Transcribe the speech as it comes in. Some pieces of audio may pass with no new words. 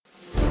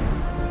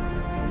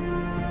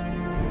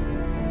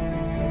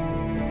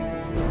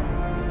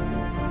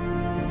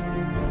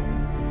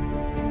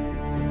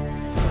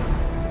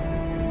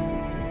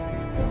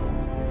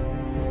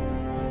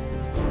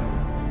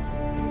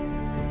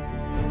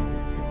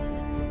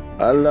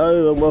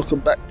Hello and welcome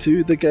back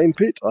to the Game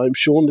Pit. I'm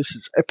Sean. This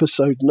is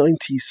episode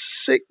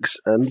 96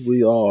 and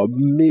we are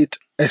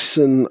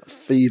mid-Essen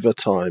fever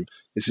time.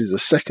 This is the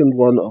second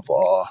one of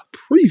our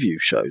preview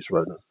shows,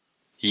 Ronan.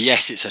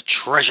 Yes, it's a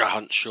treasure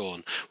hunt,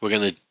 Sean. We're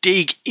going to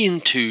dig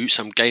into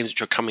some games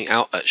which are coming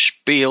out at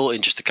Spiel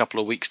in just a couple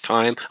of weeks'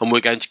 time, and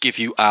we're going to give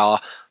you our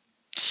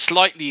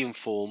slightly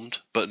informed,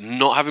 but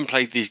not having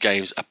played these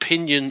games,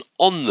 opinion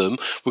on them.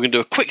 We're going to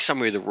do a quick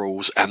summary of the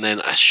rules and then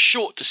a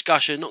short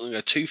discussion, not going to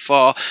go too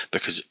far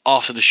because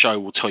after the show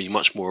we'll tell you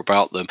much more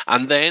about them.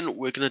 And then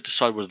we're going to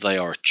decide whether they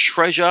are a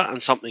treasure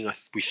and something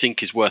we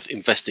think is worth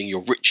investing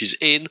your riches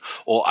in,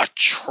 or a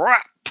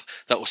trap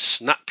that will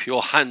snap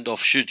your hand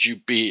off should you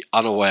be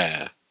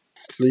unaware.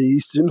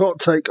 Please do not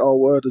take our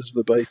word as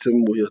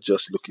verbatim. We are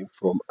just looking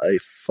from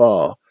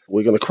afar.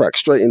 We're going to crack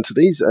straight into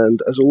these, and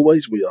as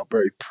always, we are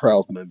very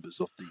proud members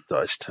of the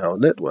Dice Tower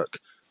Network.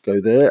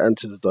 Go there and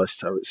to the Dice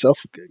Tower itself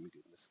for gaming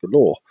goodness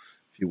galore.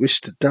 If you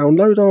wish to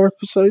download our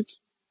episodes,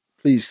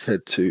 please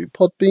head to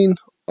Podbean,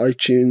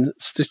 iTunes,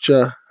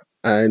 Stitcher,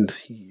 and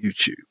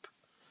YouTube.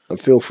 And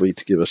feel free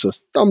to give us a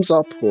thumbs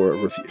up or a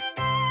review.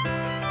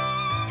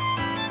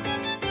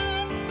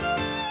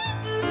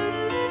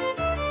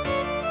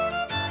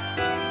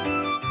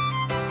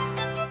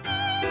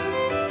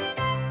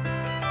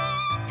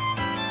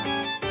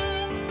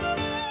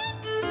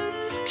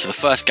 So the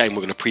first game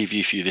we're going to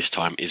preview for you this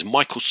time is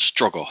Michael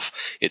Strogoff.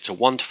 It's a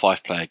 1 to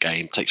 5 player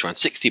game, takes around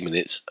 60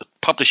 minutes,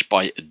 published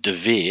by De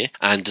Veer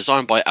and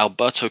designed by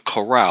Alberto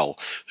Corral,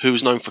 who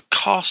is known for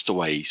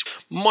Castaways.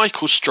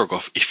 Michael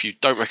Strogoff, if you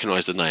don't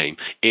recognise the name,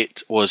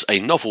 it was a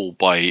novel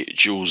by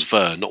Jules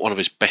Verne, not one of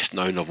his best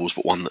known novels,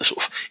 but one that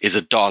sort of is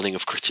a darling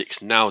of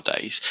critics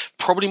nowadays.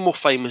 Probably more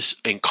famous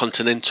in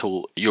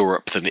continental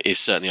Europe than it is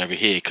certainly over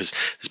here, because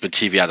there's been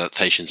TV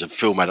adaptations and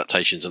film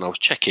adaptations, and I was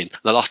checking,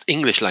 the last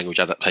English language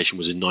adaptation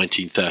was in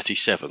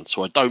 1937,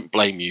 so I don't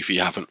blame you if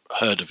you haven't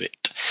heard of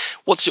it.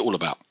 What's it all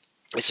about?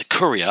 It's a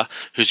courier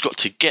who's got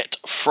to get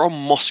from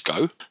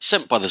Moscow,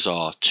 sent by the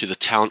Tsar, to the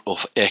town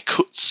of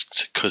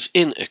Irkutsk, because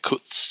in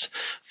Irkutsk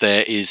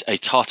there is a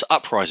Tatar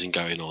uprising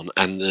going on,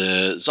 and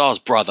the Tsar's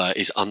brother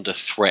is under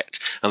threat,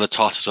 and the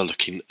Tatars are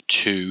looking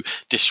to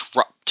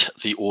disrupt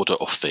the order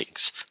of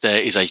things. There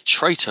is a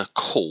traitor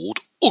called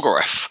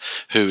Ugarev,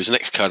 who is an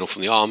ex-colonel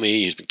from the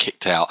army. He's been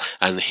kicked out,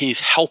 and he's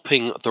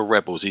helping the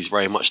rebels. He's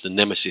very much the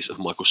nemesis of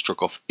Michael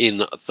Strogoff in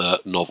the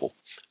novel.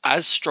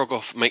 As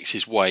Strogoff makes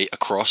his way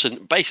across,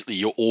 and basically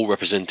you're all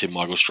representing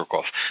Michael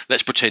Strogoff.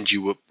 Let's pretend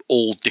you were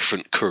all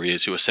different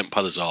couriers who were sent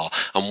by the Tsar,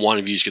 and one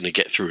of you is going to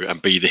get through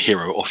and be the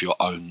hero of your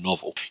own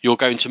novel. You're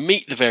going to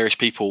meet the various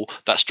people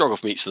that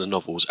Strogoff meets in the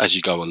novels as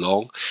you go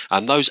along,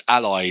 and those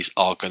allies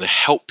are going to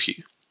help you.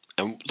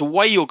 And the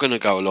way you're going to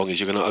go along is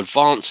you're going to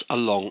advance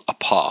along a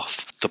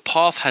path. The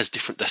path has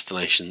different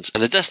destinations,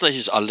 and the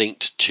destinations are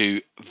linked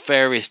to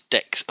various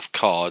decks of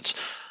cards.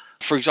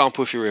 For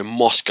example, if you're in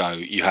Moscow,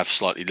 you have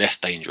slightly less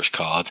dangerous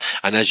cards,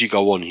 and as you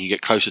go on and you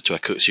get closer to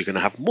Irkutsk, you're going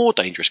to have more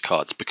dangerous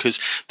cards, because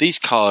these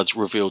cards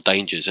reveal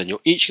dangers, and you're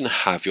each going to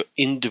have your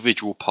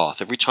individual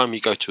path. Every time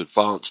you go to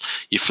advance,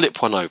 you flip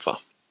one over.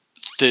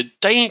 The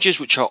dangers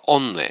which are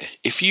on there,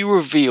 if you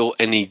reveal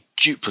any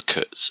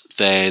duplicates,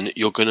 then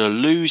you're going to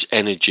lose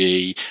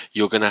energy,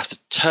 you're going to have to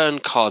turn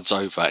cards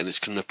over, and it's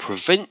going to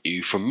prevent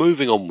you from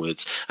moving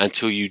onwards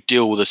until you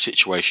deal with the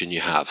situation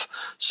you have.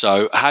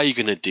 So how are you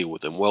going to deal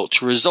with them? Well,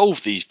 to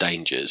resolve these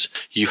dangers,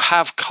 you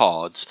have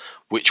cards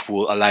which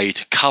will allow you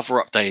to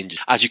cover up dangers.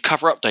 As you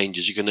cover up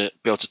dangers, you're going to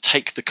be able to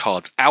take the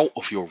cards out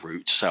of your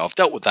route. So I've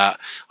dealt with that,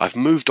 I've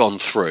moved on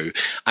through,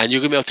 and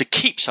you're going to be able to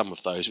keep some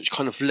of those, which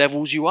kind of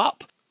levels you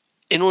up.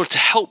 In order to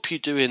help you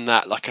doing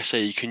that, like I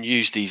say, you can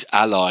use these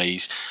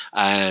allies,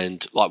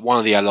 and like one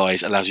of the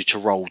allies allows you to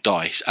roll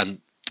dice, and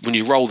when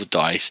you roll the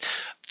dice,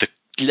 the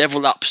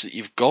level ups that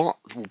you've got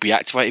will be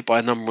activated by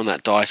a number on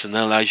that dice, and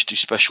they'll allow you to do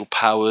special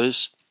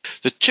powers.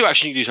 The two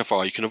actions you can do so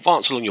far, you can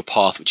advance along your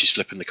path, which is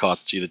flipping the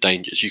cards to see the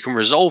dangers. You can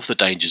resolve the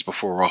dangers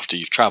before or after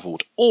you've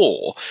travelled,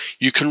 or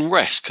you can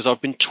rest, because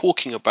I've been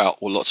talking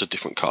about lots of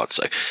different cards.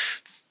 So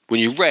when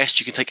you rest,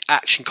 you can take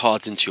action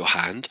cards into your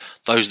hand.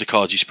 Those are the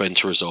cards you spend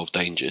to resolve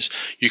dangers.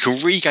 You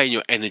can regain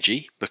your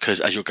energy, because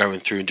as you're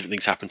going through and different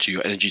things happen to you,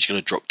 your energy is going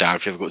to drop down.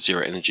 If you've got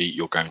zero energy,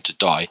 you're going to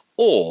die.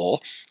 Or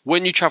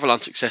when you travel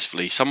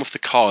unsuccessfully, some of the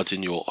cards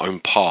in your own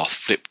path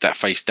flip that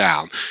face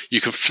down.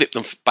 You can flip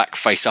them back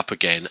face up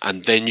again,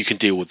 and then you can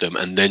deal with them,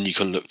 and then you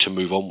can look to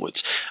move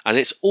onwards. And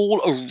it's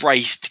all a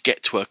race to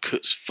get to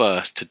Irkutsk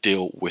first to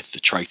deal with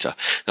the traitor.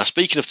 Now,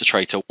 speaking of the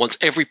traitor, once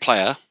every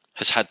player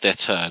has had their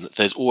turn,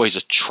 there's always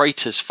a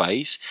traitor's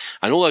phase,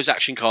 and all those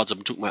action cards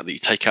I'm talking about that you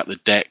take out the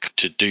deck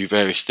to do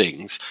various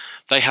things,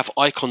 they have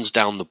icons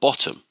down the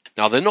bottom.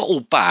 Now, they're not all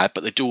bad,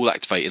 but they do all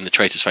activate in the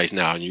traitor's phase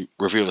now, and you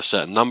reveal a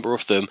certain number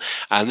of them,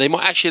 and they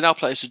might actually allow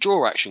players to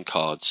draw action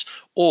cards,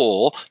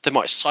 or they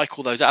might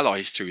cycle those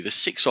allies through. There's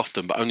 6 of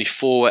them, but only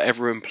 4 were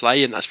ever in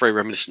play, and that's very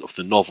reminiscent of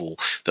the novel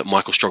that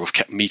Michael Strogoff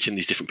kept meeting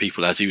these different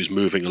people as he was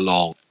moving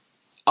along.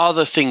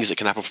 Other things that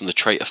can happen from the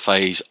traitor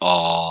phase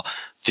are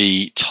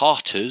the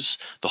Tartars,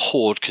 the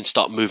Horde, can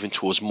start moving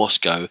towards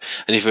Moscow,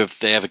 and if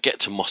they ever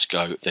get to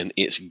Moscow, then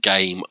it's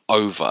game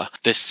over.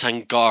 There's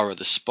Sangara,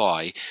 the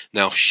spy.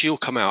 Now, she'll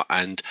come out,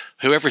 and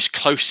whoever is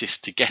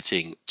closest to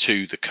getting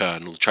to the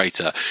Colonel, the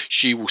traitor,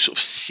 she will sort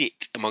of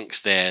sit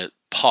amongst their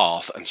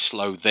path and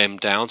slow them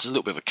down. So there's a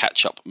little bit of a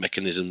catch-up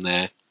mechanism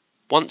there.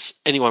 Once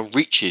anyone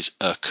reaches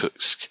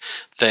Irkutsk,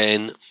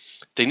 then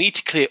they need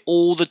to clear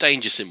all the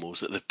danger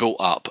symbols that they've built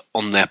up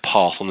on their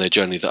path, on their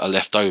journey, that are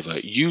left over,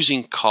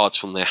 using cards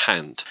from their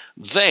hand.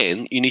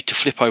 Then you need to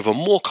flip over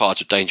more cards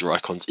with danger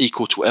icons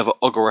equal to whatever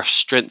Ogorev's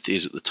strength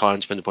is at the time,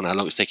 depending upon how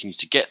long it's taking you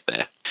to get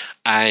there.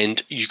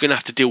 And you're going to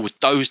have to deal with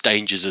those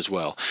dangers as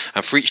well.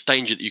 And for each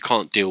danger that you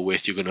can't deal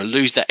with, you're going to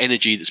lose that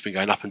energy that's been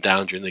going up and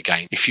down during the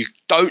game. If you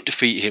don't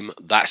defeat him,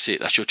 that's it.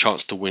 That's your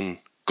chance to win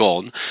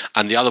gone,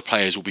 and the other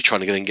players will be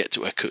trying to then get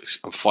to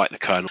Irkutsk and fight the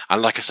Colonel.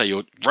 And like I say,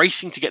 you're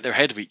racing to get there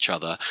ahead of each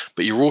other,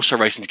 but you're also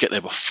racing to get there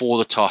before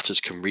the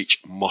Tartars can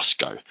reach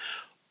Moscow.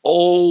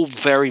 All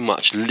very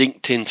much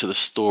linked into the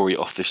story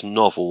of this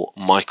novel,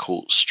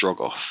 Michael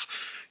Strogoff.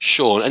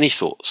 Sean, any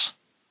thoughts?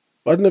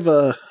 I'd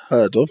never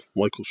heard of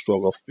Michael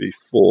Strogoff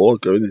before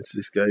going into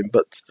this game,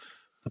 but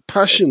the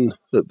passion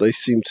that they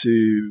seem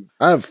to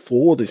have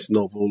for this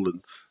novel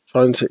and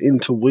trying to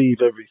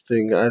interweave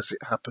everything as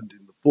it happened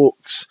in the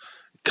books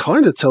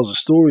kind of tells a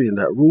story in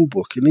that rule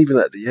book. And even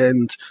at the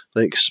end,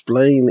 they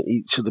explain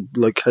each of the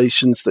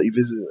locations that he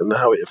visited and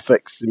how it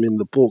affects him in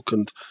the book.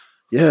 And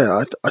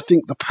yeah, I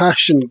think the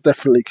passion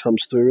definitely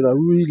comes through, and I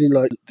really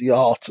like the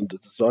art and the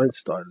design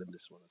style in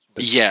this one as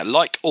well. Yeah,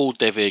 like all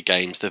Devir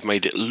games, they've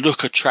made it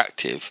look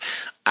attractive,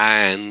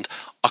 and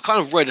I kind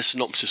of read a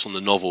synopsis on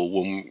the novel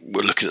when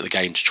we're looking at the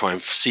game to try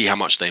and see how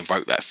much they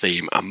invoke that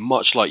theme, and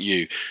much like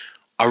you,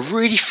 I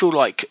really feel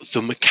like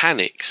the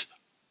mechanics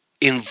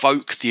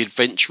invoke the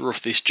adventure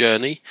of this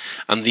journey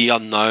and the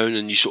unknown,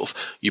 and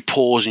you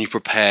pause and you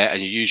prepare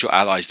and you use your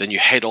allies, then you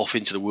head off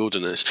into the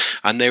wilderness,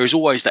 and there is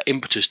always that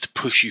impetus to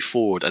push you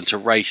forward and to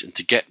race and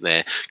to get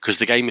there, because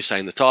the game is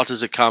saying the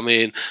Tartars are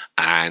coming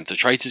and the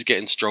traitors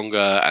getting stronger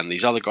and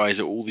these other guys,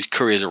 all these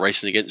couriers are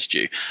racing against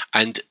you,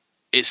 and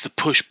it's the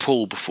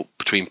push-pull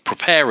between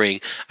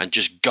preparing and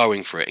just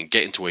going for it and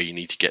getting to where you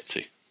need to get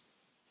to.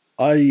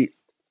 I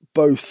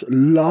both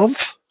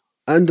love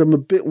and I'm a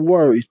bit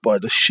worried by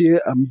the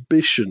sheer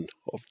ambition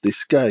of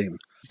this game.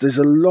 There's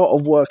a lot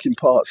of working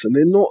parts, and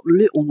they're not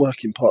little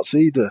working parts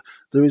either.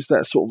 There is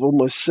that sort of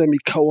almost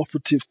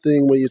semi-cooperative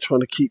thing where you're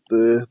trying to keep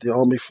the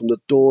army from the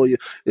door.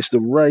 It's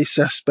the race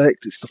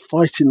aspect, it's the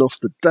fighting off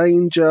the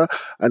danger,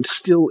 and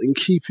still in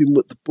keeping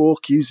with the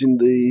book, using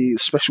the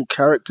special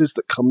characters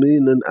that come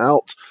in and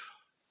out.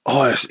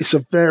 Oh, it's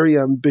a very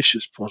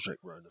ambitious project,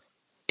 Ronan.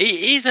 It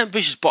is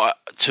ambitious, but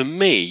to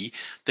me,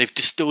 they've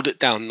distilled it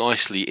down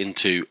nicely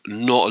into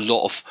not a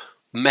lot of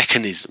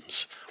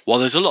mechanisms. While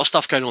there's a lot of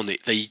stuff going on,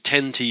 they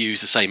tend to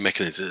use the same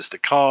mechanisms. It's the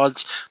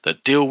cards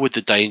that deal with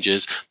the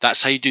dangers.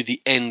 That's how you do the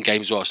end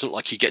game as well. It's not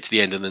like you get to the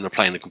end and then are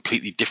playing a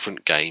completely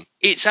different game.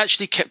 It's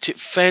actually kept it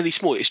fairly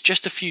small. It's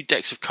just a few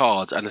decks of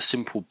cards and a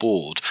simple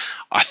board.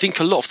 I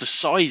think a lot of the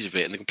size of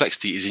it and the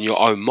complexity is in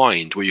your own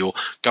mind, where you're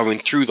going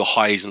through the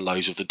highs and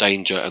lows of the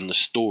danger and the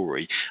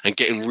story and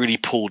getting really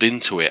pulled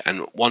into it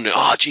and wondering,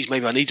 geez,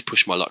 maybe I need to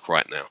push my luck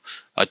right now.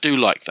 I do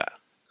like that.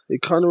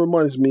 It kind of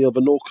reminds me of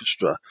an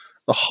orchestra.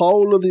 The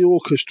whole of the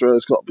orchestra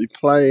has got to be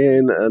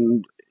playing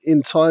and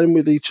in time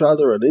with each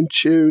other and in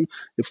tune.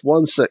 If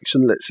one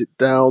section lets it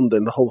down,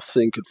 then the whole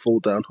thing could fall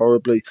down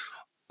horribly.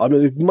 I'm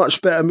in a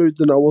much better mood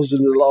than I was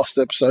in the last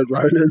episode,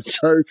 Ronan,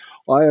 so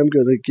I am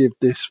going to give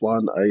this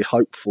one a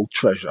hopeful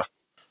treasure.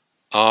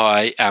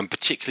 I am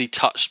particularly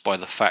touched by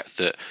the fact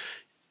that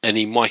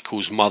any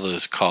Michael's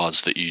Mother's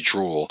cards that you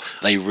draw,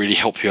 they really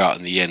help you out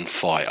in the end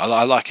fight.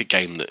 I like a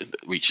game that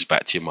reaches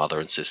back to your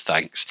mother and says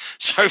thanks.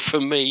 So for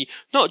me,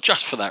 not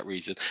just for that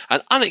reason,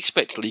 and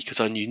unexpectedly, because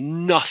I knew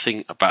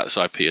nothing about this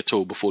IP at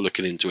all before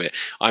looking into it,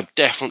 I've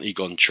definitely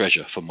gone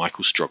treasure for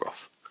Michael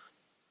Strogoff.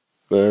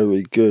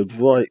 Very good.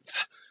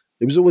 Right.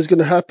 It was always going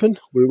to happen.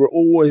 We were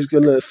always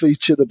going to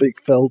feature the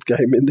big Feld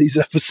game in these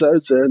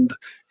episodes, and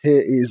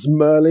here is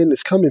Merlin.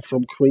 It's coming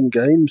from Queen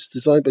Games,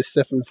 designed by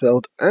Stefan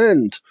Feld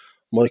and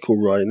Michael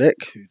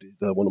Reinecke, who did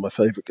one of my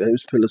favourite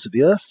games, Pillars of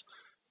the Earth.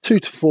 2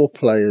 to 4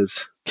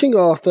 players. King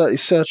Arthur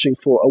is searching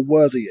for a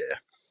worthy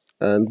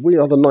heir, and we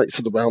are the Knights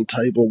of the Round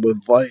Table, and we're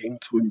vying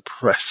to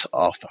impress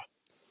Arthur.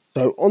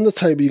 So on the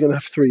table, you're going to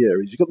have 3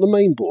 areas. You've got the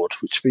main board,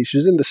 which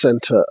features in the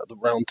centre of the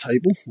round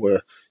table,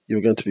 where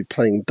you're going to be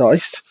playing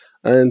dice,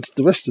 and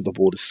the rest of the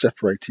board is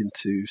separated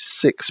into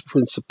 6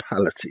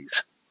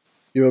 principalities.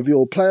 You have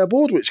your player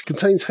board, which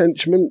contains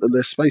henchmen, and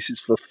there's spaces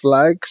for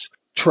flags,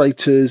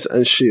 traitors,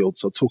 and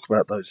shields. I'll talk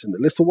about those in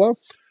a little while.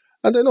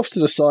 And then off to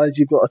the side,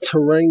 you've got a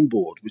terrain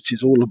board, which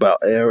is all about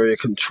area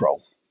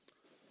control.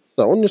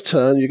 So on your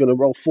turn, you're going to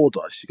roll 4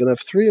 dice. You're going to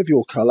have 3 of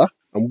your colour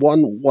and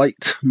 1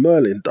 white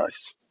Merlin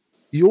dice.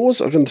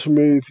 Yours are going to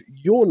move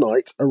your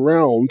knight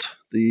around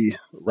the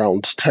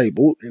round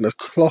table in a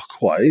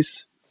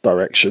clockwise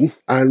direction,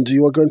 and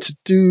you are going to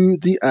do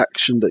the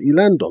action that you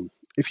land on.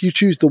 If you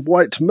choose the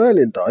white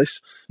Merlin dice,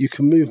 you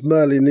can move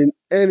Merlin in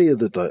any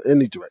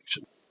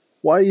direction.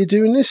 Why are you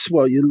doing this?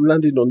 Well, you're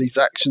landing on these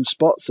action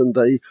spots and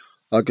they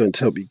are going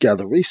to help you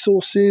gather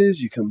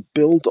resources. You can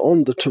build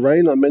on the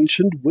terrain I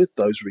mentioned with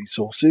those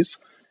resources.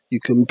 You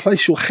can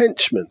place your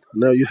henchmen.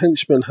 Now, your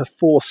henchmen have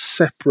 4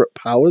 separate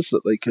powers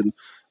that they can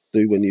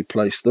do when you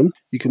place them.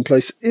 You can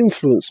place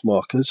influence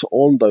markers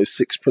on those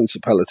 6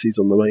 principalities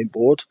on the main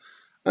board,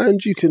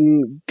 and you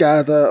can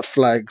gather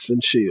flags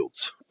and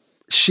shields.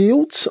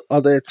 Shields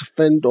are there to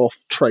fend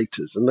off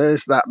traitors, and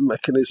there's that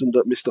mechanism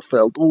that Mr.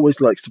 Feld always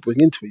likes to bring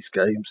into his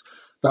games,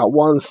 that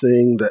one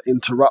thing that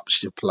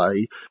interrupts your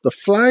play. The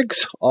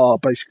flags are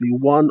basically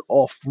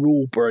one-off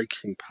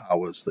rule-breaking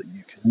powers that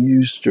you can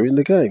use during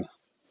the game.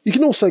 You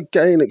can also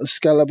gain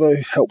Excalibur,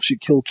 who helps you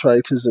kill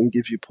traitors and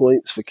gives you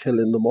points for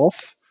killing them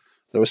off.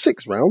 There are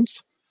 6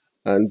 rounds,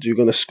 and you're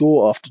going to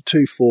score after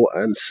 2, 4,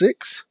 and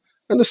 6.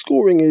 And the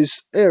scoring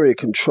is area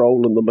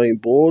control on the main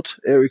board,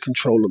 area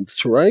control on the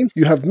terrain.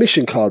 You have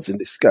mission cards in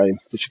this game,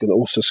 which are going to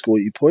also score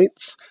you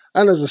points.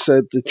 And as I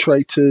said, the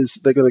traitors,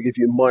 they're going to give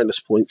you minus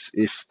points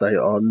if they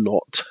are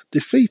not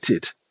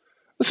defeated.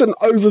 That's an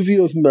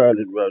overview of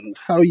Merlin, Roland.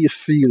 How are you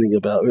feeling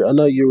about it? I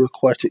know you were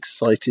quite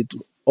excited,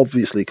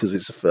 obviously, because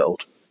it's a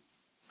Feld.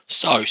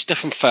 So,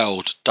 Stefan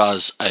Feld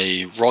does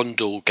a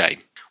Rondel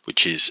game,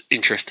 which is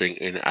interesting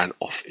in and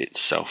of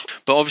itself.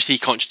 But obviously, he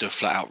can't just do a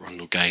flat-out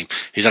Rondel game.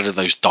 He's added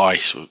those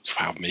dice, for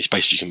how many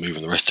spaces you can move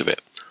and the rest of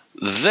it.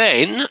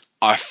 Then,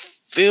 I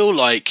feel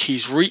like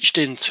he's reached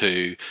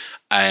into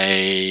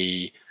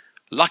a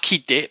lucky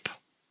dip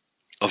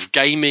of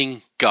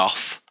gaming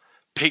guff,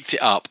 picked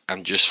it up,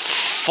 and just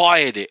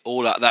fired it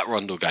all at that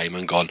Rondel game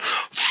and gone,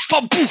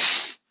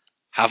 fa-boof!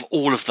 Have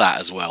all of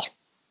that as well.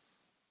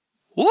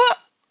 What?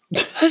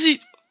 Has he...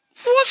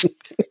 What?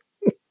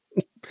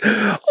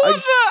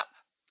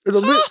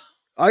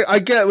 I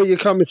get where you're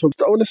coming from.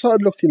 When I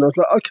started looking, I was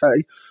like,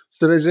 okay,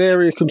 so there's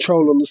area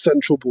control on the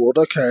central board.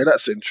 Okay,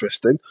 that's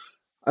interesting.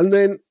 And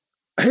then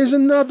here's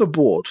another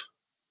board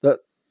that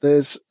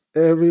there's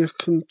area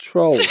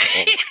control on.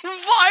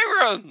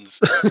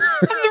 Environs!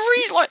 And the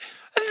reason, like,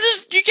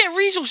 you get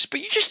resources, but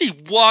you just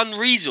need one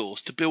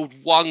resource to build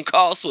one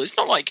castle. It's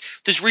not like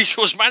there's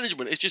resource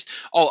management. It's just,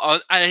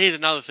 and here's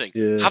another thing.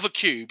 Yeah. Have a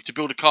cube to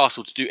build a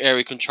castle to do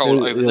area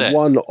control over there.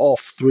 One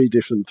off 3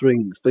 different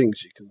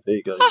things you can. There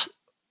you go.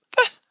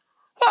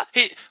 What?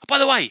 By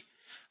the way,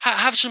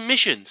 have some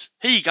missions.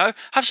 Here you go.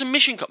 Have some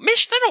mission.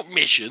 They're not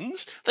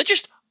missions. They're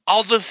just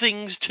other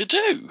things to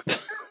do.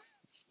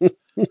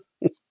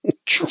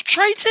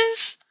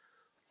 Traitors?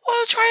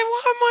 What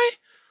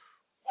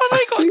have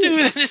they got to do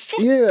with this?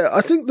 Yeah,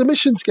 I think the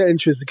missions get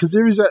interesting because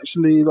there is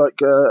actually like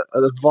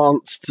an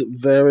advanced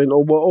variant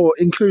or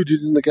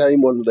included in the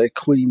game, one of their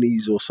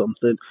queenies or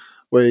something,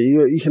 where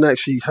you can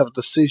actually have a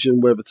decision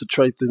whether to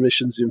trade the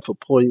missions in for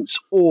points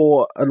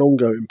or an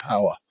ongoing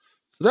power.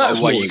 That's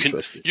no way. More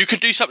interesting. You can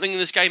do something in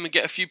this game and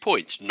get a few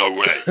points. No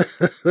way.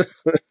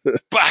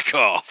 Back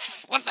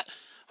off. What the?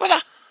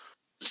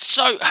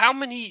 So, how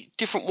many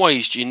different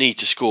ways do you need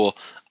to score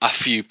a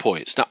few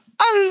points? Now,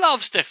 I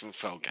love Stefan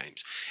Feld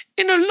games.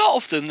 In a lot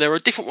of them, there are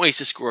different ways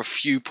to score a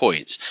few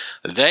points.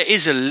 There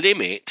is a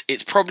limit.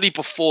 It's probably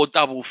before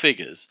double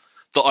figures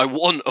that I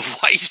want of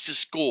ways to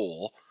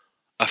score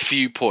a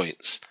few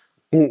points.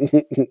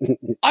 I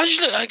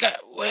just look like,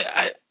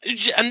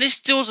 and this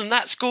scores and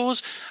that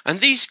scores, and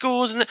these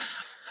scores, and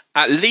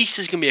at least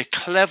there's going to be a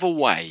clever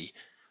way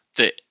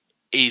that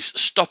is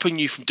stopping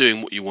you from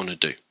doing what you want to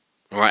do.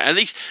 All right, at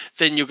least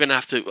then you're going to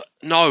have to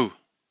no,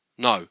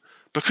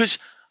 because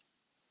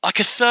like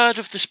a third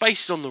of the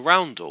spaces on the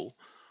roundel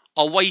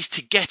are ways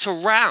to get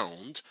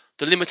around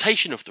the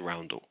limitation of the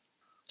roundel.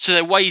 So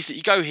there are ways that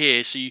you go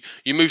here, so you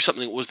move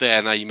something that was there,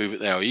 and now you move it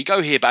there. Or you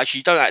go here, but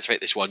actually you don't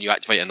activate this one, you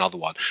activate another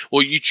one.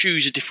 Or you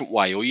choose a different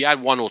way, or you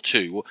add one or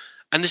two.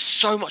 And there's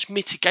so much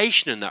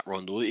mitigation in that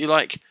rondel that you're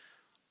like,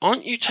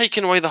 aren't you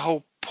taking away the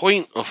whole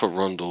point of a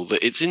rondel?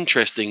 That it's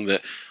interesting that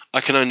I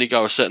can only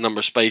go a certain number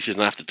of spaces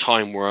and I have to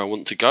time where I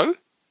want to go?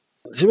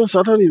 To be honest,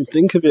 I don't even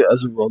think of it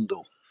as a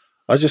rondel.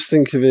 I just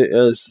think of it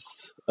as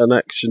an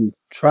action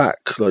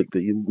track, like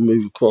that you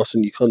move across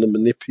and you kind of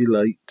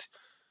manipulate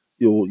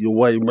your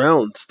way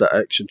round that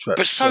action track.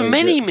 But so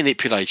many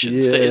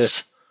manipulations that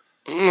it's...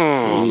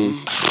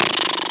 And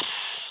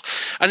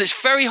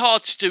it's very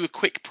hard to do a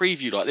quick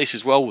preview like this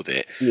as well with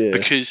it,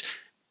 because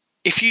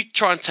if you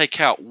try and take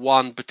out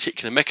one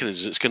particular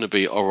mechanism, it's going to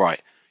be, all right,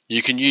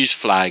 you can use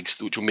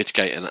flags, which will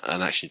mitigate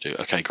an action you do.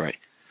 Okay, great.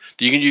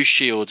 You can use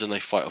shields and they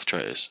fight off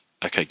traitors.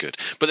 Okay, good.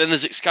 But then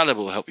there's Excalibur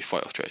will help you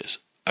fight off traitors.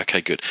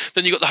 Okay, good.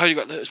 Then you got the Holy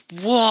Grail.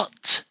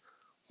 What?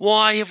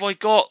 Why have I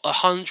got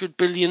 100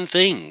 billion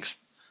things?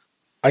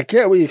 I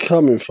get where you're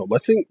coming from. I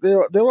think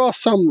there are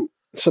some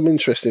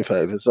interesting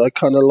factors. I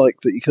kind of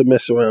like that you can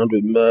mess around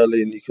with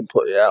Merlin. You can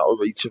put it out of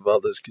reach of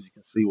others because you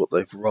can see what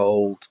they've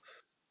rolled.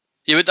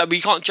 Yeah, but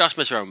you can't just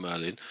mess around with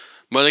Merlin.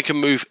 Merlin can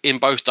move in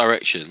both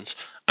directions.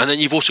 And then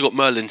you've also got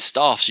Merlin's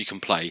staffs you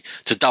can play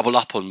to double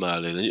up on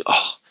Merlin. And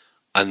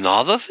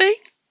another thing?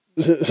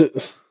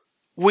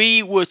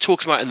 We were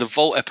talking about in the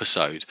Vault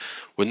episode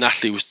when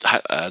Natalie was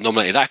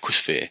nominated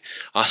Aquasphere.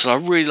 I said, I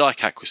really like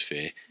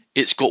Aquasphere.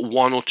 It's got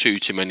one or two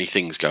too many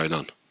things going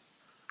on.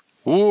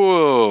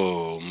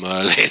 Whoa,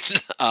 Merlin.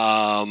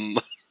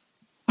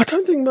 I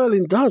don't think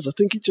Merlin does. I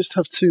think it just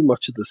has too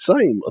much of the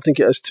same. I think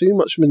it has too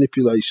much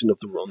manipulation of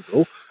the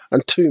rondel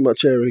and too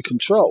much area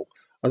control.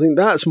 I think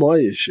that's my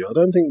issue. I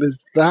don't think there's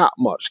that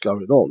much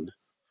going on.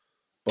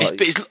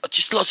 But it's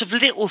just lots of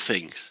little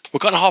things.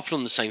 We're kind of harping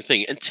on the same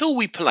thing. Until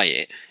we play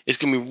it, it's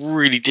going to be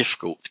really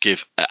difficult to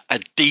give a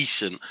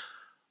decent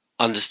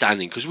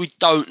understanding because we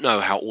don't know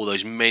how all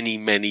those many,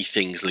 many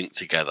things link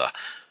together.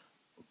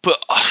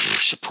 But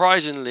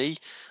surprisingly,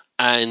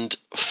 and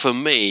for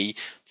me,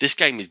 this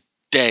game is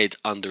dead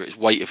under its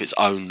weight of its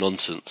own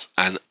nonsense.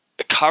 And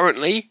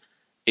currently,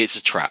 it's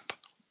a trap.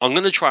 I'm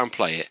going to try and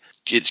play it.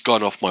 It's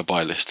gone off my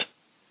buy list.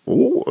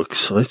 Oh,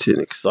 exciting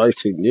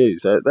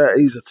news. That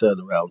is a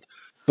turnaround.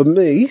 For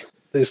me,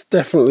 there's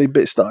definitely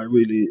bits that I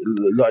really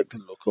like the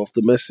look of.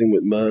 The messing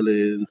with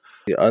Merlin.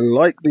 I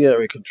like the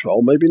area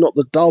control. Maybe not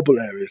the double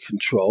area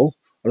control.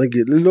 I think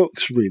it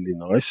looks really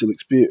nice. It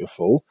looks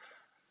beautiful.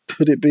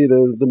 Could it be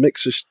the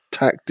mix of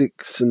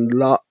tactics and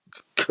luck?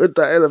 Could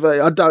that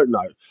elevate? I don't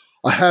know.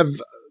 I have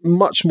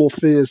much more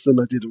fears than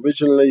I did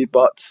originally,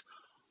 but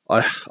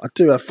I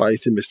do have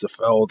faith in Mr.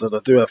 Feld and I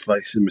do have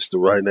faith in Mr.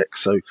 Reineck,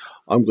 so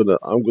I'm gonna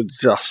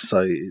just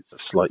say it's a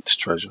slight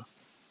treasure.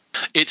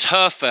 It's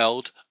her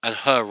Feld and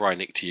her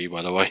Reineck to you,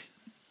 by the way.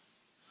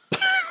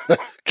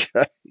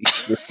 Okay,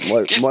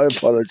 my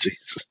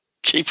apologies.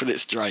 Keeping it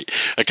straight.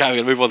 Okay, we're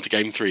going to move on to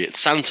game 3. It's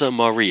Santa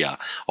Maria,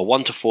 a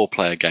 1 to 4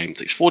 player game. It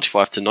takes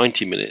 45 to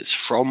 90 minutes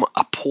from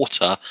a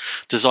porter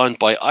designed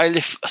by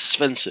Eilif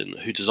Svensson,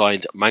 who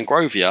designed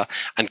Mangrovia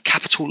and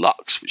Capital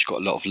Lux, which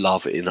got a lot of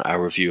love in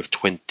our review of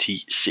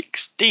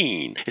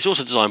 2016. It's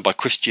also designed by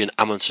Christian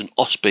Amundsen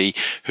Osby,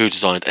 who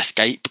designed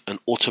Escape and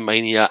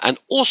Automania and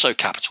also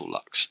Capital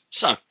Lux.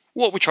 So,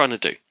 what are we trying to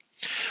do?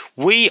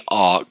 We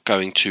are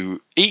going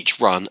to each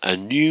run a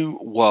new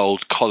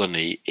world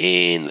colony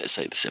in, let's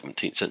say, the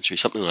 17th century,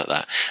 something like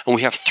that. And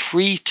we have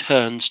 3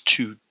 turns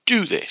to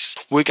do this.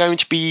 We're going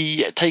to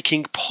be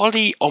taking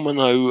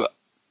polyomino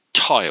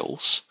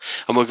tiles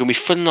and we're going to be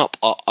filling up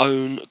our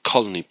own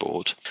colony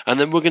board. And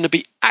then we're going to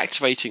be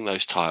activating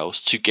those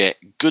tiles to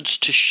get goods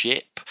to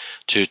ship,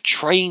 to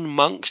train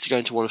monks to go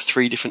into one of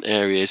 3 different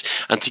areas,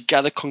 and to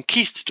gather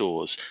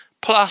conquistadors,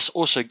 plus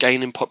also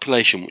gain in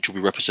population, which will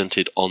be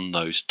represented on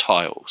those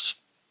tiles.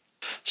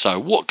 So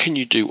what can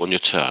you do on your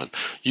turn?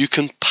 You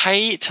can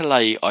pay to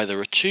lay either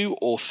a 2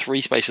 or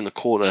 3 space in the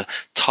corner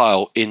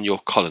tile in your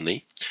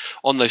colony.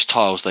 On those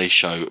tiles they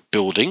show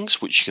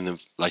buildings, which you can then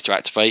later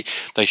activate.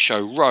 They show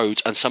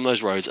roads, and some of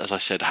those roads, as I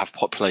said, have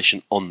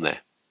population on there.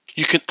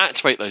 You can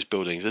activate those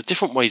buildings. There's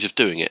different ways of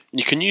doing it.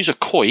 You can use a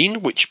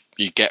coin, which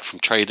you get from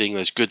trading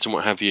those goods and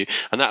what have you,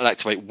 and that'll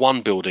activate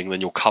one building,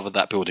 then you'll cover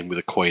that building with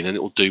a coin and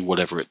it will do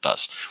whatever it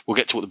does. We'll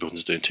get to what the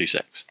buildings do in 2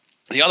 secs.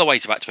 The other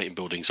ways of activating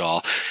buildings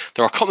are,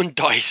 there are common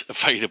dice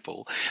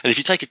available, and if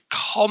you take a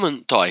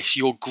common dice,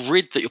 your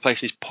grid that you're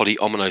placing these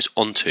polyominoes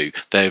onto,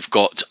 they've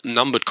got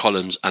numbered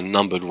columns and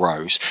numbered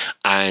rows,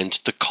 and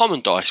the common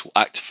dice will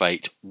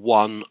activate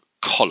 1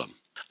 column.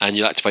 And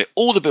you'll activate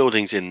all the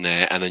buildings in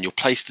there, and then you'll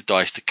place the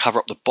dice to cover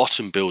up the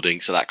bottom building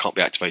so that can't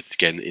be activated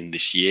again in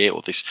this year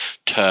or this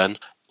turn.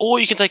 Or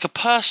you can take a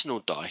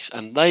personal dice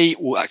and they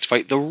will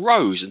activate the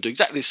rows and do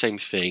exactly the same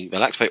thing.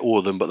 They'll activate all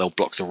of them, but they'll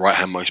block the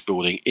right-handmost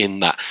building in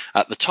that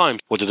at the time.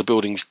 What do the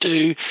buildings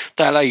do?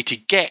 They allow you to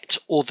get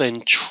or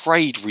then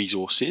trade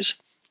resources,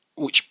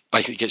 which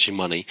basically gets you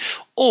money,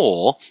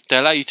 or they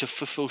allow you to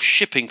fulfill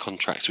shipping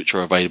contracts which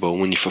are available.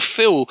 And when you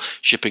fulfill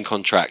shipping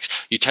contracts,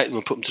 you take them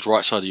and put them to the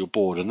right side of your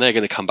board, and they're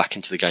going to come back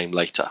into the game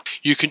later.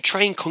 You can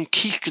train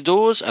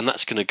conquistadors, and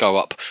that's going to go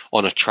up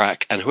on a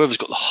track, and whoever's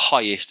got the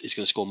highest is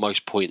going to score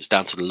most points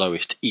down to the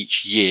lowest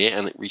each year,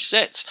 and it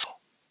resets.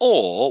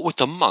 Or with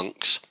the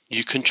monks,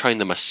 you can train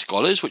them as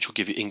scholars, which will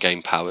give you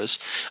in-game powers,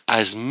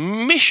 as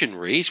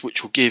missionaries,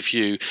 which will give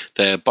you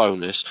their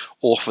bonus,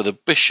 or for the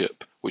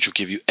bishop, which will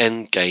give you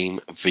end-game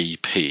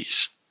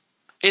VPs.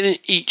 In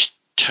each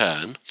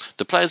turn,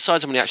 the player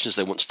decides how many actions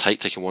they want to take,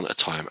 taking one at a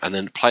time, and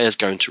then the player's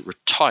going to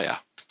retire.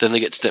 Then they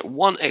get to get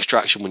 1 extra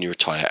action when you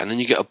retire, and then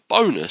you get a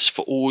bonus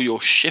for all your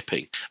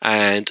shipping.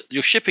 And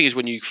your shipping is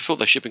when you fulfill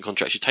those shipping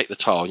contracts, you take the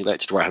tile and you lay it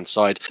to the right-hand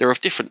side. There are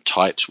different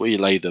types where you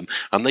lay them,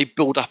 and they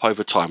build up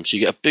over time, so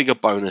you get a bigger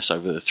bonus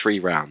over the 3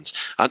 rounds.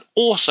 And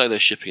also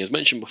those shipping, as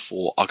mentioned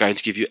before, are going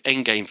to give you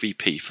endgame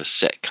VP for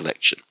set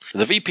collection.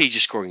 And the VP you're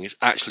scoring is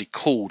actually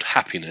called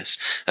happiness.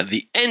 At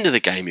the end of the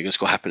game, you're going to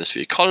score happiness for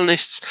your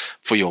colonists,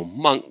 for your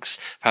monks,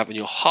 for having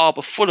your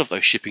harbour full of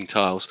those shipping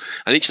tiles,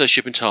 and each of those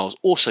shipping tiles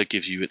also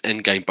gives you an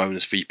endgame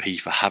bonus VP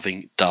for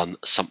having done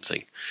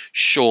something.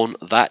 Sean,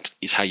 that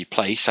is how you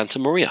play Santa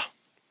Maria.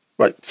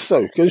 Right,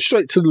 so going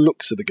straight to the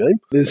looks of the game.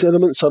 There's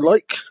elements I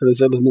like and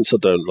there's elements I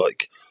don't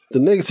like. The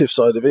negative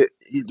side of it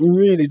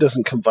really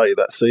doesn't convey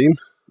that theme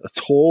at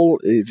all.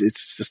 It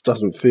just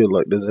doesn't feel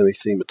like there's any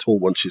theme at all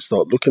once you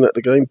start looking at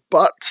the game.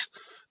 But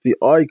the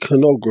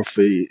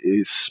iconography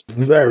is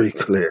very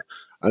clear.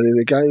 And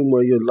in a game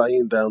where you're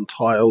laying down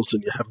tiles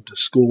and you're having to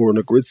score on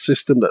a grid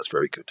system, that's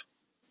very good.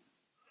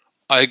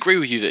 I agree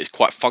with you that it's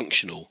quite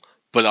functional,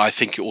 but I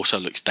think it also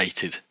looks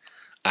dated.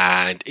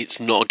 And it's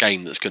not a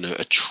game that's going to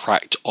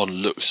attract on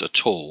looks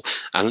at all.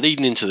 And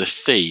leading into the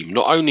theme,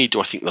 not only do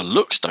I think the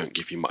looks don't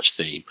give you much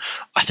theme,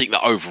 I think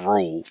that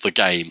overall, the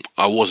game,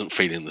 I wasn't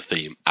feeling the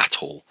theme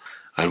at all.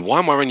 And why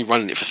am I only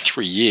running it for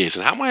 3 years?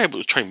 And how am I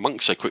able to train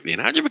monks so quickly?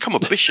 And how do you become a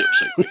bishop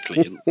so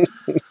quickly? And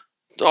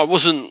I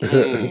wasn't...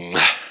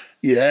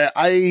 Yeah,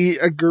 I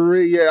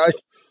agree. Yeah,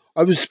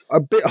 I was a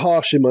bit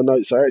harsh in my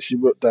notes. I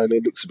actually wrote down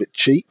it looks a bit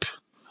cheap.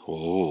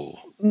 Oh.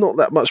 Not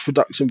that much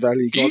production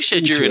value. You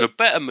said you're in it. a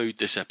better mood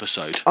this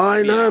episode.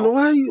 I know.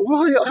 Meow.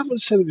 Why? I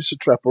haven't said if it's a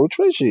trap or a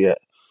treasure yet.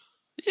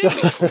 Yeah, I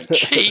mean, it's probably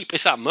cheap.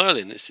 It's that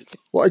Merlin.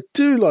 What I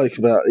do like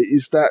about it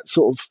is that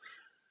sort of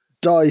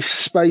dice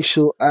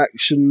spatial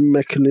action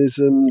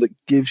mechanism that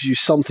gives you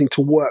something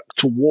to work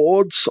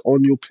towards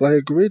on your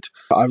player grid.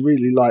 I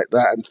really like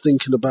that, and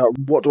thinking about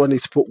what do I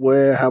need to put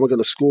where, how am I going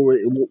to score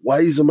it, in what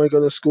ways am I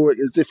going to score it,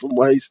 in different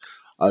ways.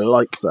 I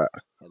like that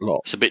a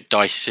lot. It's a bit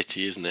Dice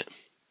City, isn't it?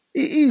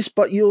 It is,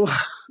 but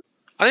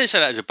I didn't say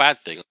that as a bad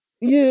thing.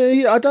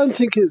 Yeah, I don't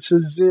think it's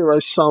as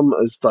zero sum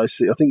as Dice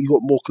City. I think you've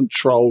got more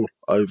control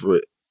over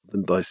it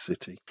than Dice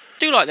City. I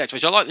do like the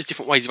activation. I like there's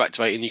different ways of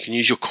activating. You can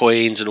use your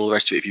coins and all the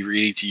rest of it if you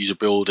really need to use a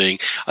building.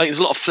 I think there's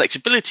a lot of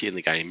flexibility in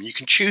the game. You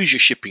can choose your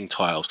shipping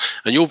tiles,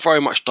 and you're very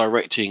much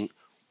directing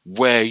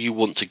where you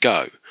want to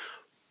go.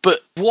 But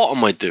what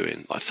am I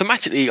doing? Like,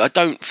 thematically, I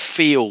don't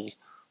feel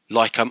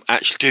like I'm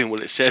actually doing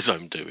what it says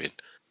I'm doing.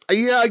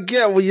 Yeah, I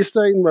get what you're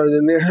saying,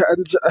 Ronan.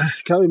 And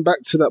coming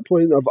back to that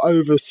point of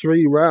over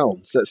 3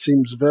 rounds, that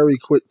seems very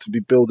quick to be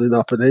building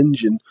up an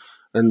engine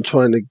and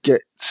trying to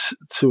get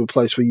to a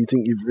place where you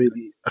think you've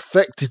really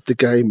affected the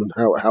game and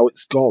how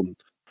it's gone.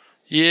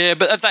 Yeah,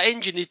 but that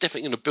engine is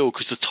definitely going to build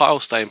because the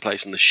tiles stay in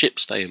place and the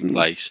ships stay in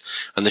place,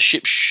 and the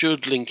ships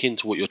should link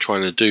into what you're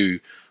trying to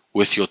do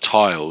with your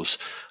tiles.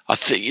 I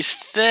think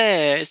it's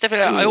there. It's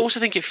definitely. I also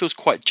think it feels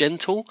quite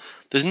gentle.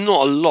 There's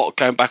not a lot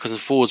going backwards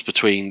and forwards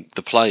between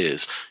the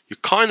players. You're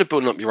kind of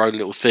building up your own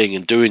little thing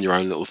and doing your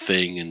own little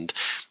thing, and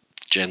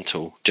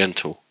gentle.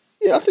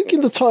 Yeah, I think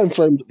in the time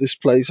frame that this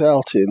plays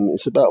out in,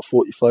 it's about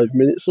 45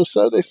 minutes or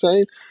so, they're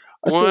saying.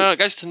 It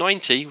goes to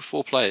 90 with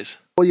 4 players.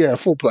 Well, yeah,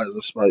 4 players,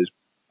 I suppose.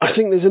 I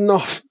think there's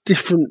enough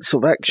different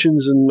sort of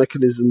actions and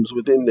mechanisms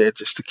within there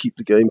just to keep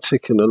the game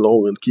ticking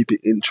along and keep it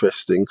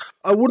interesting.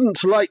 I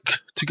wouldn't like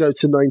to go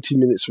to 90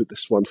 minutes with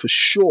this one for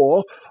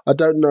sure. I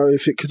don't know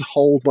if it could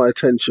hold my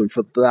attention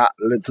for that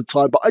length of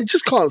time, but I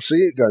just can't see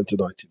it going to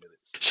 90 minutes.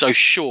 So,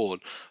 Sean,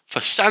 for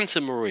Santa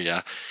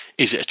Maria,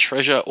 is it a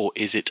treasure or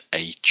is it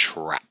a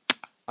trap?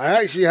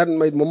 I actually hadn't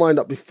made my mind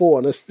up before,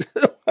 and I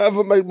still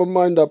haven't made my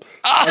mind up.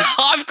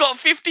 I've got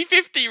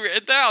 50-50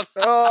 written down.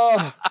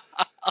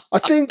 I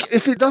think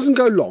if it doesn't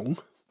go long,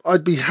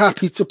 I'd be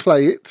happy to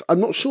play it. I'm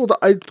not sure that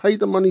I'd pay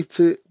the money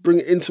to bring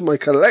it into my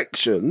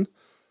collection,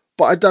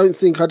 but I don't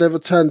think I'd ever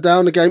turn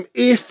down a game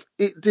if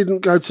it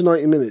didn't go to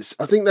 90 minutes.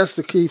 I think that's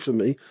the key for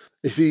me.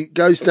 If it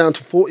goes down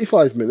to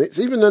 45 minutes,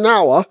 even an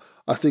hour,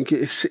 I think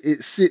it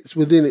sits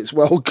within its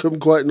welcome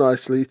quite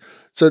nicely.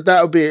 So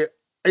that would be it.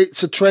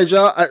 It's a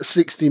treasure at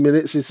 60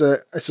 minutes. It's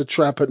a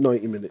trap at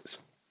 90 minutes.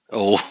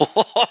 Oh,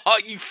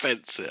 you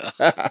fence it.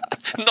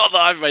 Not that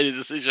I've made a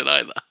decision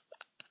either.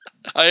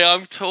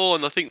 I'm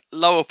torn. I think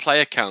lower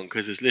player count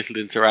because there's little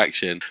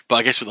interaction. But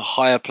I guess with a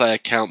higher player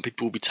count,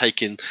 people will be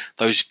taking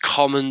those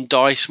common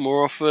dice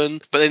more often.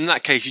 But in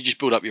that case, you just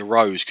build up your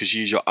rows because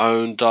you use your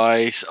own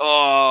dice.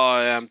 Oh,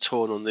 I am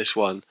torn on this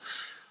one.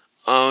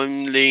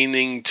 I'm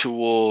leaning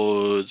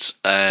towards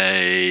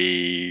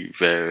a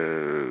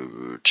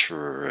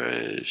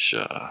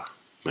treasure,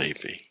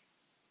 maybe.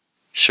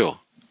 Sure,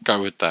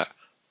 go with that.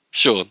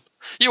 Sean,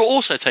 you're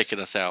also taking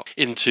us out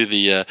into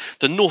the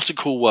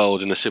nautical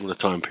world in a similar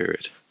time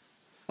period.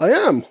 I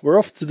am. We're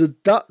off to the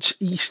Dutch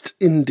East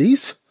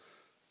Indies,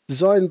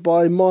 designed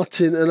by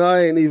Martin, and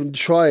I ain't even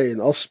trying.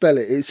 I'll spell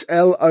it. It's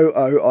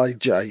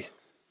Looij.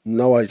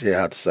 No idea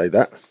how to say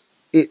that.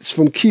 It's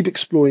from Cube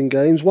Exploring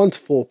Games, 1 to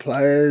 4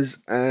 players,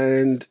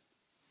 and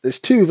there's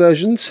 2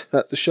 versions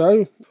at the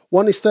show.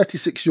 One is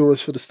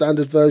 €36 for the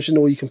standard version,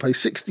 or you can pay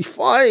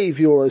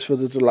 €65 for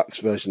the deluxe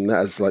version. That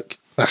has like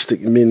plastic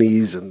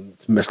minis and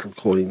metal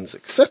coins,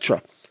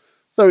 etc.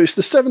 So it's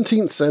the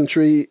 17th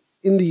century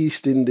in the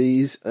East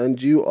Indies,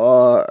 and you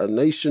are a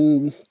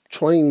nation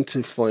trying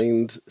to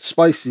find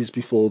spices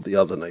before the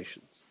other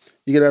nations.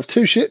 You're going to have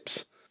 2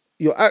 ships.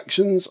 Your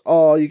actions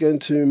are you're going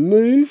to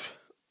move,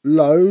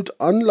 load,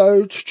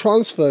 unload,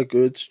 transfer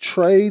goods,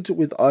 trade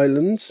with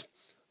islands,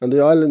 and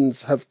the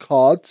islands have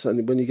cards,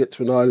 and when you get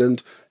to an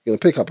island, you're going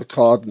to pick up a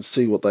card and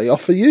see what they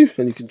offer you,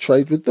 and you can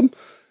trade with them.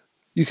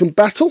 You can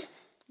battle.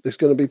 There's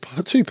going to be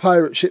 2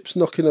 pirate ships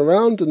knocking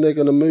around, and they're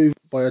going to move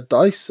by a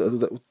dice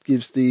that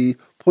gives the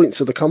points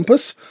of the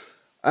compass,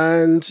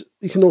 and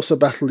you can also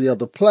battle the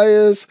other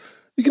players.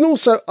 You can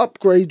also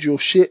upgrade your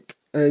ship,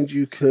 and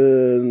you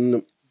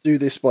can do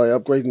this by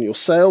upgrading your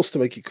sails to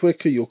make it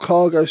quicker, your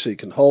cargo so you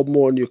can hold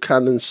more, and your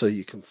cannons so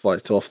you can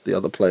fight off the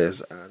other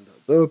players and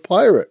There are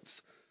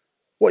pirates.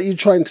 What are you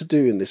trying to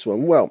do in this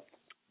one? Well,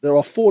 there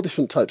are 4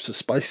 different types of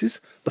spices.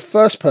 The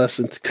first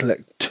person to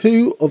collect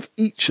 2 of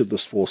each of the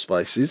 4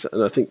 spices,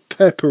 and I think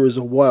pepper is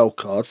a wild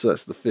card, so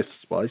that's the 5th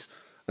spice,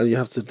 and you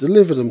have to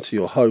deliver them to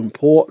your home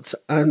port,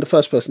 and the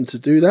first person to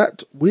do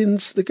that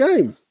wins the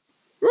game.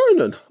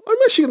 Ronan, I'm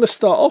actually going to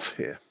start off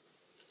here.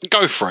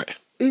 Go for it.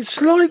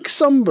 It's like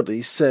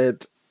somebody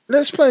said,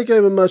 let's play a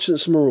game of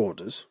Merchants and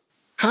Marauders.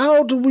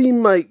 How do we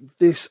make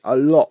this a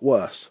lot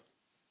worse?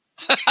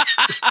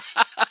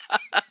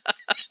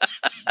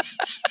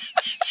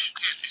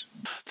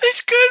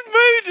 This good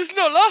mood has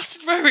not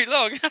lasted very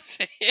long, has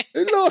it?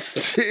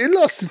 It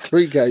lasted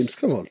 3 games,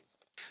 come on.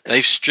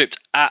 They've stripped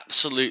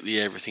absolutely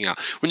everything out.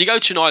 When you go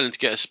to an island to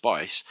get a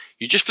spice,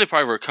 you just flip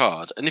over a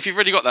card, and if you've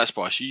already got that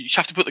spice, you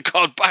have to put the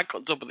card back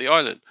on top of the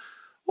island.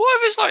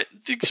 What if it's like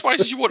the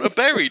spices you want are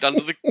buried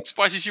under the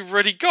spices you've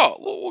already got?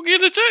 What are you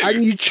going to do?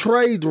 And you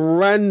trade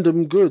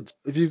random goods.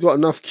 If you've got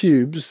enough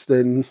cubes,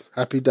 then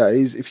happy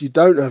days. If you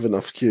don't have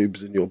enough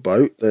cubes in your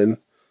boat, then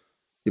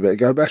you better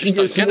go back and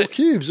get some more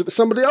cubes. But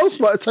somebody else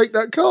might take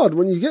that card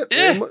when you get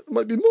there. It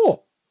might be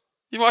more.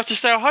 You might have to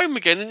stay at home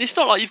again, and it's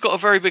not like you've got a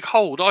very big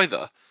hold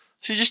either.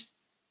 So you're just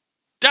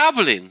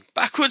dabbling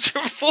backwards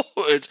and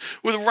forwards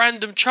with a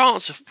random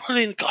chance of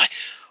pulling.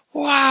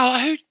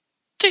 Wow,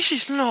 this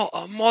is not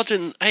a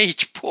modern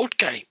age board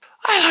game.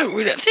 I don't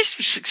really. This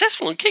was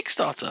successful on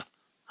Kickstarter,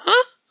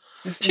 huh?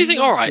 So you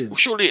think, all right, well,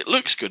 surely it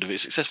looks good if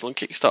it's successful on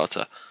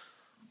Kickstarter.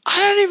 I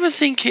don't even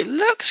think it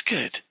looks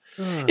good.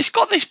 It's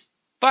got this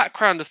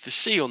background of the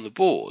sea on the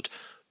board,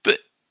 but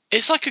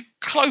it's like a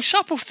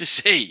close-up of the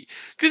sea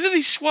because of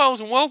these swirls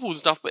and whirlpools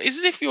and stuff, but it's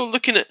as if you're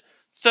looking at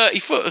 30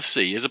 foot of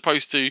sea as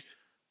opposed to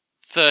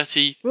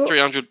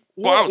 300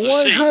 miles of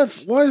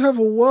sea. Why have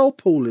a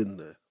whirlpool in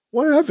there?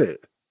 Why have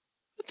it?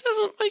 It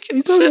doesn't make it.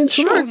 You don't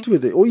interact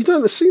with it, or you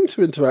don't seem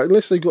to interact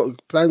unless they've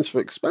got plans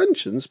for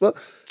expansions. But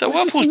the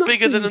whirlpool's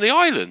bigger than the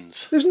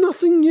islands. There's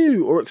nothing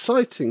new or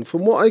exciting,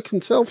 from what I can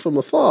tell from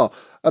afar,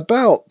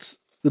 about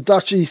the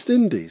Dutch East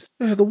Indies.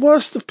 Yeah, the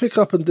worst of pick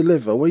up and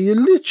deliver, where you're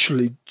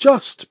literally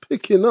just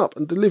picking up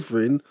and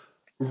delivering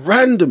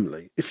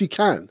randomly, if you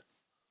can.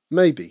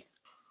 Maybe.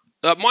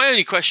 My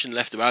only question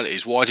left about it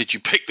is, why did you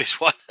pick this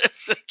one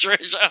as a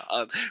treasure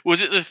hunt?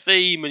 Was it the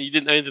theme and you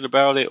didn't know anything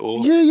about it? Or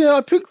Yeah,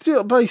 I picked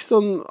it based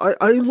on...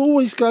 I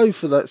always go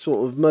for that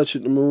sort of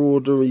merchant and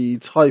maraudery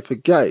type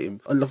of game.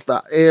 I love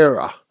that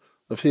era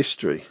of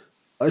history.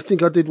 I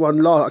think I did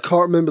one I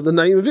can't remember the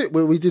name of it,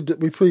 where we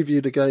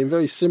previewed a game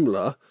very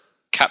similar.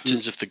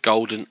 Captains of the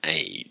Golden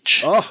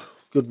Age. Oh,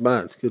 good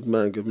man, good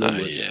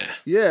memory. Oh, yeah.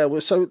 Yeah, well,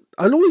 so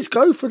I'll always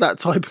go for that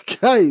type of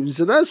games,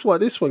 and that's why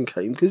this one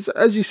came, because,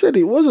 as you said,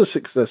 it was a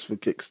successful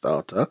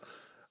Kickstarter,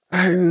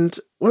 and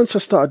once I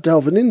started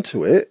delving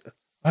into it,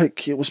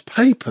 it was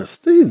paper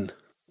thin.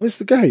 Where's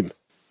the game?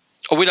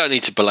 Oh, we don't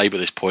need to belabor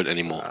this point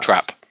anymore.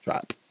 Trap.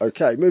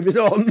 Okay, moving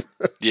on.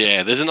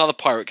 Yeah, there's another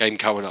pirate game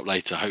coming up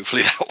later.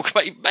 Hopefully that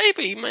will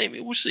maybe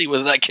we'll see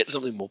whether that gets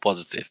something more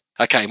positive.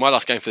 Okay, my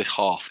last game for this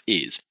half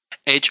is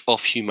Edge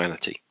of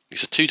Humanity.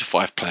 It's a 2 to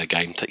 5 player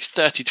game, takes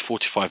 30 to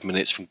 45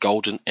 minutes from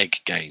Golden Egg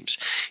Games.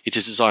 It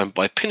is designed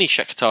by Penny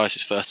Shekatai as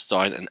his first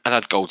design and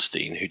Alad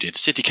Goldstein, who did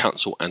City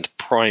Council and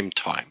Prime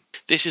Time.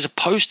 This is a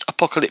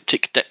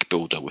post-apocalyptic deck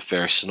builder with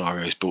various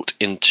scenarios built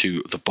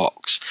into the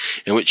box,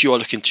 in which you are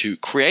looking to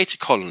create a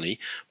colony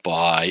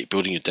by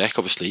building your deck,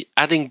 obviously,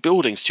 adding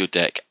buildings to your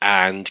deck,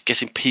 and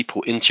getting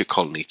people into your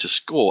colony to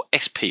score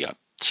SP up.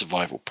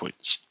 Survival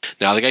points.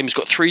 Now the game has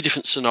got 3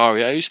 different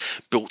scenarios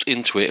built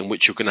into it in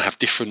which you're going to have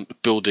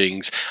different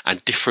buildings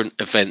and different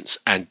events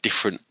and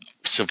different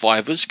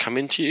survivors come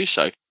into you.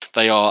 So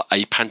they are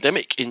a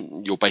pandemic,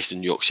 you're based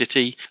in New York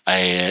City,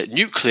 a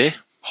nuclear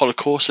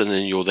holocaust, and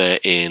then you're there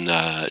in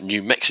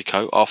New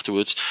Mexico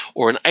afterwards,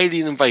 or an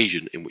alien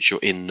invasion in which you're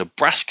in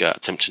Nebraska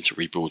attempting to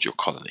rebuild your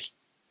colony.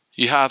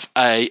 You have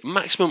a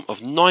maximum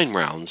of 9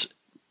 rounds,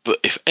 but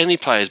if any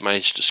players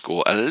manage to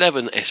score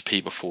 11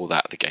 SP before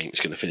that, the game is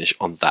going to finish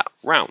on that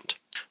round.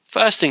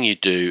 First thing you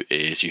do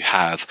is you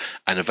have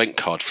an event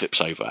card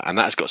flips over, and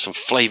that's got some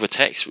flavor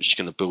text which is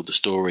going to build the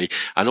story,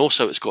 and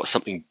also it's got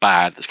something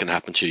bad that's going to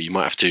happen to you. You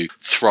might have to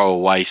throw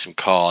away some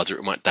cards, or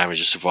it might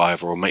damage a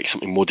survivor or make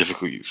something more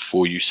difficult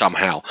for you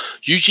somehow.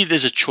 Usually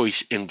there's a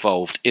choice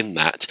involved in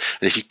that,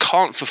 and if you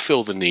can't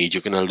fulfill the need, you're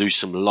going to lose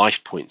some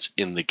life points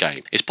in the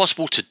game. It's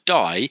possible to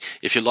die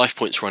if your life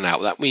points run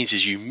out. What that means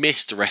is you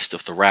miss the rest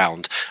of the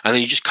round, and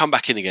then you just come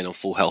back in again on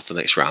full health the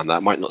next round.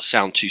 That might not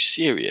sound too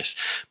serious,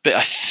 but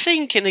I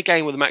think in a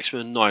game with a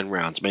maximum of 9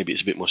 rounds, maybe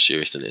it's a bit more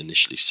serious than it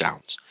initially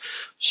sounds.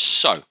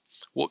 So,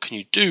 what can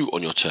you do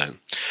on your turn?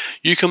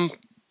 You can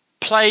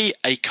play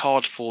a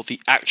card for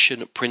the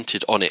action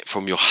printed on it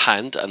from your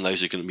hand, and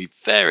those are going to be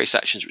various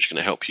actions which are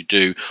going to help you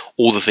do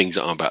all the things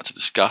that I'm about to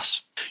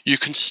discuss. you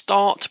can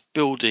start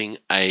building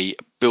a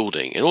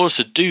building. In order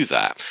to do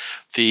that,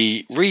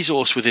 the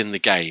resource within the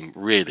game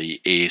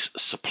really is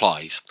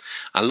supplies.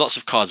 And lots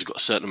of cards have got a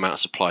certain amount of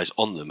supplies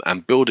on them,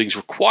 and buildings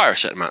require a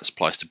certain amount of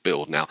supplies to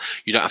build. Now,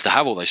 you don't have to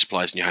have all those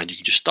supplies in your hand. You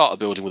can just start a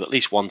building with at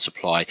least one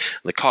supply, and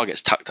the card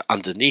gets tucked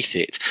underneath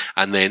it,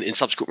 and then in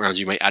subsequent rounds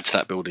you may add to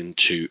that building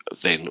to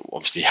then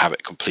obviously have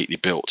it completely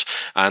built.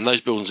 And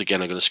those buildings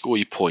again are going to score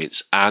you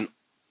points, and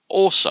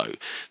also,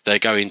 they're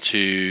going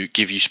to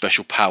give you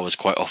special powers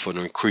quite often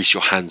or increase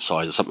your hand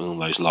size or something along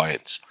those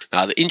lines.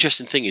 Now, the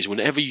interesting thing is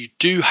whenever you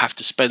do have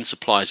to spend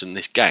supplies in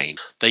this game,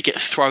 they get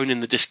thrown in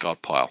the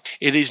discard pile.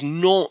 It is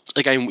not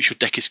a game in which your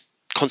deck is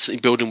constantly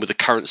building with a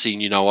currency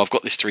and I've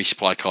got this 3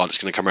 supply card, it's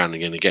going to come around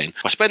again and again.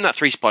 If I spend that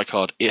 3 supply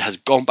card, it has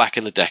gone back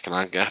in the deck and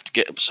I'm going to have to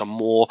get some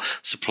more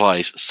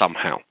supplies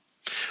somehow.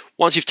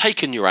 Once you've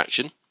taken your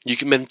action, you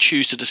can then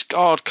choose to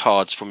discard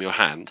cards from your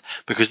hand,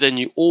 because then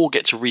you all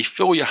get to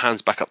refill your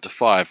hands back up to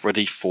 5,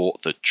 ready for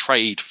the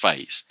trade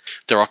phase.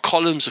 There are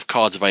columns of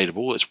cards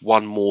available. It's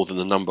one more than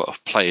the number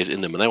of players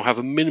in them, and they'll have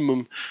a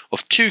minimum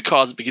of 2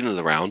 cards at the beginning of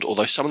the round,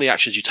 although some of the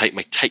actions you take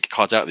may take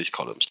cards out of these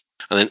columns.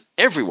 And then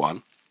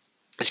everyone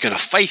is going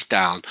to face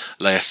down,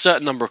 lay a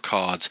certain number of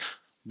cards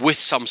with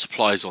some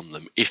supplies on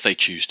them if they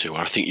choose to,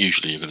 and I think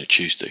usually you're going to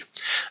choose to.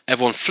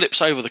 Everyone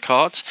flips over the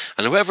cards,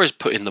 and whoever has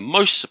put in the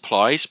most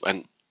supplies,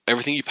 and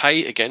everything you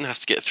pay, again, has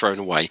to get thrown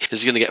away,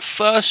 is going to get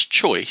first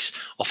choice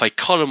of a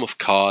column of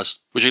cards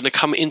which are going to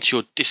come into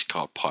your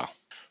discard pile.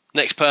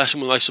 Next person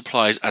with those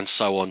supplies, and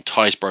so on,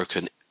 ties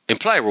broken in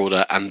player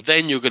order, and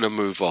then you're going to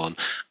move on.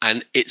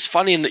 And it's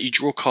funny in that you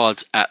draw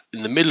cards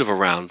in the middle of a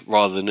round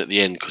rather than at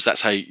the end, because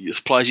that's how the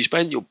supplies you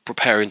spend, you're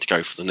preparing to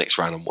go for the next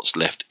round and what's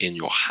left in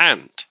your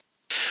hand.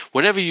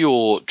 Whenever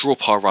your draw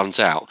pile runs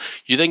out,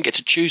 you then get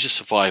to choose a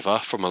survivor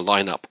from a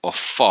lineup of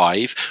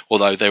 5,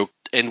 although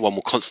end one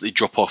will constantly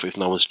drop off if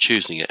no one's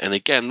choosing it. And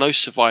again, those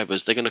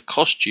survivors, they're going to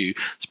cost you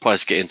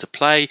supplies to get into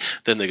play,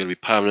 then they're going to be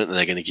permanent, and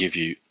they're going to give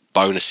you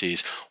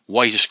bonuses,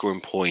 ways of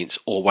scoring points,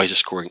 or ways of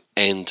scoring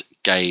end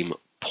game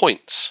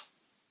points.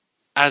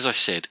 As I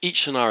said,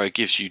 each scenario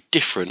gives you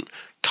different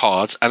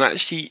cards and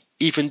actually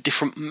even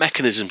different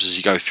mechanisms as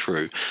you go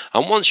through.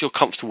 And once you're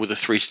comfortable with the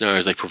 3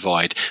 scenarios they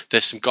provide,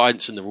 there's some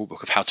guidance in the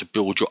rulebook of how to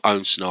build your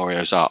own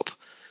scenarios up.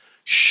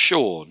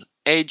 Sean,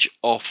 Edge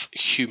of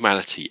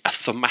Humanity, a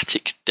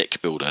thematic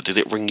deck builder. Did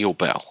it ring your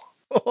bell?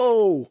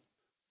 Oh,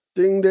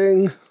 ding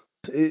ding.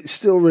 It's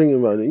still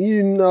ringing, man.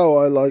 You know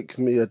I like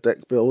me a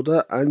deck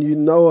builder, and you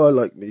know I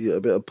like me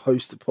a bit of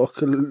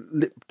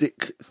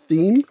post-apocalyptic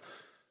theme.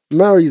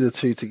 Marry the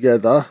two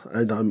together,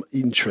 and I'm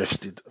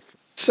interested.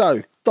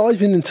 So,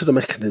 diving into the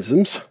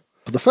mechanisms.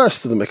 The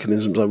first of the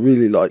mechanisms I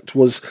really liked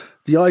was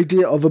the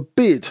idea of a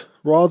bid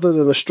rather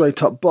than a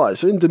straight up buy.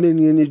 So in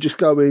Dominion, you just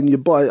go in, you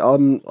buy,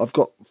 I've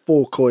got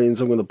 4 coins,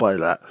 I'm going to buy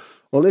that.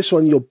 On this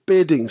one, you're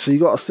bidding, so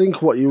you've got to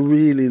think what you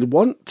really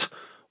want,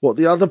 what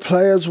the other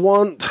players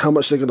want, how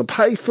much they're going to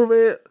pay for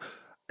it.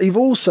 You've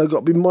also got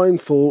to be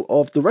mindful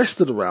of the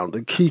rest of the round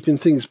and keeping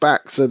things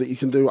back so that you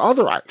can do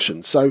other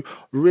actions. So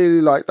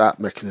really like that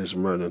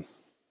mechanism, Ronan.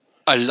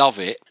 I love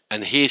it.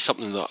 And here's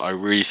something that I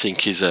really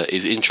think is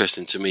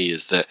interesting to me,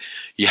 is that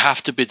you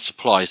have to bid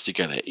supplies to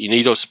get it. You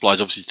need those supplies,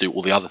 obviously, to do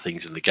all the other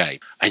things in the game.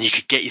 And you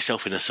could get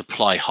yourself in a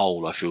supply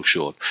hole, I feel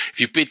sure. If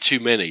you bid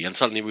too many and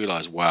suddenly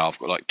realise, wow, I've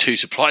got like 2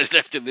 supplies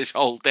left in this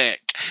whole deck.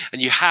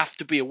 And you have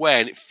to be aware,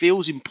 and it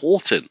feels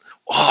important.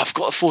 Oh, I've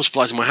got 4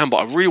 supplies in my hand,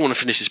 but I really want to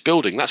finish this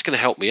building. That's going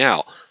to help me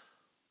out.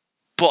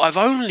 But I've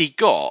only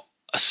got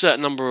a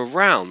certain number of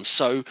rounds,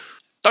 so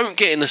don't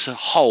get in this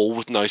hole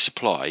with no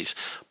supplies.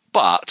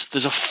 But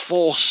there's a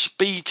force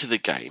speed to the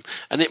game,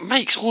 and it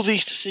makes all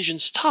these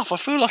decisions tough. I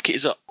feel like it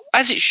is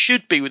as it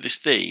should be with this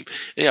theme,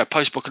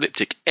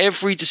 post-apocalyptic.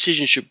 Every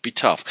decision should be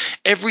tough.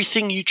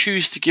 Everything you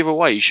choose to give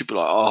away, you should be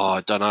like, oh,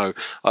 I don't know.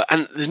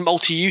 And there's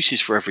multi-uses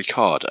for every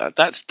card.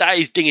 That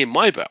is dinging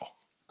my bell.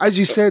 As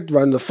you said,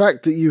 Ron, the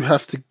fact that you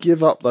have to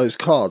give up those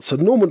cards. So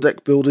normal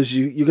deck builders,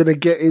 you're going to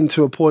get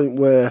into a point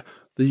where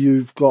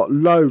you've got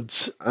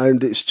loads,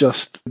 and it's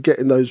just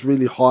getting those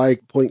really high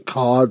point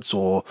cards,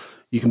 or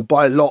you can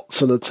buy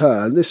lots on a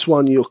turn. This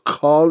one, you're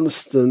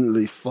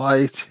constantly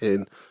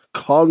fighting,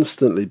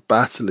 constantly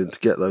battling to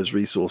get those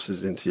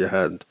resources into your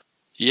hand.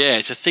 Yeah,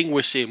 it's a thing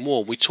we're seeing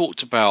more. We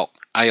talked about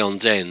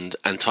Aeon's End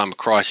and Time of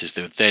Crisis,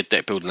 their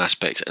deck building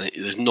aspects, and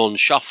there's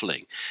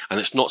non-shuffling, and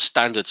it's not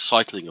standard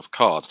cycling of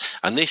cards.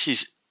 And this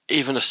is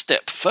even a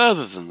step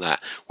further than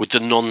that with the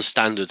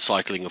non-standard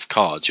cycling of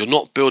cards. You're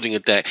not building a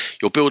deck,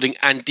 you're building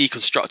and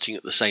deconstructing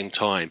at the same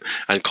time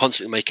and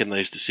constantly making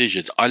those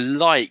decisions. I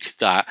like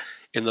that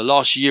in the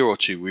last year or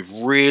two, we've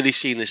really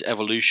seen this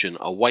evolution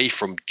away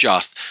from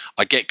just,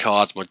 I get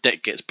cards, my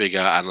deck gets bigger,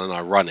 and then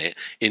I run it,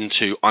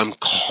 into I'm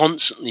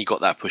constantly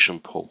got that push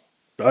and pull.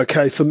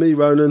 Okay, for me,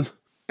 Ronan,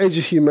 Edge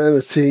of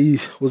Humanity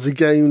was a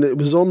game that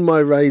was on my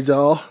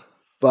radar,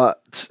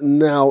 but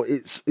now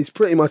it's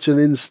pretty much an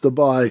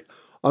insta-buy.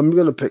 I'm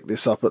going to pick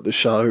this up at the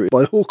show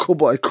by hook or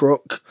by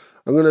crook.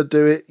 I'm going to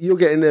do it. You'll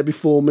get in there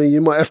before me. You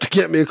might have to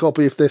get me a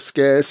copy if they're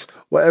scarce.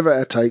 Whatever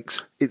it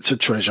takes, it's a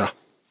treasure.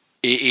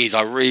 It is.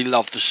 I really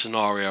love the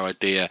scenario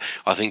idea.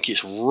 I think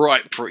it's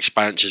ripe for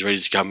expansions ready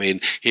to come in.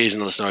 Here's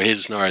another scenario. Here's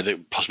a scenario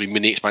that possibly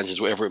mini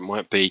expansions, whatever it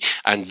might be.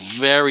 And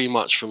very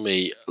much for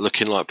me,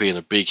 looking like being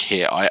a big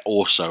hit. I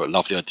also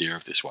love the idea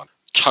of this one.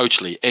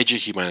 Totally. Edge of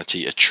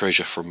Humanity, a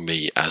treasure from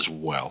me as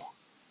well.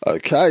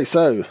 Okay,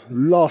 so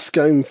last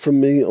game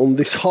from me on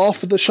this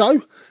half of the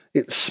show.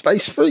 It's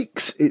Space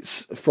Freaks.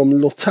 It's from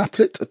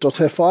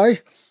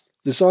lotaplet.fi,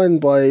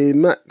 designed by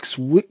Max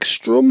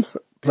Wickstrom,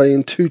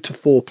 playing 2 to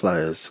 4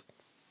 players.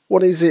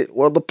 What is it?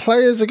 Well, the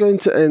players are going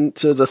to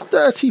enter the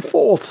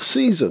 34th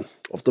season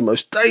of the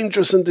most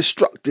dangerous and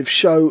destructive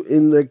show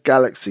in the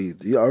galaxy,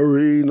 the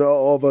Arena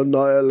of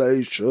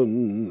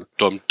Annihilation.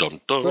 Dun,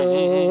 dun,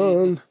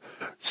 dun.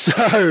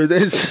 So,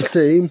 there's the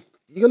theme.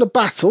 You're going to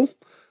battle,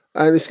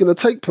 and it's going to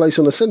take place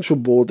on a central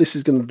board. This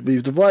is going to be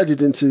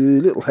divided into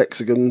little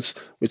hexagons,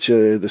 which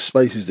are the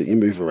spaces that you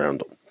move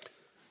around on.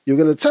 You're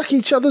going to attack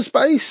each other's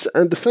base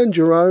and defend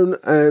your own,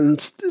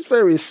 and there's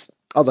various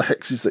other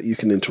hexes that you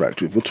can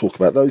interact with. We'll talk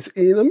about those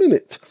in a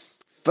minute.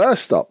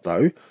 First up,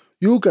 though,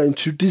 you're going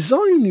to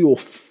design your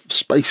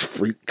Space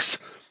Freaks.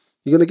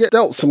 You're going to get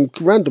dealt some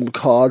random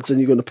cards, and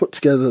you're going to put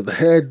together the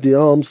head, the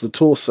arms, the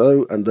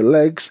torso, and the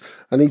legs,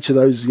 and each of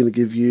those is going to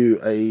give you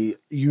a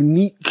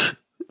unique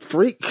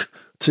freak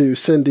to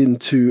send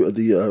into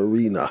the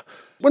arena.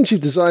 Once you've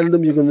designed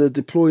them, you're going to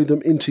deploy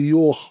them into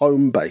your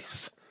home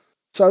base.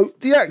 So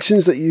the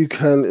actions that you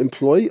can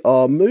employ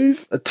are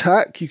move,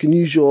 attack, you can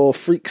use your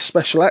freak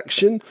special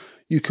action,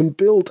 you can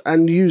build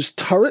and use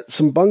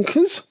turrets and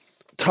bunkers.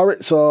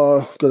 Turrets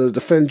are going to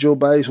defend your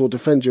base or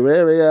defend your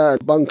area,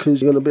 and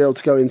bunkers, you're going to be able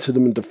to go into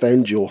them and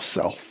defend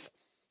yourself.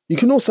 You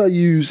can also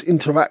use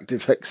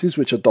interactive hexes,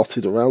 which are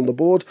dotted around the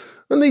board,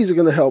 and these are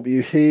going to help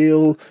you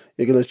heal.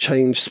 You're going to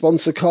change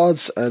sponsor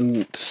cards,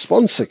 and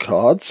sponsor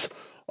cards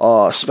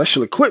are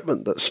special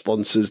equipment that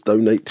sponsors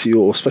donate to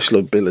you, or special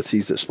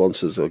abilities that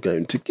sponsors are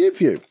going to give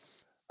you.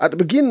 At the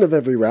beginning of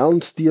every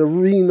round, the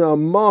Arena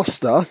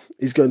Master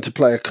is going to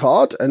play a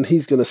card, and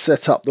he's going to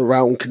set up the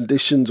round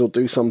conditions or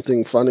do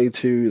something funny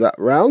to that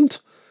round.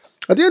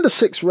 At the end of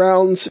 6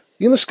 rounds,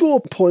 you're going to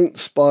score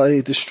points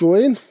by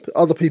destroying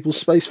other people's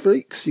Space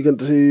Freaks. You're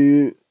going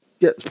to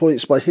get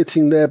points by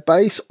hitting their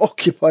base,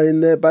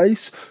 occupying their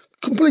base,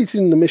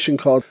 completing the mission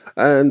card,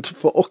 and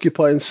for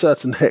occupying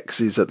certain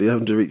hexes at the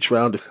end of each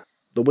round.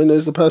 The winner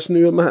is the person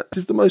who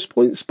amassed the most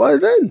points by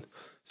then.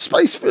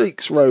 Space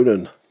Freaks,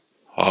 Ronan.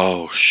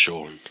 Oh,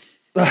 Sean.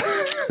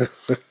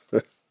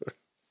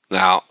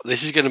 Now,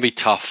 this is going to be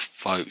tough,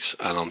 folks,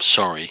 and I'm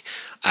sorry.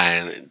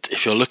 And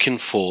if you're looking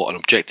for an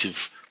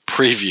objective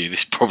preview,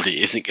 this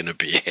probably isn't going to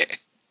be it.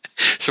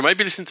 So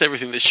maybe listen to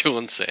everything that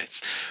Sean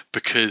says,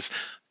 because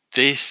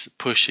this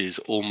pushes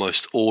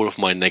almost all of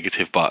my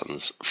negative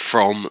buttons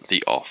from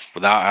the off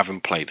without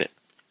having played it.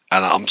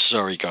 And I'm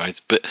sorry, guys,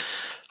 but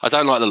I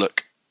don't like the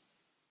look.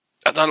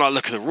 I don't like the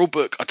look of the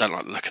rulebook. I don't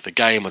like the look of the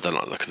game. I don't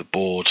like the look of the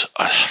board.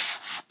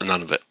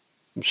 None of it.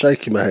 I'm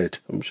shaking my head.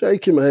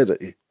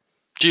 At you.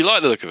 Do you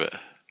like the look of it?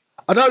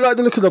 I don't like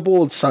the look of the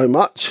board so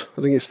much.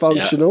 I think it's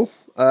functional.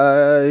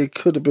 Yeah. It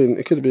could have been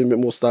a bit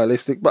more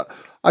stylistic, but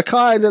I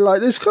kind of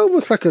like this.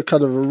 Almost like a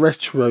kind of a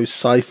retro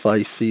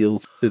sci-fi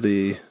feel to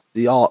the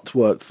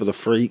artwork for the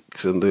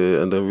Freaks and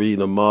the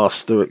Arena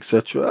Master,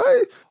 etc.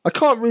 I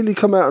can't really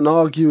come out and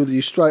argue with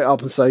you straight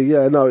up and say,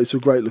 yeah, no, it's a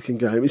great looking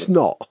game. It's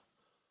not,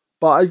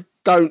 but I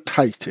don't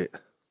hate it.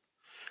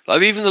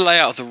 Like, even the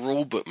layout of the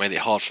rule book made it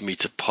hard for me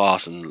to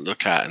pass and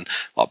look at, and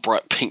like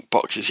bright pink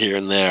boxes here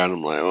and there, and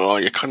I'm like, oh,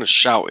 you're kind of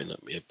shouting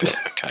at me a bit,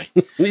 okay?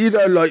 You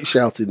don't like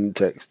shouting in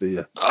text, do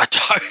you? I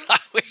don't know,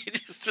 we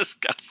just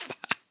discussed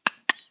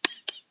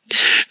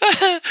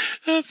that.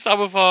 Some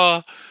of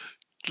our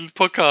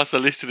podcasts are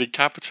listed in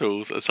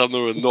capitals, and some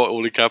of them are not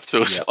all in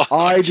capitals. Yeah.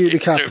 I do the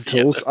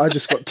capitals, I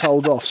just got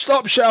told off.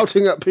 Stop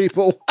shouting at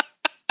people!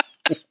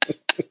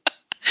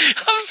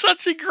 I'm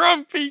such a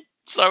grumpy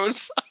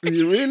so-and-so.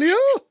 You really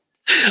are?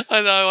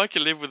 I know, I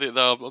can live with it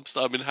though.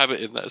 I'm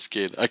inhabiting that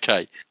skin.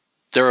 Okay.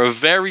 There are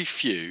very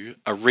few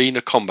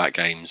arena combat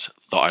games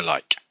that I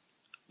like.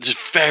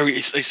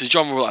 It's a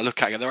genre that I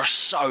look at. There are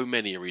so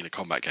many arena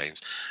combat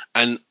games,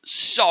 and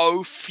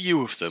so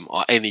few of them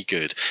are any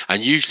good.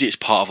 And usually it's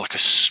part of like a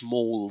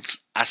small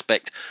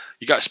aspect.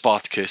 You go to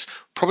Spartacus,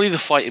 probably the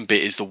fighting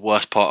bit is the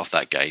worst part of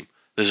that game.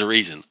 There's a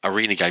reason.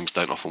 Arena games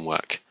don't often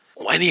work.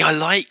 Any I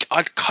like,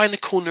 I'd kind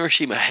of call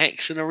Neuroshima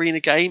Hex an arena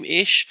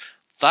game-ish.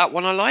 That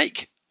one I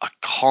like. I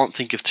can't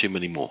think of too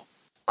many more.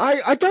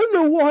 I don't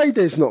know why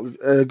there's not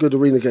good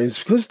arena games,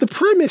 because the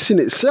premise in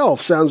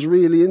itself sounds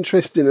really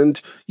interesting, and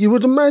you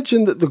would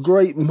imagine that the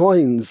great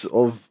minds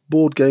of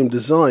board game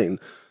design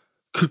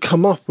could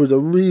come up with a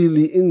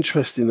really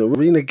interesting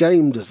arena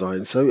game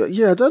design. So,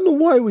 yeah, I don't know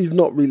why we've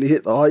not really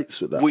hit the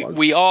heights with that one.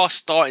 We are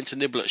starting to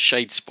nibble at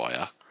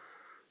Shadespire.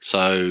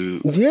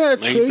 So yeah,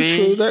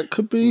 true. That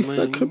could be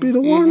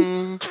the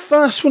one.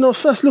 First, when I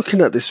was first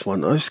looking at this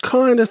one, I was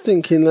kind of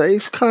thinking that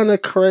it's kind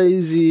of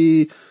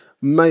crazy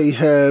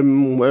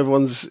mayhem where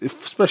everyone's,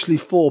 especially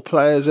 4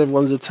 players,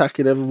 everyone's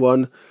attacking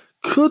everyone.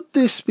 Could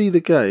this be the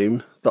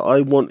game that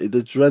I wanted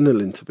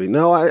Adrenaline to be?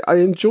 Now, I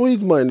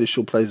enjoyed my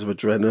initial plays of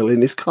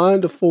Adrenaline. It's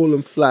kind of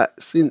fallen flat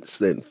since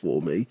then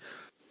for me.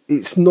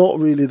 It's not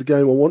really the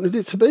game I wanted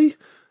it to be.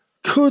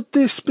 Could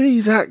this be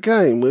that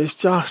game where it's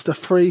just a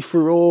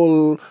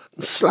free-for-all,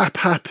 slap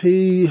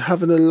happy,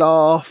 having a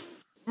laugh?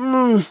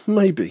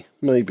 Maybe.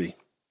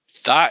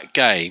 That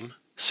game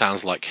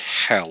sounds like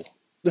hell.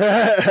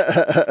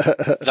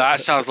 That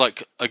sounds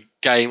like a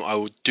game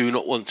I do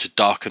not want to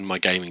darken my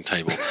gaming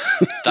table.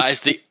 That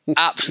is the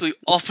absolute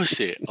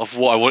opposite of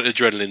what I want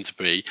Adrenaline to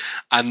be,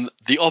 and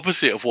the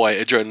opposite of why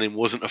Adrenaline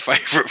wasn't a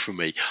favourite for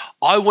me.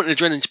 I want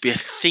Adrenaline to be a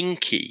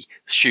thinky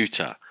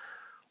shooter,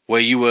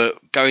 where you were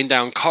going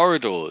down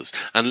corridors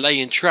and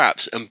laying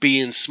traps and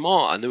being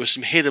smart, and there was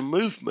some hidden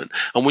movement.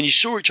 And when you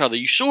saw each other,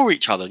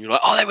 and you're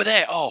like, oh, they were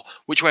there. Oh,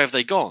 which way have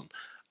they gone?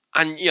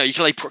 And, you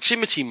can lay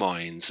proximity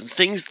mines and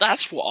things.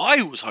 That's what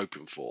I was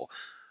hoping for.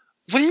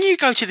 When you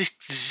go to this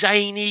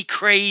zany,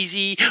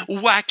 crazy,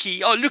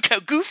 wacky, oh, look how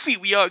goofy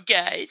we are,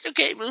 guys.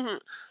 Okay.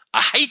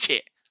 I hate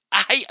it.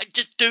 I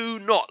just do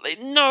not.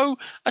 There's no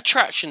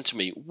attraction to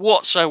me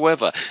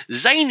whatsoever.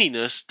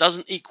 Zaniness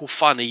doesn't equal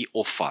funny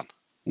or fun.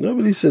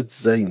 Nobody said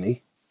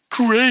zany.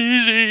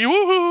 Crazy.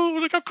 Woohoo,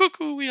 look how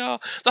cuckoo we are.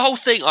 The whole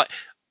thing, like,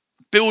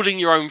 building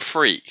your own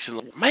freaks,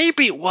 and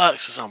maybe it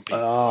works for some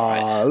people.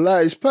 Right?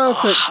 That is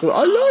perfect.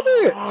 I love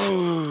it.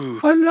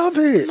 I love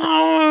it.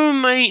 No,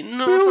 mate,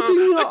 no. Building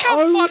your Look how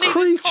own funny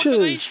creatures. this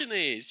combination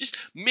is. Just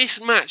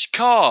mismatched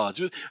cards,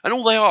 and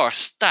all they are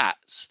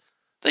stats.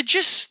 They're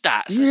just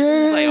stats. That's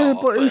all they are.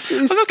 But it's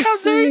look how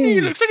zany he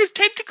thing. looks. Look at his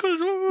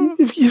tentacles.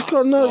 You've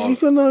got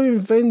no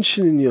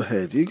invention in your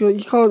head. You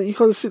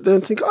can't sit there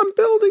and think I'm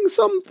building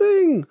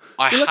something.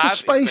 You're like a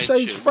space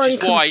age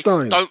Frankenstein. Which is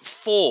why don't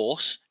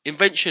force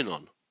invention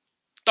on.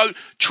 Don't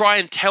try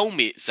and tell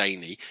me it's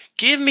zany.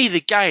 Give me the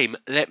game.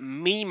 Let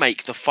me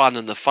make the fun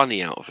and the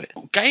funny out of it.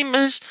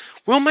 Gamers,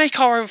 we'll make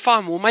our own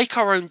fun. We'll make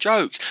our own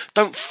jokes.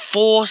 Don't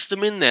force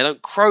them in there.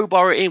 Don't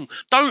crowbar it in.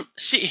 Don't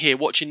sit here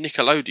watching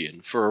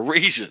Nickelodeon for a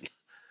reason.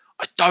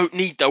 I don't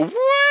need the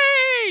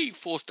way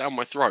forced down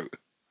my throat.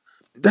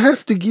 They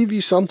have to give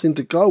you something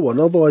to go on.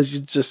 Otherwise,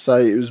 you'd just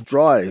say it was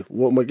dry.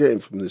 What am I getting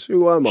from this?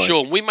 Who am I?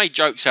 Sean, we made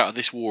jokes out of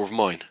this war of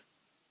mine.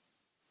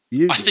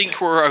 I think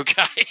we're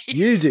okay.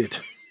 You did.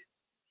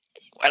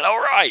 Well,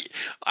 all right.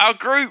 Our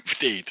group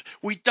did.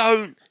 We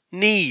don't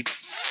need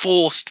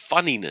forced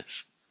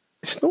funniness.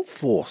 It's not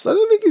forced. I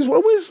don't think it's...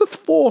 Where's the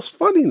forced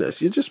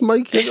funniness? You're just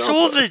making It's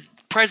all the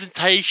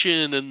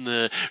presentation and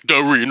the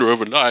arena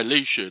of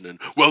annihilation and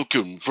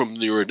welcome from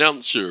your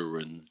announcer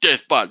and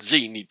Death by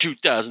Zany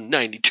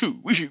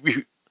 2092.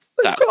 You've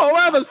got to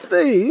have a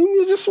theme.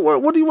 You just...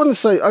 What do you want to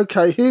say?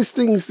 Okay, here's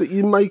things that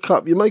you make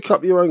up. You make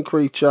up your own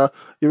creature.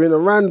 You're in a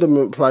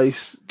random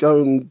place.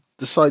 Go and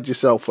decide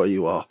yourself where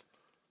you are.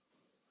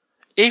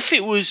 If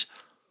it was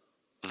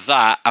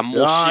that and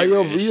more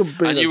serious,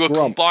 and you were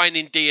grump.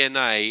 combining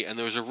DNA and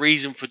there was a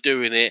reason for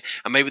doing it,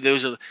 and maybe there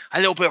was a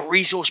little bit of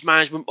resource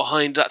management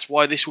behind that's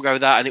why this will go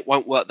that and it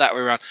won't work that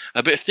way around,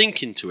 a bit of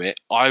thinking to it,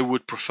 I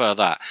would prefer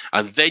that.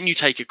 And then you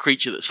take a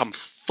creature that some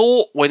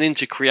thought went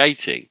into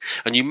creating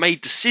and you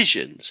made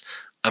decisions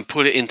and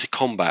put it into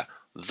combat.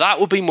 That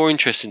would be more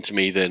interesting to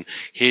me than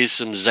here's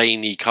some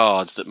zany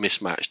cards that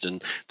mismatched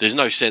and there's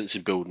no sense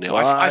in building it.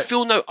 I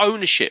feel no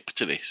ownership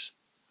to this.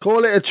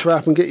 Call it a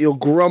trap and get your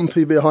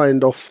grumpy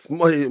behind off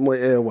my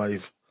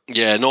airwave.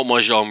 Yeah, not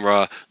my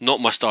genre, not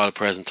my style of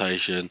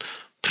presentation.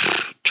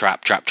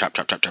 Trap.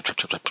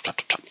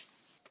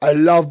 I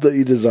love that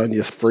you design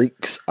your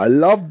freaks. I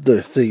love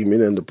the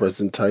theming and the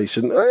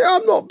presentation.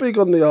 I'm not big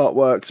on the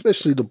artwork,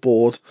 especially the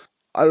board.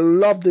 I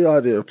love the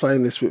idea of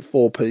playing this with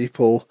 4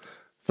 people.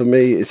 For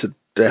me, it's a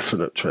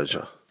definite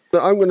treasure.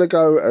 I'm going to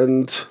go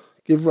and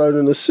give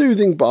Ronan a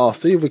soothing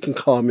bath, see if we can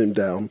calm him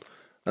down.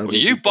 Well,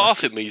 you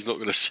bathing me is not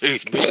going to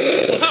soothe me.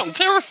 I'm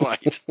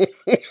terrified.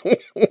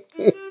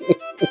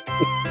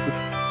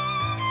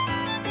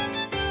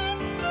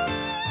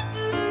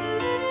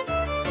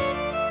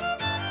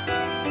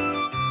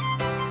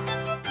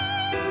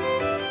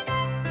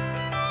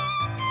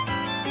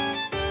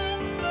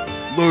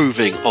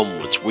 Moving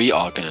onwards, we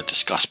are going to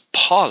discuss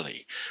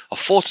Parley, a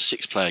 4 to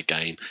 6 player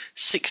game,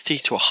 60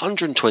 to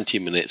 120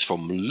 minutes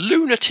from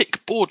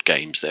Lunatic Board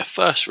Games, their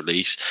first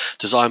release,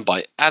 designed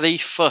by Ali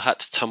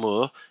Ferhat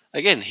Tamur,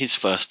 again his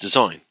first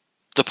design.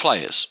 The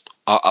players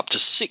are up to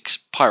 6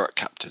 pirate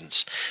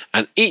captains,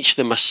 and each of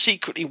them are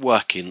secretly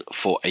working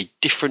for a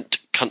different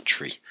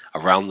country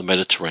around the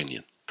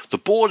Mediterranean. The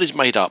board is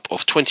made up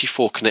of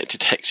 24 connected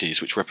hexes,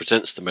 which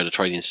represents the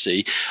Mediterranean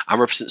Sea and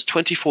represents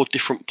 24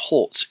 different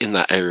ports in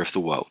that area of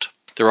the world.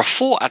 There are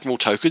 4 Admiral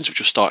tokens, which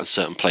will start in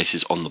certain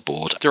places on the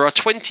board. There are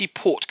 20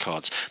 port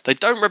cards. They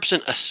don't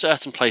represent a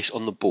certain place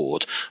on the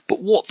board,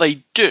 but what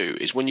they do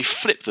is when you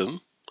flip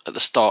them at the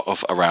start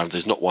of a round,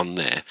 there's not one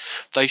there,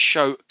 they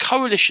show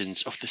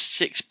coalitions of the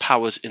 6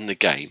 powers in the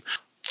game.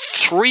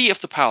 3 of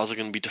the powers are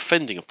going to be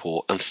defending a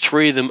port, and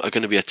 3 of them are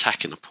going to be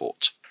attacking a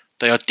port.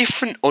 They are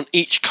different on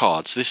each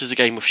card, so this is a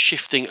game of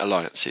shifting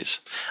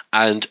alliances.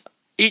 And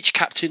Each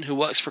captain who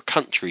works for a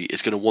country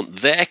is going to want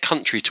their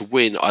country to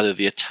win either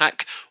the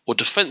attack or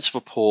defense of a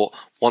port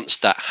once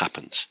that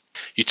happens.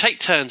 You take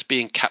turns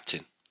being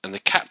captain, and the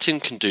captain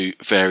can do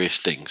various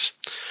things.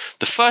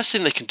 The first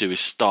thing they can do is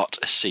start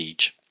a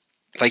siege.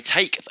 They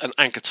take an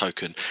anchor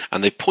token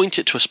and they point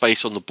it to a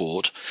space on the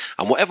board,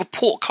 and whatever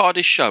port card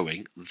is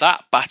showing,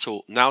 that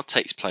battle now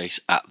takes place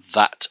at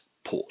that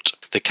port.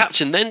 The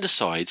captain then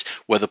decides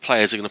whether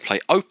players are going to play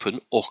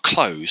open or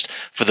closed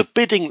for the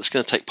bidding that's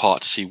going to take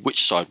part to see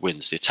which side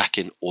wins, the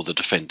attacking or the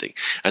defending.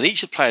 And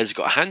each of the players has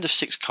got a hand of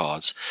 6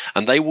 cards,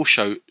 and they will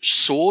show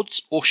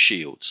swords or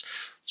shields.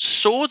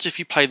 Swords, if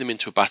you play them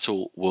into a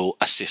battle, will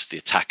assist the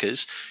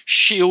attackers.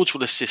 Shields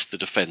will assist the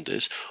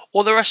defenders.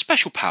 Or there are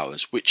special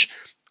powers which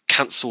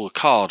cancel a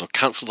card or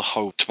cancel the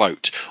whole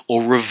vote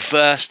or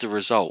reverse the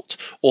result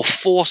or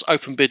force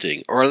open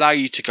bidding or allow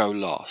you to go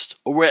last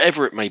or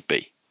wherever it may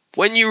be.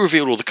 When you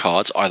reveal all the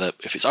cards, either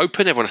if it's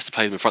open, everyone has to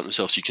play them in front of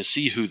themselves so you can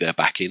see who they're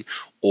backing,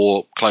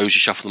 or close, you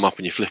shuffle them up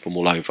and you flip them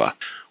all over.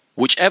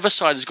 Whichever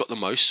side has got the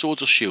most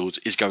swords or shields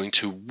is going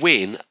to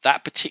win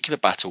that particular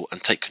battle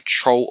and take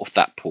control of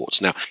that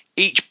port. Now,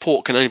 each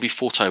port can only be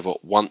fought over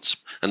once,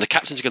 and the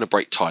captains are going to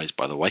break ties,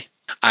 by the way.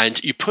 And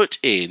you put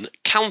in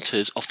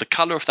counters of the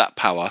colour of that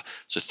power,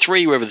 so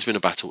 3 wherever there's been a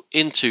battle,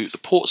 into the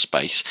port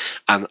space,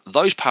 and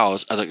those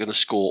powers are going to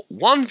score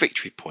 1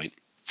 victory point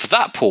for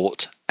that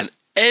port and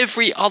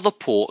every other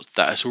port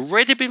that has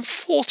already been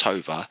fought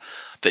over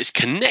that is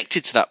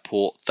connected to that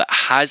port that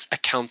has a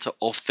counter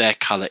of their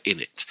colour in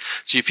it.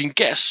 So if you can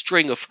get a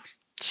string of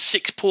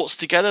 6 ports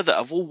together that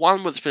have all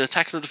won, whether it's been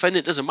attacking or defending,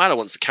 it doesn't matter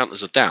once the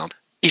counters are down.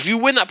 If you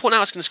win that port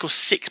now, it's going to score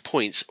 6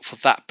 points for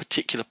that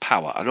particular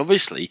power. And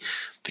obviously,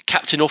 the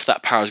captain of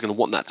that power is going to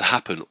want that to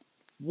happen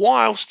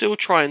while still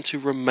trying to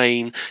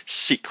remain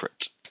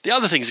secret. The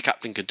other things the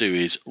captain can do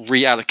is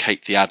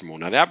reallocate the admiral.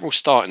 Now, the admiral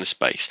start in a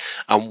space,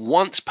 and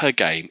once per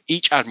game,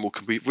 each admiral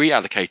can be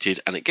reallocated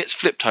and it gets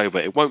flipped over.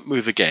 It won't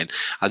move again.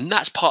 And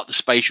that's part of the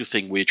spatial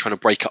thing where you're trying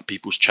to break up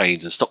people's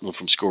chains and stop them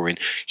from scoring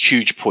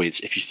huge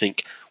points. If you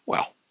think,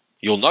 well,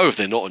 you'll know if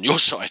they're not on your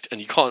side,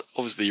 and you can't,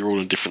 obviously, you're all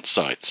on different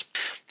sides.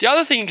 The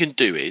other thing you can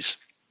do is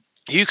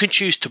you can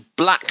choose to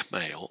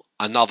blackmail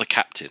another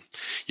captain.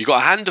 You've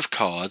got a hand of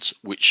cards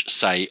which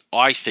say,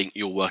 I think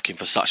you're working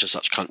for such and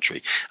such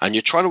country, and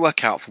you're trying to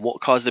work out from what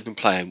cards they've been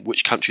playing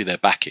which country they're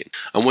backing.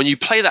 And when you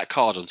play that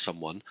card on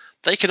someone,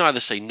 they can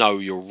either say, no,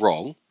 you're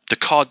wrong, the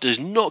card does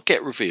not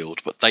get revealed,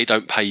 but they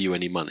don't pay you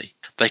any money.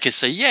 They can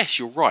say, yes,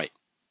 you're right.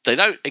 They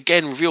don't,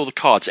 again, reveal the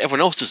cards.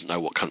 Everyone else doesn't know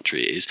what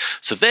country it is.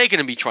 So they're going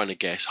to be trying to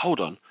guess, hold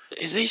on,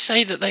 did he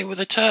say that they were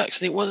the Turks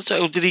and it was the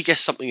Turks, or did he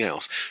guess something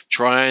else?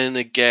 Trying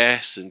to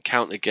guess and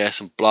counter guess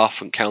and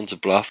bluff and counter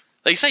bluff.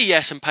 They say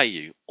yes and pay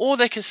you. Or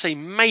they can say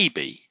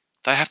maybe.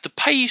 They have to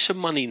pay you some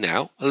money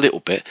now, a little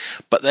bit,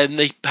 but then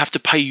they have to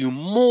pay you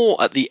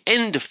more at the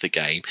end of the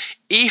game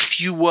if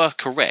you were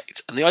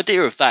correct. And the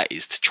idea of that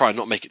is to try and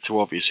not make it too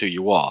obvious who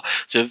you are.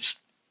 So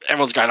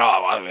everyone's going,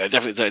 oh, it's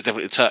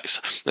definitely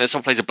Turks. Then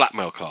someone plays a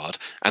blackmail card,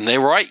 and they're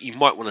right, you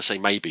might want to say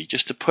maybe,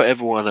 just to put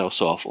everyone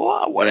else off,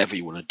 or whatever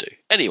you want to do.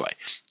 Anyway,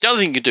 the other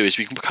thing you can do is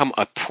we can become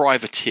a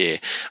privateer,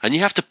 and you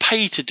have to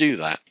pay to do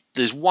that.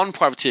 There's 1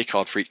 privateer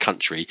card for each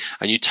country,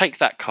 and you take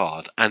that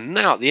card, and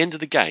now at the end of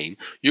the game,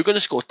 you're going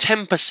to score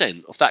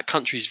 10% of that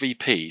country's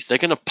VPs. They're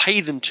going to pay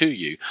them to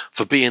you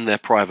for being their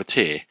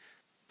privateer.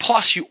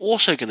 Plus, you're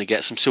also going to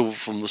get some silver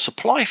from the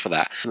supply for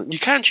that. You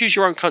can choose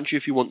your own country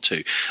if you want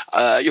to.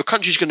 Your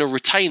country's going to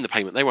retain the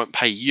payment. They won't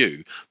pay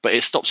you, but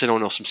it stops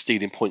anyone else from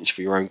stealing points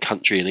for your own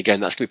country. And again,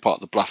 that's going to be part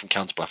of the bluff and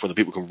counter bluff, where the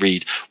people can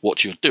read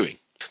what you're doing.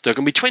 There are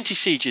going to be 20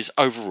 sieges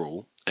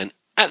overall, and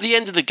at the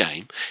end of the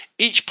game,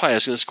 each player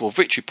is going to score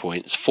victory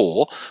points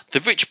for the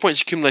victory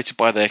points accumulated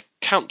by their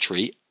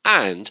country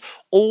and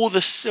all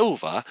the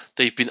silver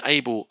they've been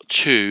able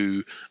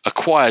to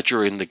acquire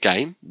during the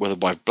game, whether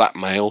by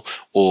blackmail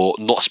or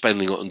not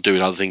spending it on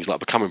doing other things like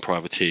becoming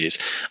privateers.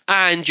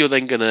 And you're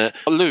then going to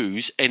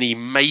lose any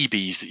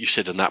maybes that you've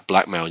said in that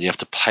blackmail, and you have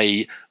to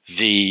pay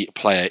the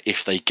player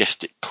if they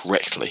guessed it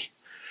correctly.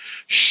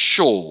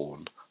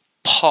 Sean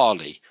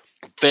Parley,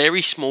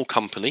 very small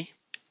company.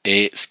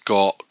 It's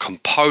got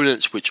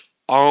components which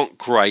aren't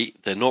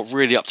great. They're not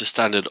really up to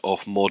standard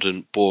of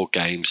modern board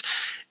games.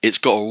 It's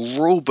got a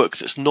rule book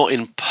that's not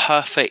in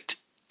perfect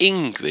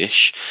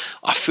English.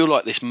 I feel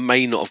like this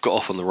may not have got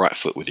off on the right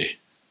foot with you.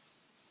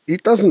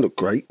 It doesn't look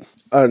great.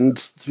 And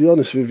to be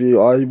honest with you,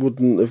 I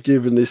wouldn't have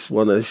given this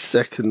one a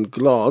second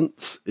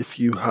glance if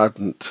you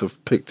hadn't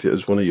have picked it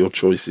as one of your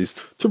choices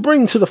to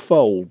bring to the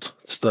fold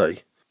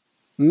today.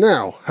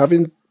 Now,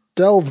 having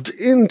delved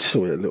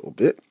into it a little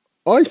bit,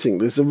 I think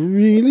there's a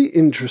really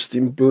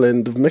interesting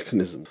blend of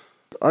mechanisms.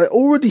 I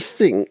already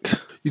think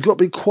you've got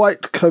to be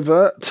quite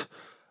covert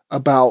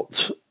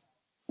about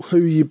who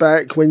you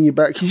back, when you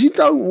back, because you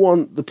don't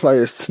want the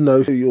players to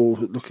know who you're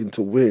looking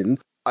to win.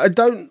 I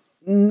don't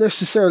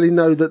necessarily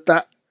know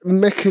that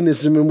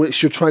mechanism in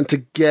which you're trying to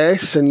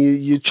guess and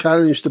you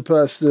challenge the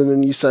person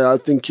and you say, I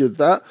think you're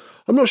that.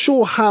 I'm not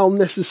sure how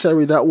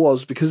necessary that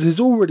was, because there's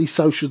already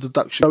social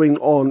deduction going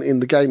on in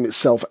the game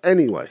itself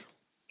anyway.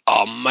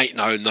 Oh, mate,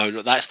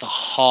 no. That's the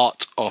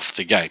heart of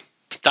the game.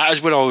 That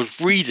is when I was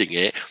reading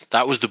it.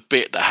 That was the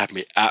bit that had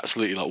me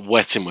absolutely like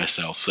wetting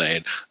myself,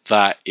 saying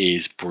that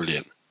is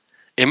brilliant.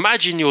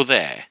 Imagine you're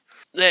there.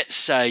 Let's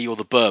say you're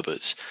the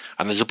Berbers,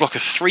 and there's a block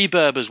of 3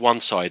 Berbers one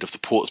side of the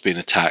port's being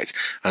attacked,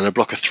 and a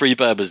block of 3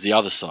 Berbers the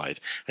other side.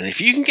 And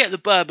if you can get the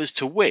Berbers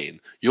to win,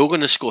 you're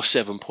going to score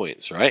 7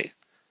 points, right?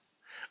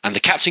 And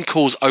the captain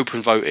calls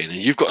open voting, and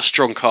you've got a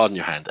strong card in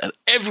your hand, and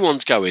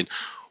everyone's going,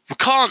 we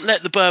can't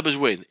let the Berbers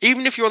win.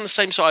 Even if you're on the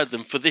same side of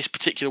them for this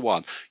particular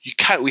one, you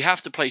can't. We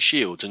have to play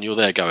shields, and you're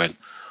there going,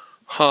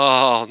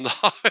 oh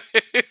no.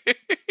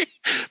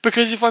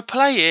 Because if I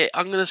play it,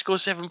 I'm going to score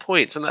 7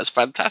 points, and that's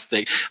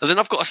fantastic. And then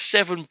I've got a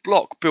 7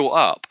 block built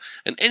up,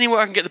 and anywhere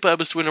I can get the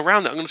Berbers to win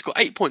around it, I'm going to score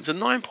 8 points and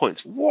 9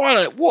 points.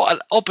 What an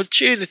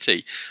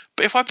opportunity.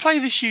 But if I play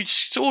this huge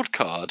sword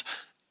card,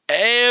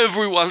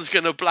 everyone's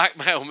going to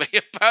blackmail me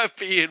about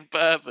being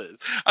Berbers,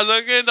 and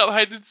I'm going to end up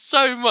handing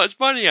so much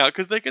money out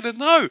because they're going to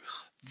know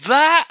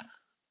that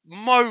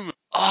moment.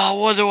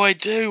 Oh, what do I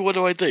do? What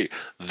do I do?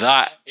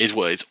 That is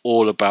what it's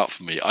all about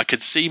for me. I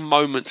could see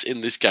moments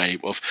in this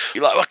game of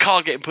like a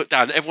card getting put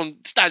down, everyone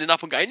standing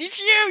up and going, "It's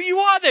you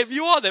are them,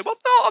 you are them."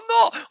 I'm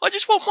not. I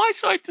just want my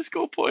side to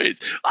score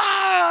points.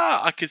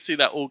 I could see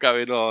that all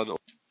going on.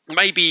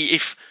 Maybe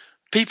if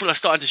people are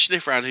starting to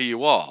sniff around who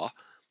you are,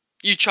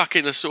 you chuck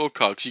in a sword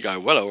card because you go,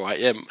 well, all right,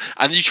 yeah,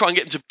 and you try and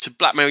get them to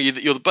blackmail you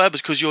that you're the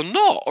Berbers because you're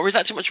not, or is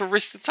that too much of a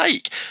risk to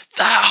take?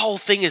 That whole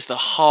thing is the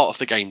heart of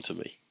the game to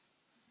me.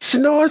 So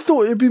no, I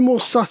thought it'd be more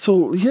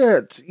subtle.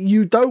 Yet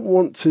you don't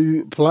want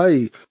to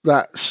play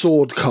that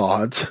sword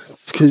card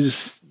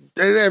because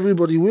then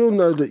everybody will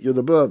know that you're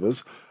the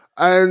Berbers,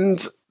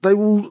 and they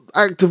will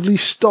actively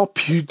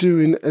stop you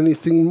doing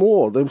anything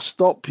more. They'll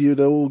stop you.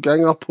 They will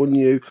gang up on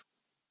you.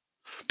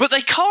 But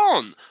they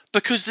can't,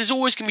 because there's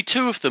always going to be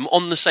 2 of them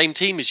on the same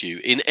team as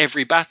you in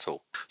every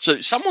battle.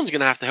 So someone's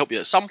going to have to help you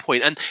at some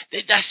point, and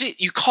that's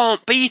it. You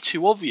can't be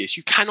too obvious.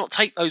 You cannot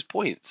take those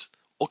points,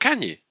 or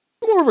can you?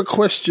 More of a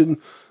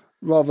question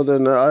rather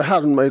than I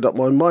haven't made up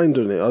my mind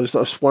on it. I was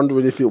just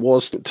wondering if it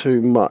wasn't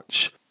too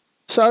much.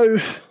 So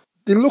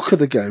the look of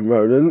the game,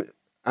 Ronan,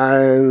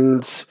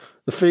 and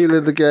the feel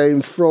of the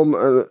game from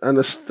an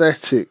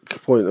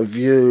aesthetic point of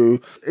view,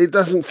 it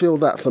doesn't feel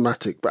that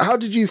thematic. But how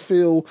did you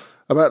feel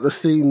about the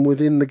theme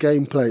within the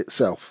gameplay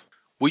itself?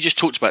 We just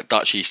talked about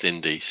Dutch East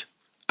Indies,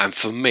 and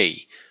for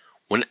me,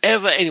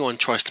 whenever anyone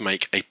tries to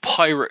make a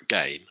pirate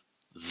game,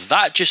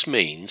 that just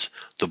means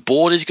the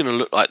board is going to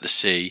look like the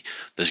sea.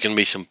 There's going to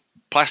be some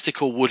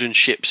plastic or wooden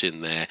ships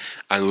in there,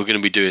 and we're going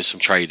to be doing some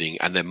trading,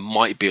 and there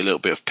might be a little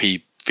bit of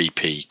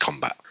PvP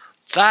combat.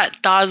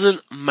 That doesn't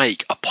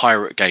make a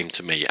pirate game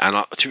to me,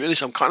 and to be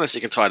honest, I'm kind of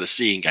sick and tired of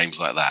seeing games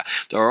like that.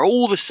 They're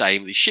all the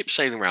same, these ships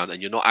sailing around,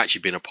 and you're not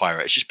actually being a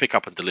pirate. It's just pick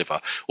up and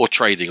deliver, or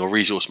trading, or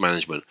resource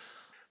management.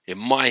 In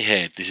my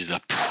head, this is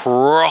a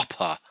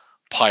proper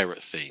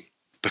pirate theme,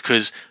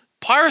 because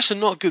pirates are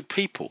not good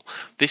people.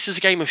 This is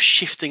a game of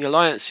shifting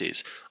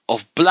alliances,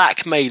 of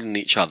blackmailing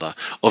each other,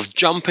 of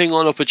jumping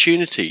on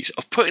opportunities,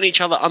 of putting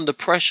each other under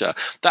pressure.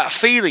 That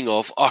feeling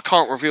of, I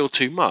can't reveal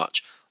too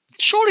much.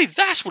 Surely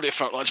that's what it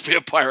felt like to be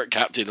a pirate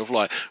captain, of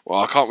like,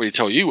 well, I can't really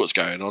tell you what's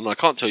going on. I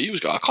can't tell you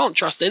what's going on. I can't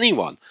trust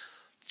anyone.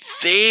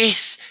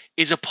 This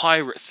is a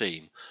pirate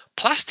theme.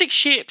 Plastic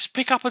ships,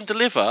 pick up and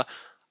deliver.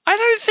 I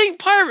don't think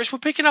pirates were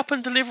picking up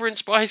and delivering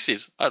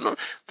spices. I don't know.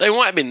 They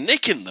might have been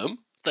nicking them.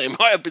 They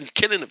might have been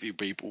killing a few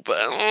people, but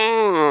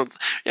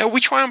we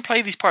try and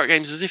play these pirate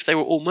games as if they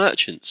were all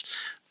merchants.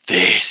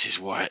 This is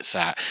why it's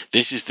at.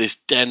 This is this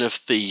den of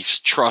thieves,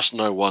 trust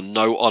no one,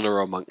 no honour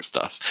amongst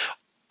us.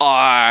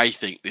 I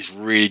think this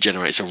really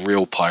generates a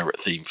real pirate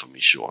theme for me,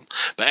 Sean.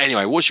 But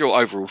anyway, what's your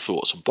overall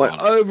thoughts on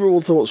Parliament? My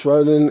overall thoughts,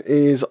 Ronan,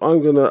 is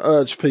I'm going to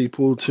urge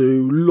people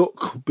to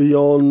look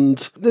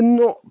beyond the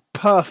not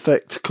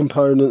perfect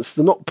components,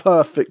 the not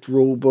perfect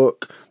rule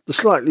book, the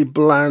slightly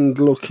bland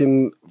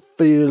looking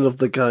feel of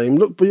the game.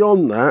 Look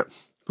beyond that,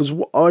 because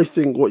I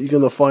think what you're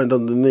going to find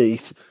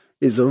underneath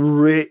is a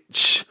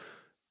rich,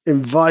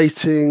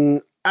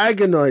 inviting,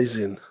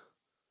 agonising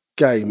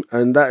game,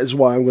 and that is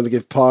why I'm going to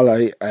give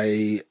Parlay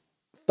a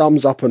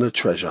thumbs up and a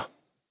treasure.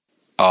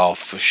 Oh,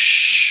 for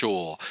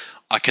sure.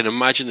 I can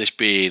imagine this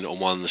being on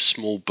one of the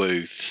small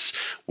booths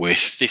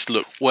with this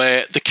look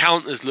where the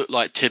counters look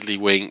like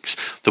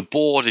tiddlywinks. The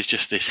board is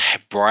just this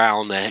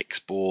brown X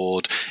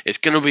board. It's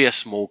going to be a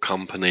small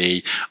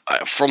company.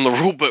 From the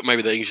rule book,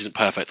 maybe the English isn't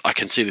perfect. I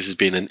can see this as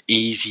being an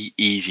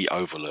easy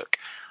overlook.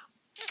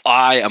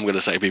 I am going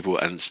to say to people,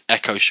 and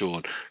echo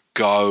Sean,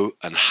 go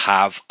and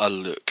have a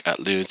look at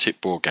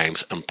Lunatic Board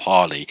Games and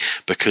Parley,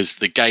 because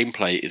the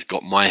gameplay has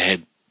got my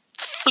head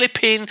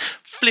flippity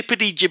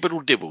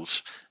gibbertle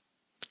dibbles.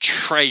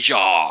 Treasure.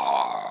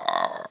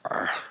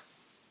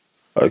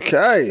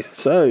 Okay,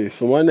 so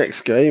for my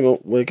next game,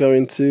 we're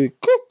going to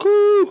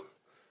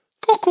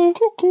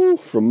Cuckoo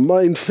from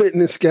Mind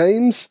Fitness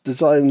Games,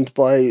 designed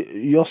by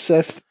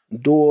Josef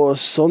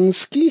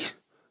Dorsonski.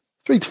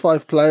 3 to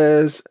 5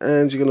 players,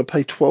 and you're going to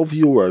pay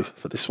 €12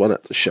 for this one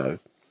at the show.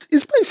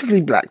 It's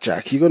basically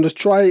blackjack. You're going to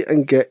try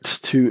and get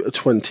to a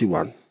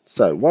 21.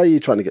 So, why are you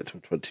trying to get to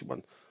a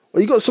 21?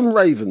 Well, you've got some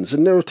ravens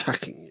and they're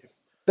attacking you.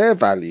 Their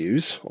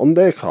values on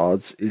their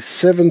cards is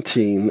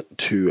 17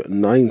 to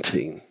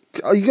 19.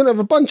 You're going to have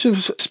a bunch of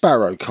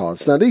sparrow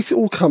cards. Now, these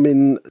all come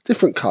in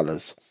different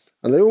colours,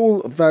 and they're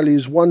all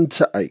values 1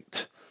 to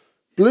 8.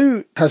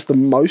 Blue has the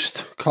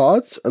most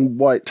cards, and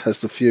white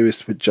has the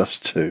fewest with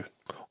just 2.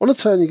 On a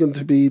turn, you're going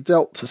to be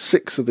dealt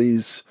 6 of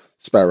these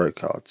sparrow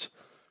cards.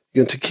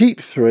 You're going to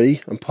keep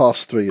 3 and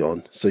pass 3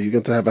 on, so you're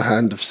going to have a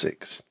hand of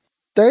 6.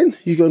 Then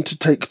you're going to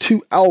take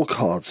 2 owl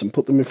cards and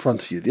put them in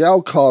front of you. The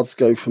owl cards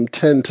go from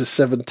 10 to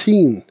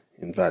 17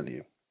 in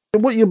value.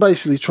 What you're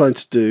basically trying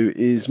to do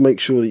is make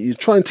sure that you're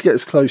trying to get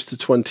as close to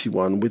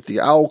 21. With the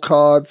owl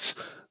cards,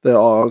 there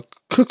are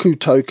cuckoo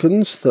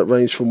tokens that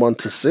range from 1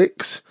 to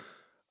 6,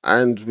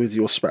 and with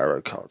your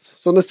sparrow cards.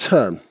 So on a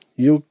turn,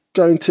 you're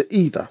going to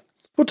either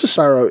put a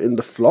sparrow in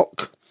the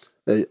flock,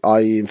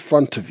 i.e. in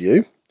front of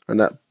you, and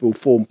that will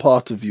form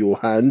part of your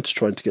hand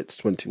trying to get to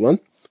 21.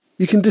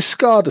 You can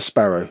discard a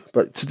sparrow,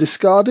 but to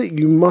discard it,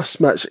 you must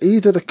match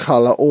either the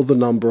colour or the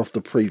number of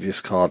the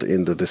previous card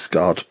in the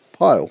discard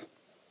pile.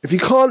 If you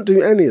can't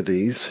do any of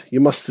these, you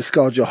must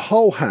discard your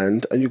whole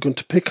hand, and you're going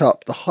to pick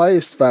up the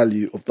highest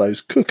value of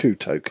those cuckoo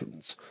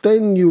tokens.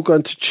 Then you're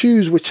going to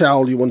choose which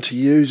owl you want to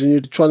use, and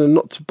you're trying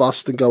not to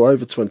bust and go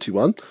over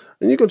 21,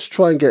 and you're going to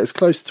try and get as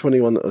close to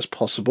 21 as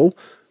possible.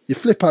 You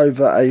flip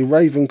over a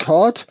raven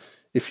card.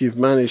 If you've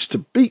managed to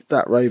beat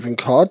that raven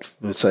card,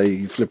 let's say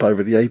you flip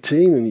over the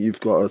 18 and you've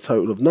got a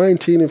total of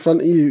 19 in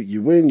front of you,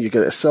 you win, you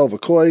get a silver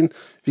coin.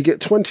 If you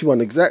get 21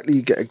 exactly,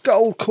 you get a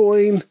gold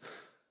coin.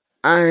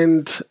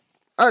 And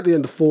at the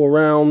end of 4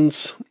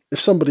 rounds, if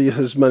somebody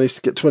has managed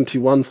to get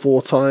 21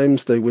 4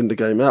 times, they win the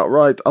game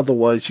outright.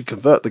 Otherwise, you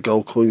convert the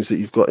gold coins that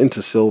you've got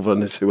into silver,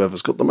 and it's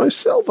whoever's got the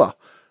most silver.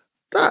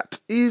 That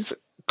is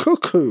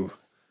cuckoo.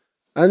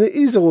 And it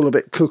is all a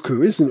bit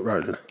cuckoo, isn't it,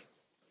 Roland?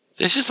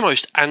 This is the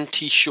most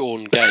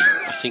anti-Sean game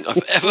I think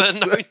I've ever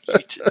known you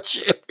to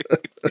choose.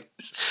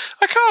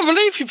 I can't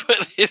believe you put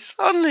this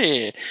on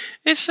here.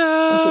 It's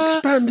I'm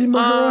expanding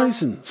my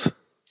horizons.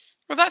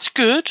 Well, that's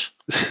good.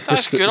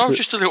 That's good. I was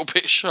just a little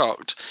bit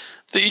shocked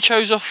that you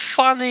chose a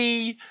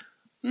funny,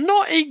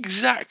 not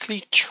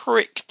exactly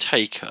trick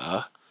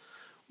taker,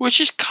 which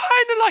is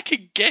kind of like a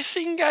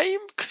guessing game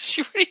because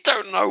you really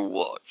don't know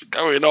what's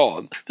going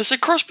on. There's a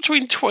cross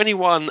between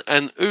 21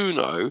 and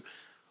Uno,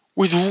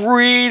 with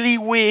really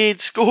weird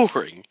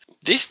scoring.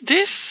 This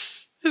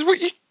is what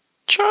you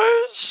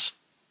chose?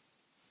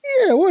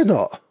 Yeah, why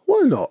not?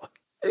 Why not?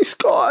 It's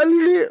got a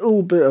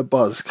little bit of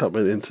buzz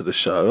coming into the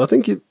show. I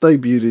think it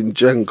debuted in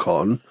Gen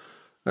Con,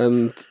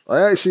 and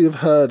I actually have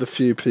heard a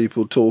few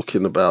people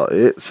talking about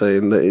it,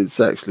 saying that it's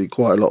actually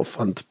quite a lot of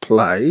fun to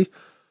play.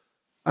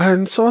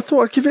 And so I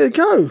thought I'd give it a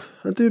go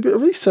and do a bit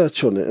of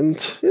research on it,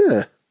 and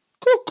yeah,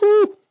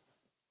 cuckoo.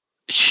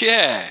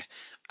 Yeah,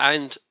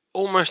 and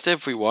almost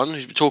everyone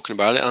who's been talking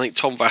about it, I think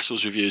Tom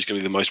Vassel's review is going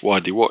to be the most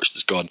widely watched,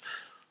 has gone,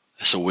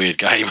 that's a weird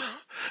game.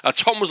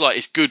 Tom was like,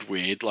 it's good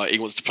weird, like he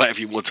wants to play it a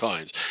few more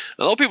times.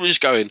 And a lot of people are just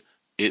going,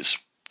 it's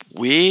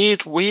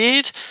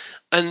weird.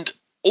 And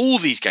all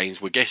these games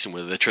we're guessing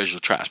whether they're treasure or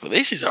traps, but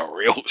this is a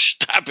real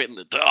stab in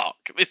the dark.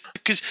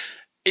 Because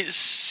it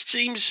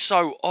seems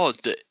so odd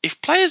that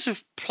if players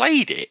have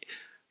played it,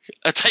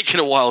 are taking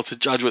a while to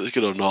judge whether it's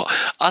good or not.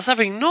 Us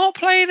having not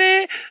played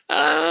it,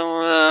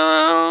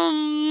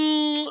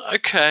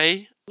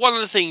 okay. One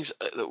of the things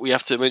that we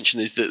have to mention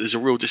is that there's a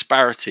real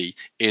disparity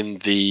in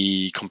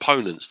the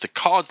components. The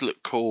cards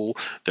look cool,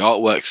 the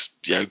artwork's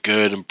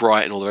good and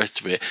bright and all the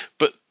rest of it,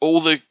 but all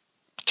the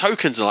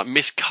tokens are like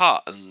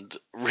miscut and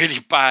really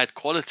bad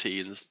quality,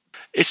 and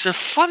it's a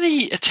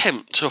funny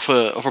attempt of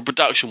a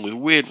production with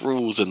weird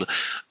rules and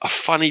a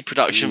funny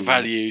production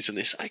values, and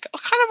it's like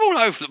kind of all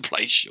over the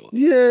place, Sean.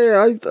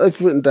 Yeah,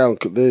 I've written down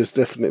there's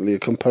definitely a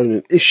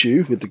component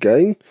issue with the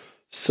game,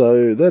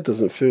 so that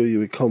doesn't fill you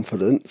with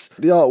confidence.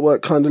 The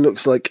artwork kind of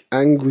looks like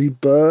Angry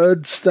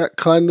Birds, that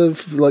kind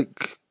of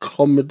like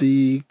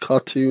comedy,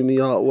 cartoony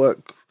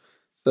artwork.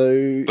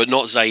 So, but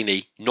not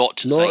zany. Not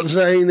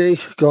zany.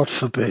 God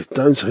forbid.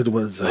 Don't say the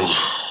word zany.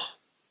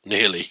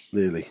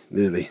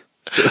 Nearly.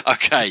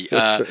 Okay,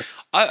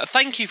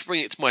 thank you for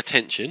bringing it to my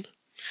attention.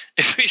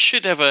 If it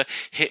should ever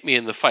hit me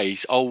in the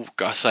face, I'll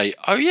say,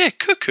 oh yeah,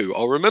 cuckoo,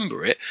 I'll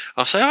remember it.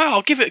 I'll say,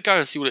 I'll give it a go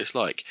and see what it's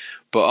like.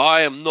 But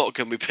I am not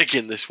going to be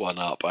picking this one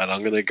up, and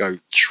I'm going to go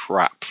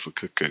trap for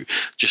cuckoo.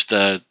 Just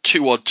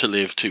too odd to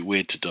live, too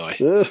weird to die.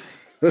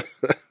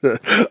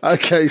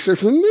 Okay, so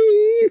for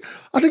me,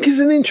 I think it's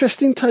an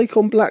interesting take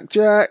on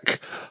blackjack.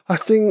 I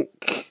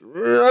think,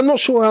 I'm not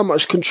sure how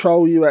much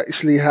control you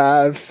actually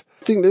have.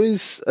 I think there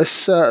is a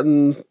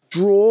certain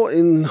draw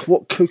in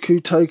what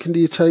cuckoo token do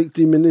you take?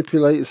 Do you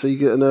manipulate it so you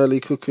get an early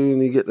cuckoo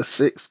and you get the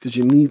 6 because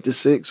you need the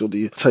 6, or do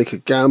you take a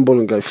gamble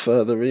and go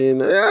further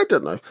in? I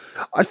don't know.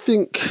 I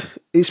think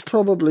it's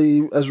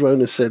probably, as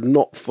Rona said,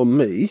 not for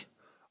me.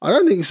 I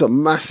don't think it's a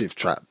massive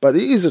trap, but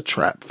it is a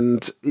trap,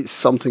 and it's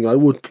something I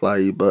would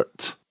play,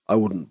 but I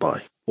wouldn't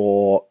buy.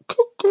 Or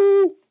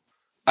cuckoo.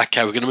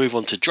 Okay, we're going to move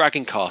on to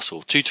Dragon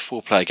Castle, 2 to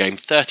 4 player game,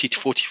 30 to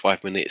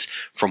 45 minutes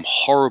from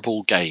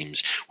Horrible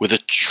Games, with a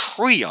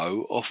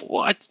trio of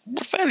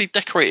fairly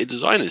decorated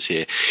designers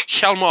here.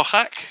 Hjalmar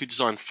Hack, who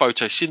designed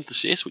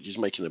Photosynthesis, which is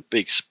making a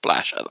big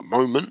splash at the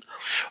moment.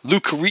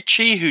 Luca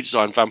Ricci, who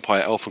designed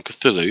Vampire Elf and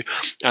Cthulhu.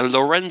 And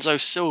Lorenzo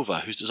Silva,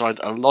 who's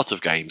designed a lot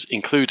of games,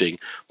 including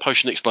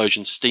Potion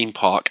Explosion, Steam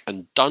Park,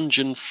 and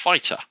Dungeon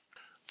Fighter.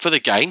 For the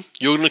game,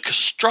 you're going to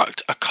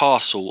construct a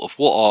castle of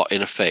what are,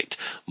 in effect,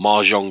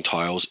 mahjong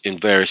tiles in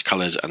various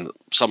colours, and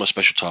some are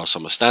special tiles,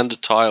 some are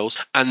standard tiles.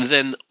 And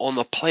then on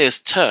a player's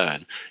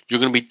turn,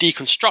 you're going to be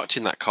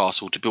deconstructing that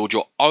castle to build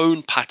your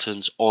own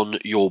patterns on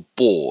your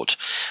board.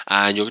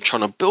 And you're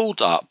trying to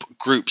build up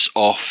groups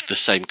of the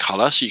same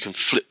colour so you can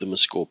flip them and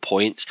score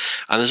points.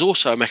 And there's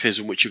also a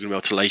mechanism in which you're going to be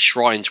able to lay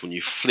shrines when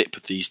you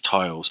flip these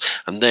tiles,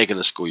 and they're going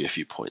to score you a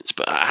few points.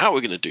 But how are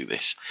we going to do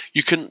this?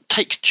 You can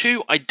take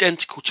 2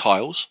 identical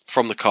tiles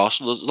from the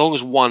castle, as long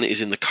as one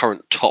is in the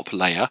current top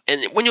layer.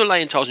 And when you're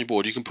laying tiles on your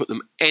board, you can put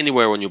them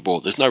anywhere on your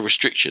board. There's no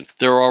restriction.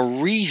 There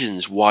are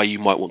reasons why you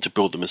might want to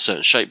build them in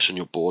certain shapes on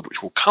your board,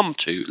 which we'll come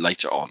to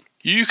later on.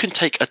 You can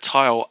take a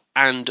tile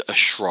and a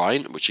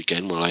shrine, which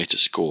again will allow you to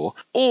score,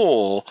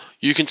 or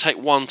you can take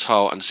one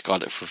tile and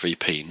discard it for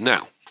VP.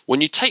 Now, when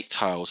you take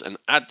tiles and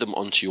add them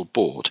onto your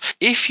board,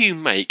 if you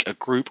make a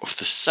group of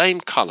the same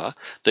colour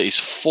that is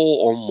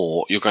 4 or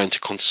more, you're going to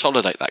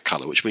consolidate that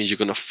colour, which means you're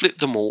going to flip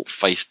them all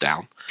face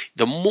down.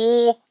 The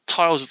more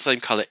tiles of the same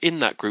colour in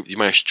that group that you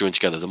manage to join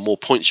together, the more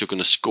points you're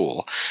going to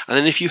score. And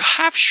then if you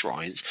have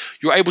shrines,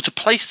 you're able to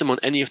place them on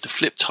any of the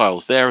flip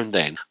tiles there and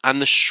then, and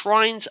the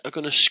shrines are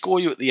going to score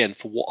you at the end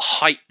for what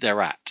height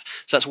they're at.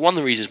 So that's one of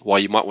the reasons why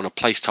you might want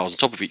to place tiles on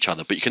top of each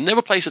other, but you can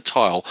never place a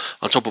tile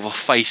on top of a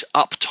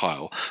face-up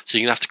tile, so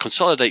you're going to have to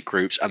consolidate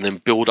groups and then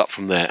build up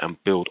from there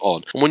and build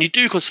on. And when you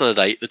do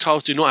consolidate, the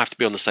tiles do not have to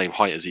be on the same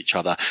height as each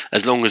other,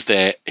 as long as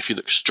they're, if you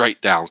look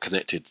straight down,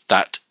 connected.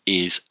 That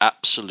is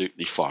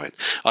absolutely fine.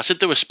 I said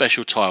there were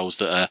special tiles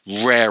that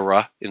are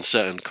rarer in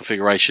certain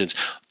configurations.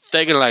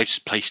 They're going to allow you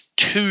to place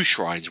 2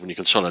 shrines when you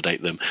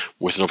consolidate them,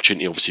 with an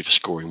opportunity obviously for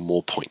scoring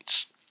more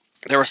points.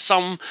 There are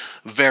some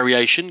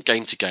variation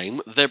game to game.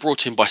 They're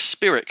brought in by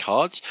spirit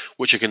cards,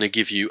 which are going to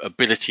give you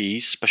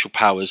abilities, special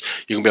powers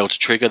you can be able to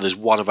trigger. There's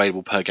 1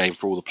 available per game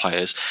for all the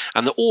players.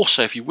 And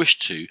also, if you wish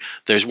to,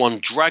 there's 1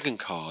 dragon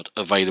card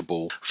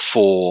available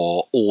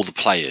for all the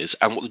players.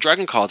 And what the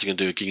dragon cards are going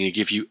to do are going to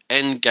give you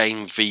end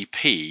game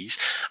VPs.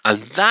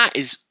 And that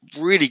is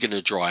really going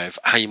to drive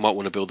how you might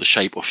want to build the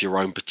shape of your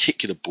own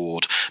particular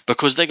board,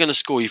 because they're going to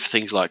score you for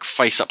things like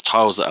face-up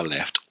tiles that are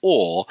left,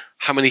 or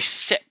how many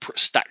separate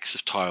stacks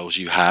of tiles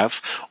you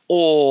have,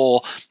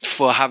 or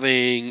for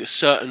having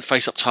certain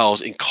face-up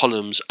tiles in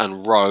columns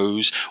and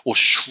rows, or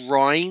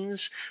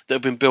shrines that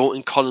have been built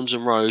in columns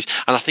and rows.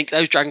 And I think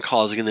those dragon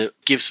cards are going to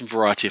give some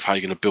variety of how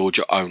you're going to build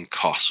your own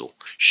castle.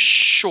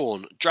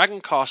 Sean, Dragon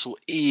Castle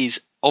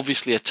is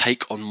obviously a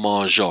take on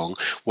Mahjong,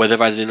 where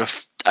they've added in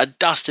a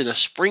dust in, a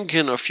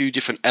sprinkling of a few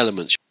different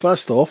elements.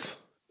 First off,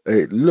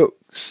 it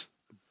looks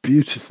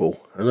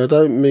beautiful, and I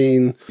don't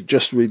mean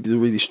just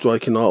really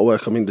striking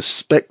artwork. I mean the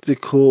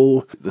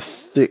spectacle, the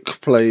thick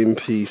playing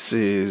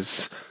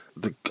pieces,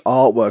 the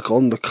artwork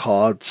on the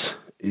cards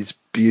is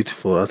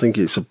beautiful. I think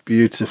it's a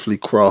beautifully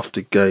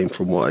crafted game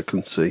from what I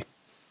can see.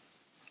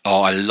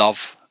 Oh, I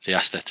love the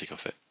aesthetic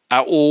of it.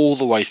 Out all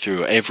the way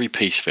through, every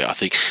piece of it, I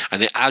think,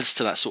 and it adds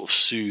to that sort of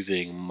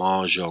soothing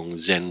mahjong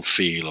zen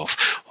feel of,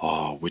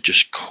 oh, we're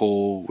just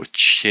cool, we're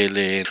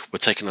chilling, we're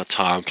taking our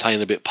time,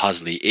 playing a bit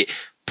puzzly. It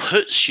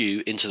puts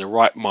you into the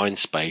right mind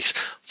space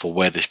for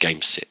where this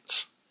game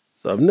sits.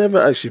 So I've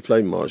never actually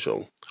played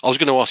mahjong. I was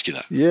going to ask you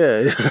that.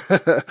 Yeah,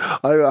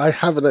 I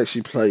haven't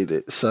actually played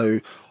it,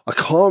 so I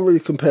can't really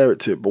compare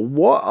it to it. But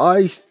what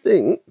I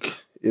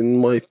think,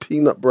 in my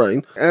peanut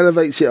brain,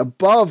 elevates it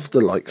above the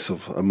likes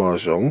of a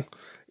mahjong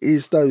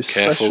is those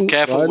Careful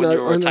special... when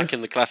you're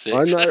attacking the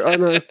classics. I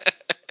know.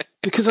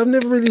 Because I've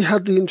never really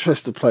had the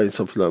interest of playing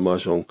something like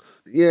mahjong.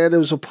 Yeah, there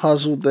was a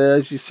puzzle there,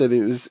 as you said.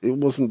 It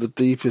wasn't the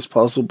deepest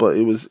puzzle, but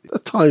it was a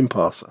time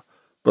passer.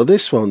 But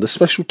this one, the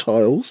special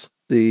tiles,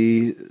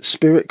 the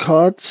spirit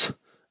cards,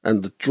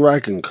 and the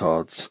dragon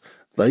cards,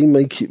 they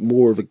make it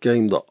more of a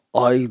game that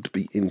I'd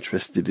be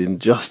interested in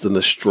just in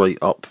a straight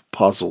up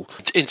puzzle.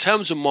 In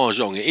terms of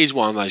mahjong, it is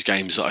one of those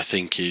games that I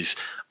think is,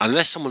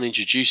 unless someone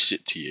introduces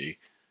it to you,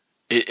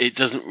 it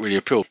doesn't really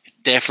appeal. It's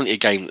definitely a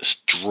game that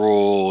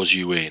draws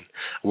you in. And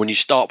when you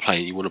start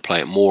playing, you want to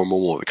play it more and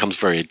more. It becomes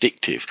very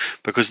addictive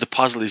because the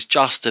puzzle is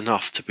just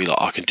enough to be like,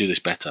 I can do this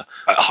better.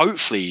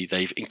 Hopefully,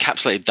 they've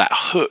encapsulated that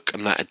hook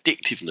and that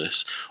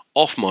addictiveness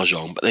of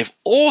mahjong, but they've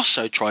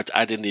also tried to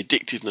add in the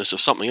addictiveness of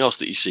something else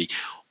that you see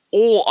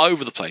all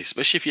over the place,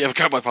 especially if you ever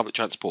go by public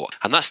transport.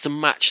 And that's the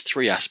match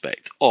 3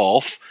 aspect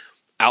of,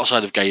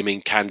 outside of gaming,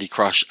 Candy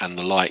Crush and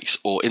the likes,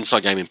 or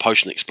inside gaming,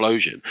 Potion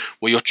Explosion,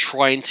 where you're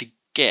trying to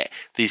get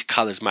these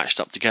colours matched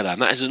up together.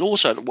 And that is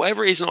also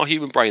whatever it is in our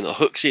human brain that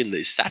hooks in, that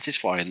is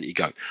satisfying, that you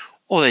go,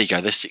 oh, there you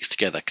go, there's 6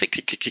 together, click,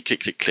 click, click, click, click,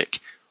 click, click.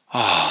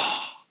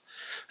 Ah.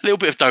 A little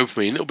bit of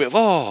dopamine, a little bit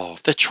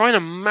of, they're trying to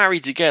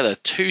marry together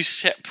two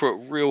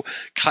separate real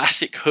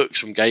classic hooks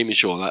from Game &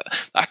 Shaw.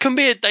 That can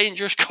be a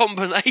dangerous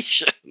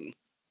combination.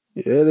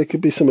 Yeah, there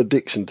could be some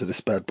addiction to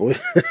this bad boy.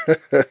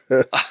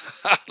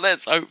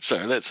 Let's hope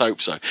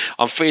so.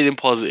 I'm feeling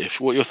positive.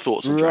 What are your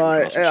thoughts on Dragon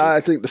Right, Castle, Sean? I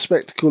think the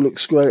spectacle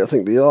looks great. I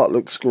think the art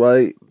looks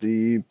great.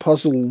 The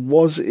puzzle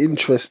was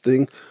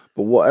interesting,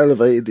 but what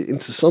elevated it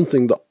into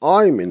something that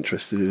I'm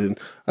interested in,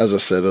 as I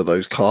said, are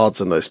those cards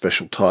and those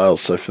special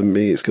tiles. So for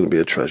me, it's going to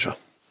be a treasure.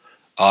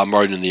 I'm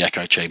Ronan the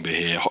Echo Chamber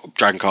here.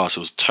 Dragon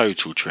Castle's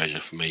total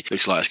treasure for me.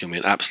 Looks like it's going to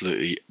be an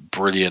absolutely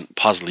brilliant,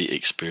 puzzly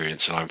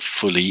experience, and I'm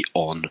fully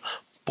on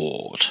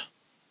board.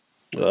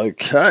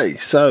 Okay,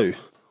 so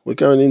we're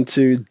going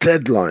into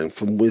Deadline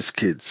from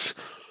WizKids,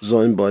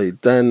 designed by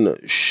Dan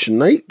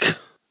Schnake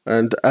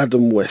and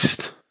Adam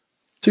West.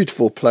 2 to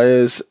 4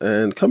 players,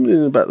 and coming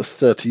in about the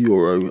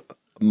 €30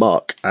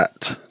 mark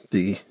at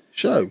the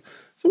show.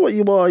 So what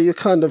you are, you're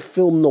kind of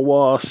film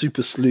noir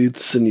super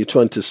sleuths, and you're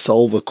trying to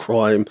solve a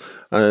crime,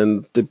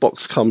 and the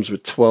box comes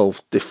with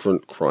 12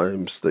 different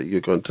crimes that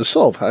you're going to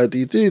solve. How do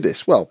you do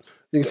this? Well,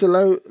 you need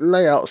to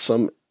lay out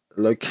some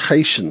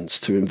locations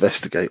to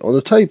investigate on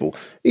a table.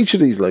 Each of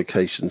these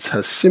locations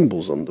has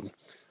symbols on them,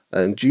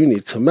 and you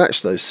need to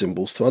match those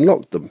symbols to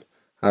unlock them.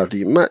 How do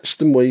you match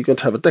them? Well, you're going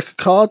to have a deck of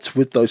cards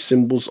with those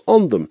symbols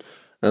on them,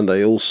 and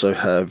they also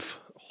have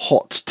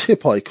hot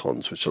tip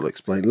icons, which I'll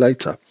explain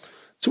later.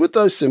 So with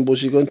those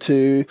symbols, you're going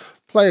to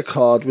play a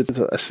card with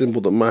a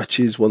symbol that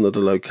matches one of the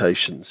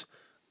locations.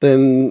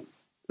 Then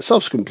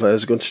subsequent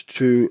players are going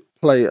to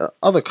play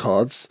other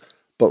cards,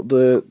 but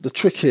the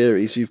trick here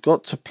is you've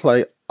got to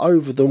play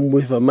over them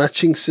with a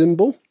matching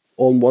symbol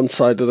on one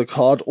side of the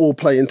card, or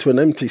play into an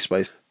empty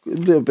space. A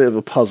little bit of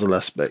a puzzle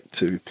aspect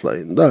to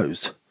playing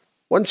those.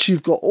 Once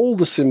you've got all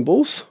the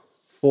symbols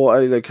for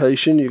a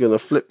location, you're going to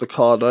flip the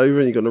card over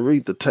and you're going to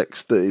read the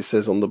text that it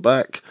says on the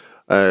back,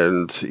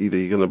 and either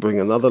you're going to bring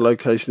another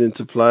location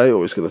into play,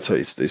 or it's going to tell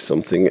you to do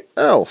something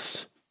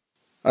else.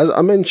 As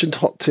I mentioned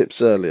hot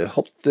tips earlier,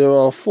 there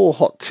are 4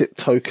 hot tip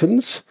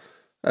tokens,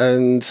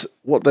 and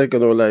what they're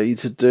going to allow you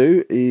to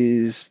do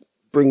is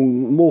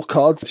bring more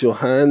cards to your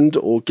hand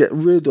or get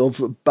rid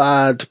of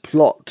bad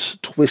plot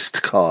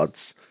twist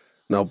cards.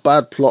 Now,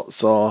 bad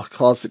plots are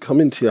cards that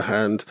come into your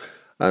hand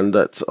and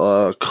that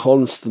are a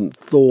constant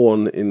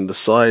thorn in the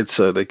side,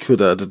 so they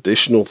could add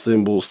additional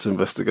symbols to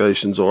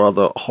investigations or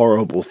other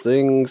horrible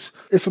things.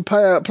 If a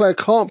player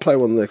can't play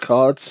one of their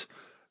cards,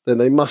 then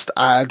they must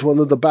add one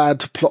of the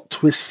bad plot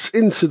twists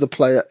into the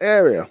player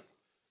area.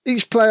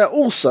 Each player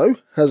also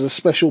has a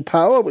special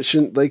power which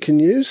they can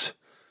use,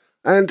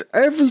 and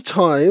every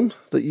time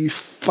that you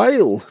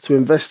fail to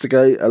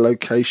investigate a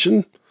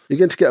location, you're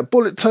going to get a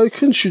bullet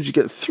token. Should you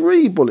get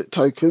 3 bullet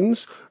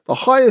tokens, the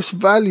highest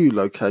value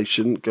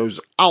location goes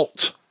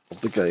out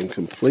of the game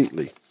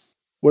completely.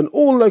 When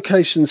all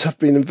locations have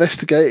been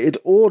investigated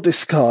or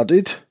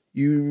discarded,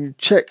 you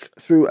check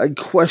through a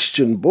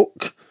question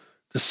book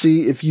to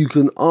see if you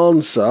can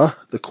answer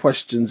the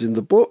questions in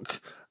the book,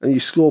 and you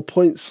score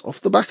points off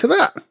the back of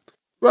that.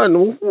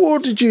 Randall,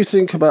 what did you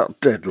think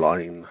about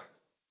Deadline?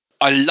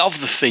 I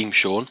love the theme,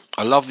 Sean.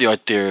 I love the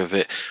idea of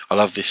it. I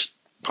love this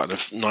kind of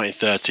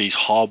 1930s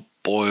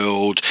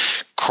hard-boiled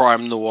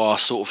crime noir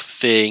sort of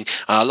thing.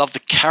 And I love the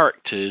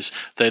characters.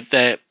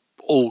 They're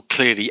all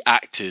clearly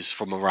actors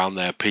from around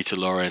there. Peter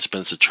Lorre,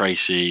 Spencer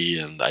Tracy,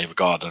 and Ava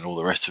Gardner, and all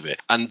the rest of it.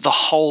 And the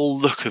whole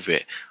look of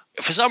it,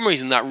 for some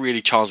reason, that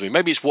really charms me.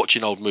 Maybe it's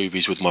watching old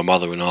movies with my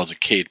mother when I was a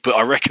kid, but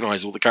I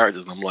recognise all the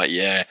characters and I'm like,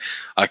 yeah,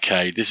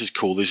 okay, this is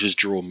cool. This has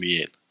drawn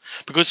me in.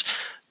 Because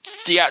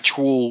the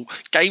actual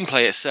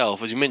gameplay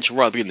itself, as you mentioned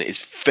right at the beginning,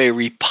 is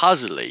very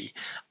puzzly.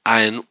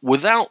 And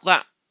without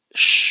that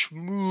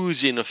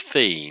schmoozing of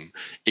theme,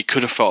 it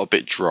could have felt a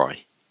bit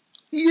dry.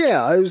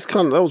 Yeah,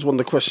 that was one of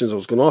the questions I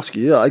was going to ask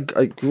you. Yeah,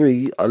 I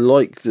agree. I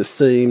like the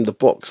theme. The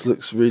box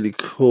looks really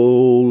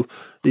cool.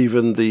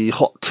 Even the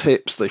hot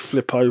tips, they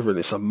flip over and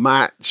it's a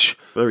match.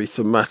 Very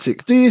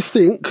thematic. Do you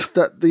think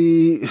that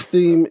the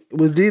theme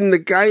within the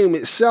game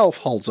itself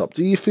holds up?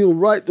 Do you feel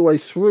right the way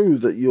through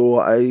that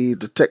you're a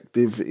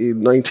detective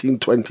in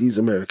 1920s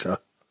America?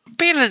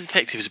 Being a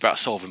detective is about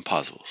solving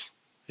puzzles.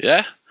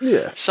 Yeah?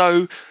 Yeah.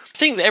 So I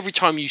think that every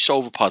time you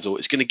solve a puzzle,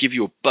 it's going to give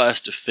you a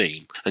burst of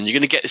theme, and you're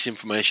going to get this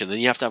information, then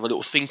you have to have a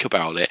little think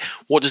about it.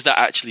 What does that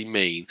actually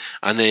mean?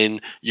 And then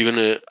you're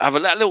going to have a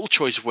little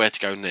choice of where to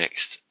go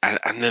next,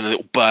 and then a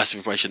little burst of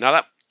information. Now,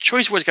 that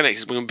choice of where to go next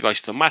is going to be both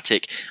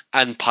thematic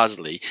and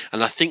puzzly,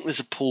 and I think there's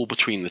a pull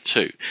between the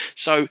two.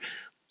 So,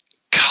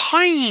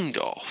 kind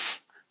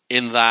of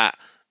in that,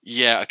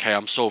 yeah, okay,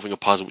 I'm solving a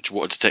puzzle, which is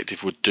what a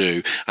detective would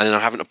do, and then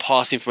I'm having to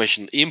pass the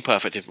information, the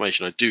imperfect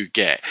information I do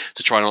get,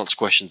 to try and answer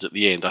questions at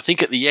the end. I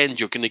think at the end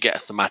you're going to get a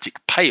thematic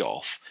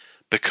payoff,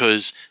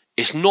 because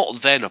it's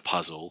not then a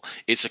puzzle,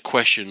 it's a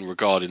question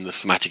regarding the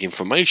thematic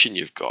information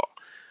you've got.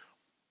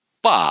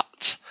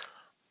 But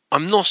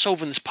I'm not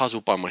solving this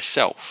puzzle by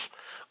myself.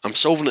 I'm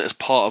solving it as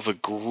part of a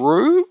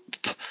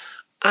group,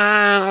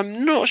 and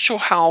I'm not sure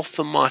how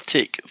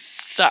thematic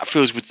that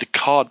feels with the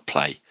card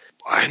play.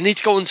 I need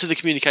to go on to the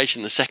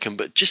communication in a second,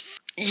 but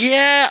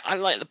I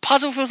like the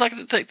puzzle feels like a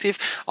detective.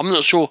 I'm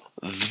not sure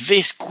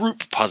this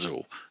group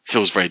puzzle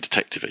feels very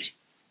detective-y.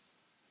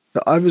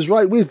 I was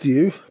right with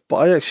you, but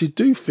I actually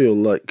do feel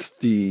like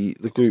the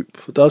group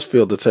does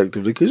feel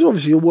detective because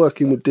obviously you're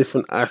working with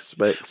different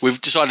aspects.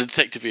 We've decided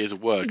detective-y is a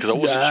word because I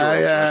wasn't sure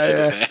after I said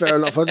it there. Fair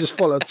enough. I just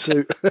followed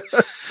suit.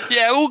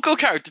 Yeah, we'll go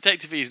carry.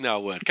 Detective-y is now a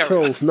word.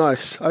 Cool,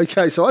 nice.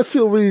 Okay, so I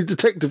feel really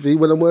detective-y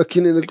when I'm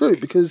working in a group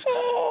because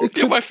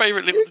You're my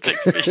favourite little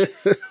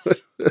detective-y.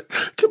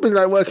 It could be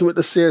like working with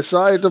the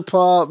CSI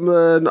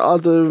department,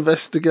 other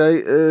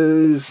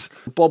investigators,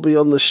 Bobby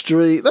on the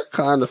street, that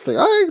kind of thing.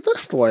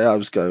 That's the way I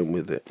was going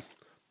with it.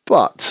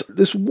 But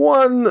there's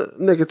one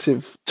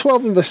negative.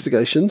 12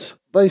 investigations.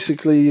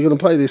 Basically, you're going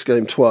to play this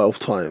game 12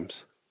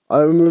 times.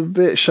 I'm a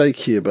bit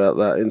shaky about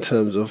that in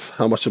terms of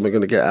how much am I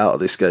going to get out of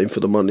this game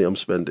for the money I'm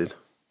spending.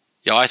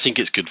 Yeah, I think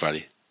it's good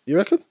value. You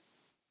reckon?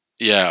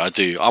 Yeah, I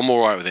do. I'm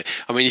all right with it.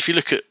 I mean, if you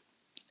look at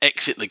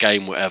exit the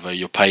game, whatever,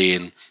 you're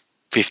paying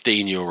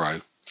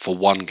 €15 for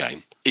one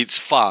game. It's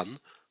fun,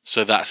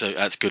 so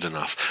that's good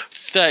enough.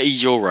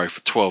 €30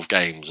 for 12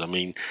 games. I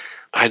mean,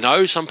 I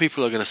know some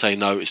people are going to say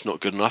no, it's not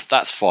good enough.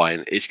 That's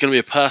fine. It's going to be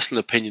a personal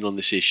opinion on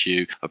this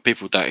issue.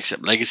 People don't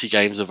accept legacy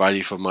games of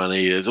value for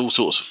money. There's all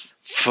sorts of.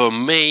 For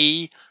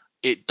me,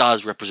 it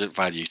does represent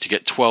value to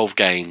get 12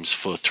 games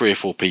for 3 or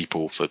 4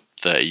 people for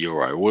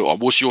 €30.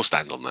 What's your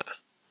stand on that?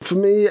 For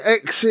me,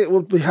 exit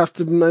would have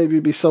to maybe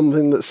be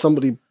something that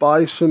somebody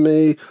buys for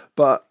me,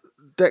 but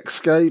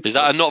Deckscape... Is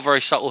that a not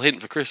very subtle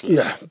hint for Christmas?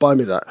 Yeah, buy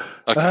me that.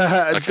 Okay,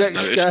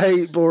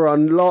 Deckscape or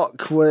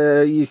Unlock,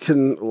 where it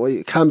can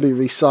be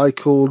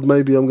recycled.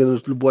 Maybe I'm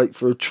going to wait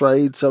for a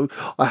trade. So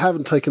I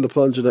haven't taken the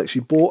plunge and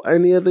actually bought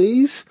any of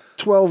these.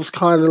 12's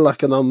kind of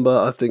like a number.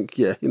 I think,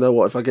 yeah, you know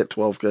what? If I get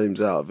 12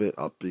 games out of it,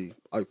 I'll be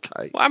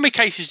okay. Well, how many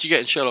cases do you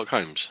get in Sherlock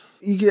Holmes?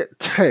 You get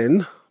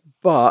 10,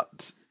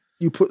 but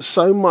you put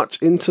so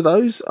much into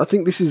those. I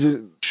think this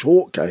is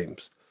short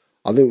games.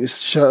 I think with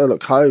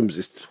Sherlock Holmes,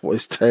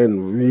 it's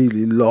 10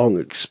 really long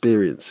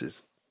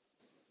experiences.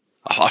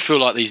 I feel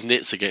like these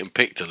nits are getting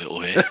picked a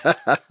little here.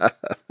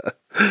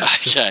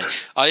 Okay.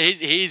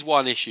 Here's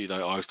one issue,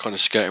 though, I was kind of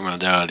skirting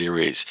around earlier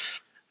is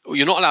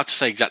you're not allowed to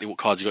say exactly what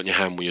cards you got in your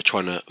hand when you're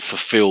trying to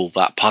fulfill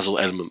that puzzle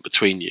element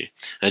between you.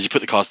 And as you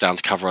put the cards down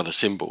to cover other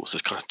symbols,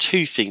 there's kind of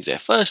 2 things there.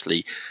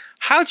 Firstly,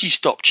 how do you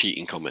stop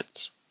cheating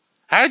comments?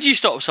 How do you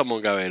stop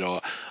someone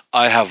going,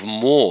 I have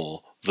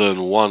more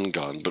than 1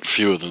 gun, but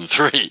fewer than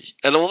 3,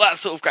 and all that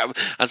sort of crap,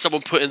 and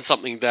someone putting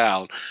something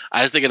down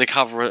as they're going to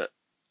cover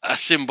a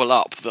symbol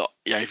up that,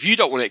 if you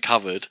don't want it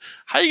covered,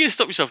 how are you going to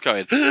stop yourself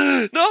going,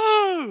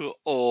 no,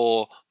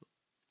 or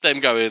them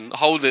going,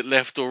 hold it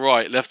left or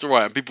right,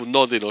 and people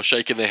nodding or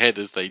shaking their head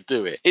as they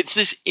do it. It's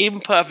this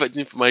imperfect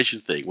information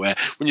thing where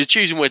when you're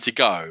choosing where to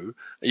go,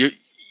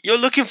 you're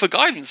looking for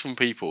guidance from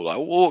people, like,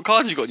 well, what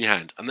cards have you got in your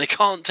hand? And they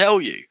can't tell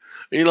you.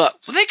 And you're like,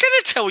 well, they're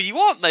going to tell you,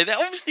 aren't they? They're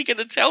obviously going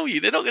to tell you.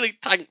 They're not going to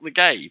tank the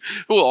game.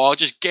 Well, I'll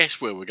just guess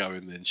where we're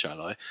going then,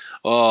 shall I?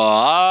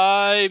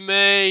 I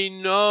may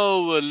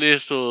know a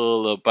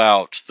little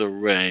about the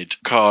red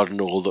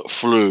cardinal that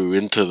flew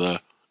into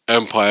the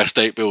Empire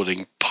State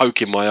Building,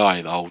 poking my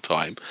eye the whole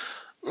time.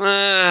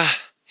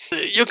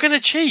 You're going to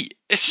cheat.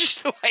 It's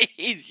just the way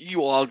it is.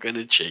 You are going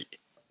to cheat.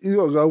 You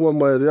got to go one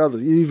way or the other.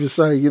 You either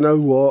say, you know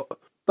what,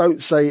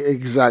 don't say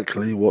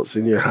exactly what's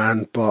in your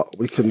hand, but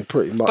we can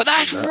pretty much. But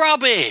that's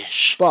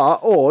rubbish.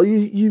 Or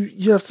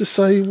you have to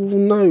say, well,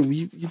 no,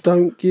 you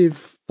don't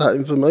give that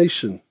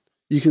information.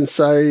 You can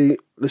say,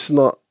 listen,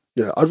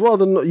 I'd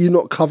rather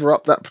not cover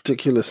up that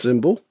particular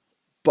symbol.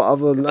 But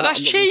other than that,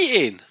 that's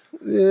cheating.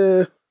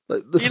 Yeah.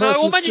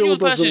 Imagine you're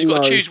the person who's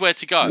got to choose where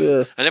to go,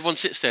 yeah. And everyone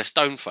sits there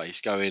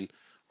stone-faced going,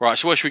 right,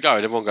 so where should we go?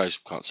 And everyone goes,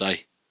 can't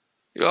say.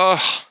 I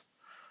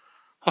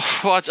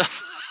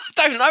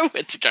don't know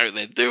where to go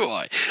then, do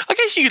I? I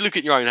guess you could look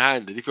at your own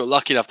hand, and if you're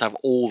lucky enough to have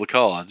all the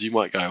cards, you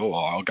might go,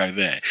 I'll go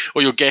there.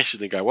 Or you're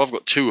guessing and go, well, I've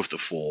got 2 of the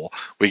 4,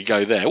 we can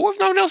go there. What if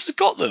no one else has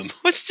got them?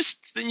 It's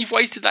just, then you've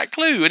wasted that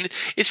clue, and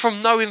it's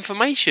from no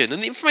information,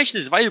 and the information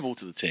is available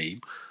to the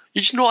team.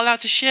 You're just not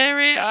allowed to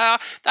share it.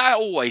 That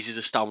always is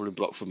a stumbling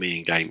block for me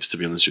in games, to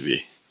be honest with you.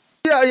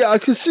 Yeah, I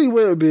can see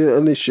where it would be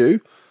an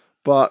issue,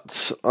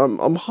 but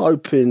I'm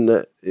hoping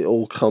that it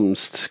all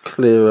comes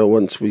clearer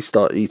once we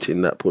start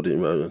eating that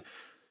pudding, Ronan.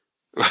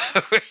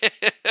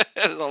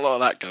 There's a lot of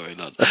that going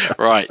on.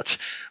 Right.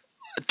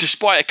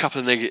 Despite a couple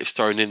of negatives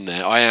thrown in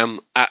there, I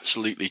am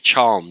absolutely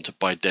charmed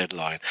by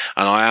Deadline,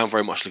 and I am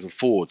very much looking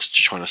forward to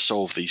trying to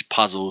solve these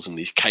puzzles and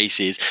these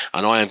cases,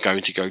 and I am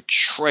going to go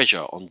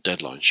treasure on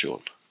Deadline,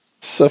 Sean.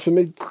 So for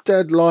me,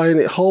 Deadline,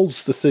 it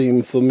holds the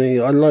theme for me.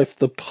 I like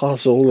the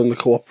puzzle and the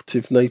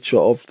cooperative nature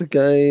of the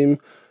game,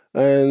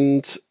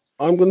 and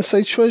I'm going to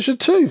say treasure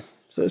too.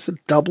 So it's a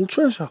double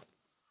treasure.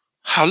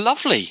 How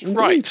lovely. Indeed.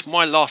 Right,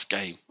 my last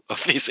game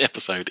of this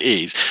episode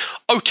is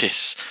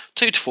Otis,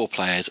 2 to 4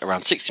 players,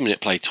 around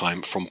 60-minute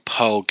playtime from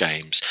Pearl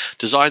Games.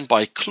 Designed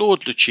by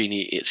Claude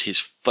Lucchini, it's his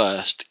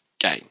first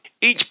game.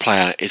 Each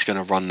player is going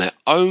to run their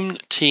own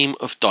team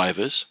of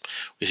divers.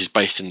 This is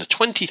based in the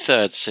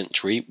 23rd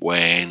century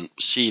when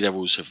sea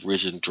levels have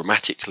risen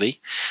dramatically,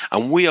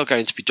 and we are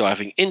going to be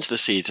diving into the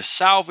sea to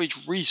salvage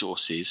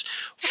resources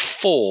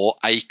for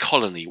a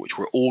colony, which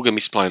we're all going to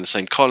be supplying the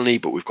same colony,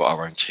 but we've got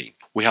our own team.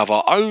 We have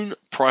our own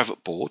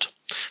private board.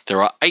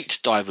 There are 8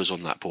 divers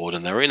on that board,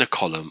 and they're in a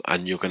column,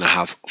 and you're going to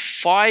have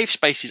 5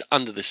 spaces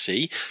under the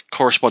sea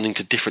corresponding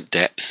to different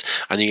depths,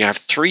 and you have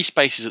 3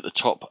 spaces at the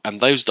top, and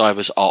those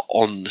divers are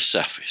on the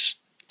surface.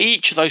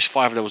 Each of those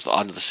 5 levels that are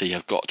under the sea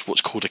have got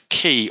what's called a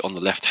key on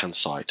the left-hand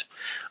side.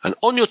 And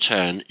on your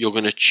turn, you're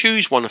going to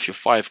choose one of your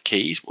 5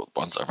 keys,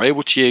 ones that are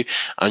available to you,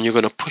 and you're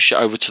going to push it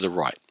over to the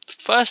right.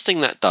 First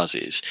thing that does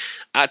is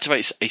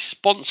activates a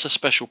sponsor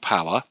special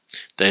power.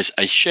 There's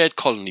a shared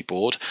colony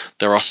board.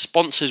 There are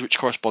sponsors which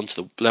correspond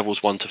to the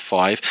levels 1 to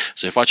 5.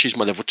 So if I choose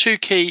my level 2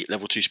 key,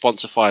 level 2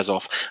 sponsor fires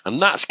off,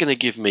 and that's going to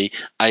give me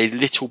a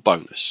little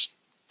bonus.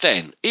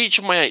 Then, each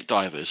of my 8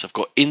 divers have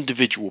got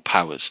individual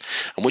powers,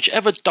 and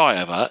whichever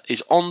diver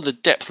is on the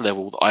depth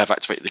level that I have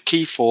activated the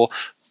key for,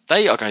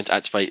 they are going to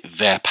activate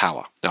their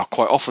power. Now,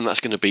 quite often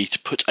that's going to be to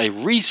put a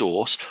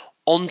resource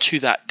onto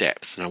that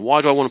depth. Now, why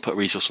do I want to put a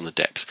resource on the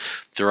depth?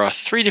 There are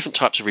 3 different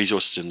types of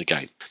resources in the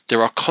game.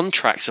 There are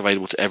contracts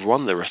available to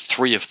everyone. There are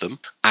 3 of them,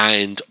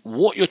 and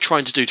what you're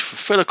trying to do to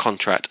fulfill a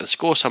contract and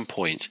score some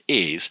points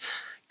is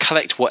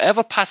collect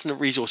whatever pattern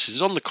of resources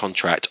is on the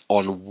contract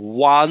on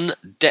one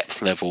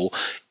depth level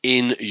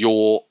in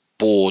your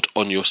board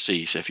on your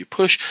sea. So if you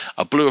push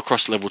a blue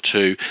across level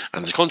 2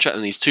 and there's a contract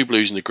that needs 2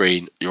 blues and a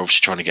green, you're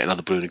obviously trying to get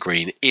another blue and a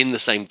green in the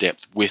same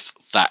depth with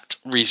that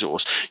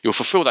resource. You'll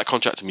fulfill that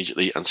contract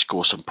immediately and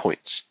score some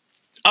points.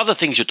 Other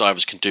things your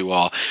divers can do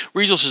are,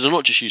 resources are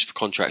not just used for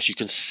contracts, you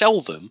can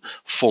sell them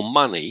for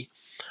money,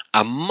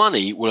 and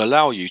money will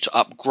allow you to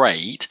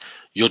upgrade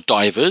your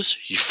divers.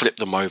 You flip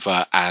them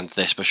over and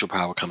their special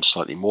power becomes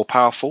slightly more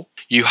powerful.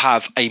 You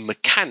have a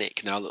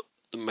mechanic. Now,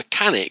 the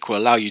mechanic will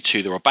allow you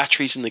to, there are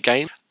batteries in the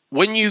game.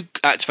 When you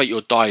activate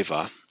your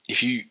diver,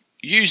 if you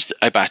use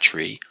a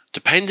battery,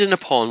 depending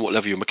upon what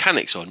level your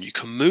mechanic's on, you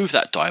can move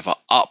that diver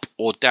up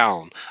or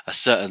down a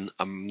certain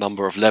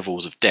number of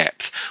levels of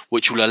depth,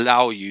 which will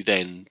allow you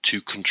then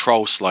to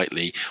control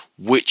slightly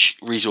which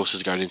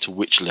resources are going into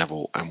which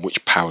level and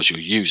which powers you're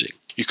using.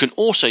 You can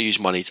also use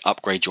money to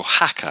upgrade your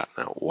hacker.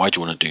 Now, why do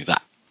you want to do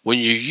that? When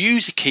you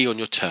use a key on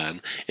your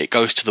turn, it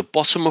goes to the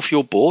bottom of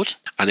your board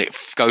and it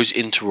goes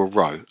into a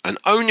row. And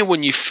only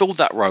when you fill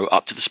that row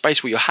up to the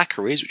space where your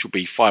hacker is, which will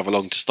be 5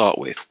 along to start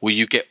with, will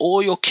you get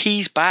all your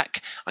keys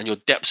back and your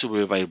depths will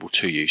be available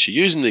to you. So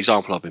using the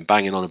example I've been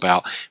banging on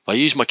about, if I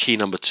use my key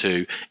number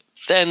 2,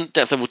 then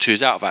depth level 2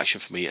 is out of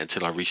action for me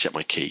until I reset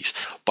my keys.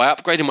 By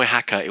upgrading my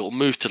hacker, it will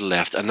move to the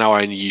left, and now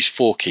I only use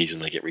 4 keys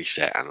and they get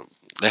reset. And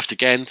left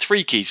again,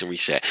 3 keys and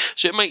reset.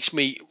 So it makes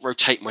me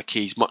rotate my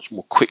keys much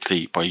more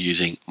quickly by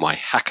using my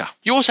hacker.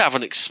 You also have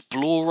an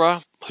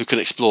explorer who can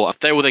explore.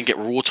 They will then get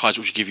reward ties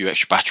which will give you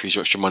extra batteries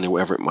or extra money,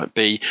 whatever it might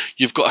be.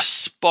 You've got a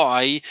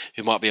spy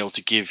who might be able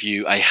to give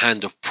you a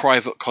hand of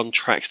private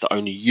contracts that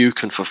only you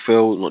can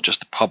fulfill, not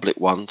just the public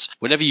ones.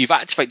 Whenever you've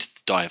activated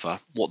the diver,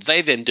 what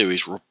they then do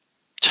is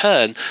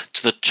turn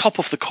to the top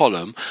of the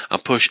column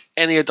and push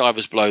any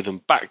divers below them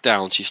back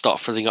down, so you start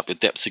filling up your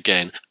depths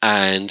again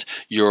and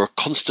you're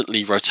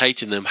constantly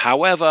rotating them.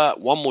 However,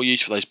 one more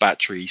use for those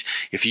batteries,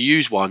 if you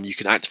use one, you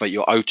can activate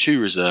your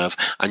O2 reserve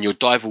and your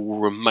diver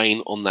will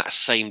remain on that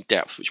same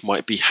depth, which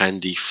might be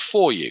handy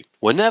for you.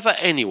 Whenever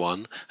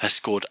anyone has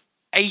scored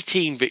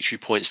 18 victory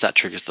points, that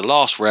triggers the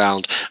last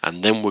round,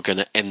 and then we're going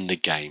to end the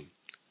game.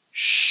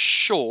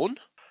 Sean?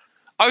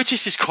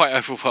 Otis is quite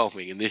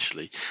overwhelming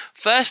initially.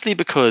 Firstly,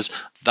 because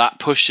that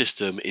push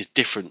system is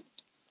different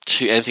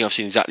to anything I've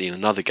seen exactly in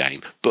another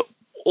game, but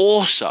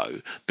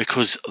also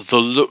because the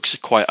looks are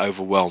quite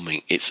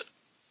overwhelming. It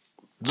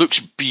looks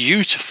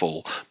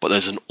beautiful, but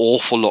there's an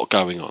awful lot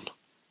going on.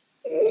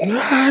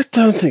 I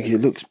don't think it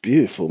looks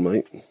beautiful,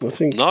 mate. I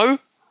think No?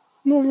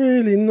 Not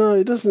really, no.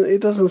 It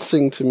doesn't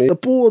sing to me. The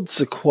boards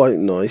are quite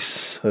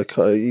nice.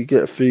 Okay, you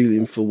get a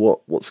feeling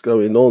for what's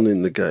going on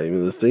in the game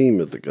and the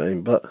theme of the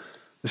game, but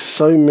there's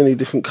so many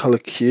different colour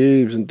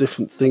cubes and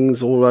different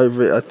things all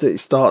over it. I think it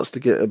starts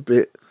to get a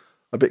bit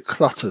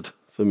cluttered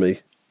for me.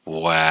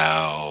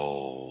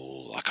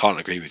 Well, I can't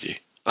agree with you.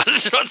 I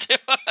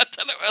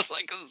don't know what else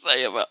I can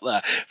say about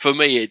that. For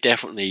me,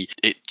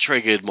 it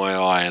triggered my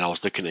eye, and I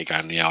was looking at it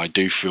going, yeah, I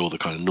do feel the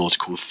kind of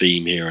nautical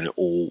theme here, and it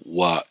all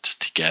worked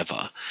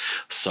together.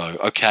 So,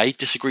 okay,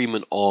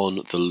 disagreement on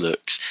the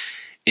looks.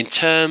 In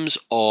terms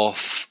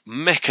of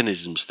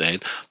mechanisms then,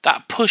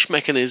 that push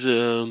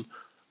mechanism,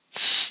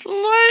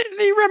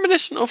 slightly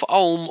reminiscent of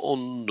Ulm or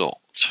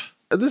not?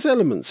 There's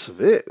elements of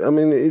it. I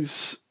mean,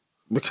 it's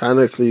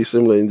mechanically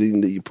similar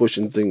in that you're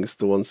pushing things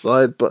to one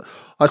side, but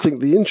I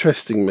think the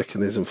interesting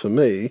mechanism for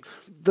me,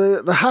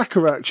 the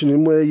hacker action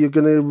in where you're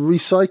going to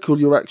recycle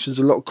your actions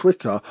a lot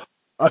quicker,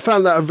 I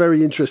found that a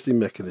very interesting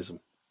mechanism.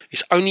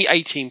 It's only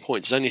 18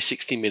 points, it's only a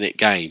 60-minute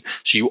game,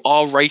 so you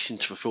are racing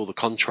to fulfill the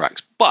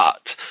contracts,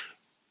 but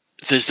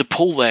there's the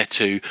pull there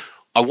to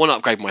I want to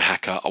upgrade my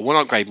hacker. I want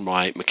to upgrade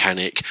my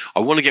mechanic. I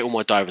want to get all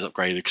my divers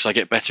upgraded because I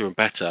get better and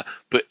better.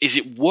 But is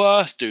it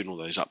worth doing all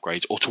those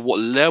upgrades, or to what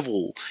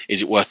level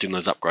is it worth doing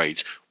those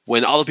upgrades?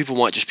 When other people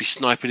might just be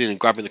sniping in and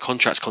grabbing the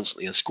contracts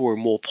constantly and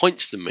scoring more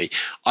points than me.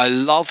 I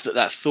love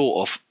that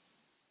thought of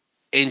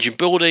engine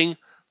building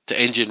to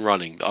engine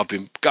running that I've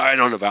been going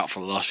on about for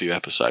the last few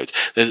episodes.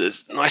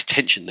 There's a nice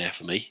tension there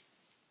for me.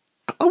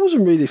 I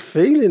wasn't really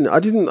feeling. I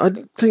didn't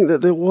think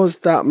that there was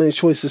that many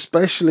choices,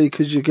 especially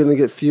because you're going to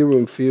get fewer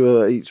and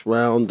fewer each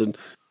round, and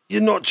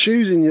you're not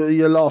choosing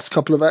your last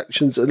couple of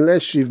actions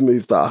unless you've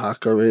moved that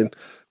hacker in.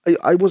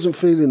 I wasn't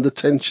feeling the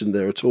tension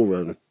there at all,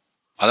 Ronan.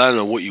 I don't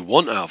know what you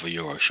want out of a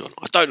Euro, Sean.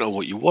 I don't know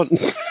what you want.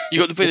 You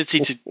got the ability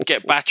to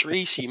get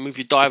batteries, so you move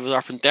your divers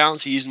up and down,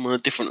 so you use them on a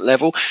different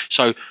level.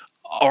 So,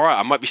 all right,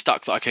 I might be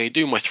stuck that I can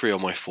do my 3 or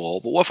my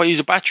 4, but what if I use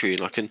a battery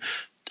and I can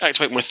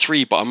activate my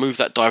 3, but I move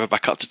that diver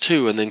back up to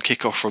 2 and then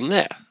kick off from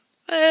there?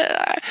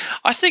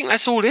 I think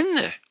that's all in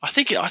there. I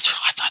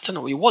don't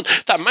know what you want.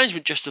 That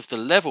management just of the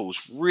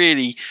levels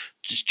really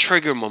just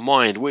triggering my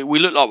mind. We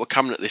look like we're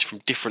coming at this from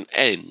different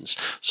ends.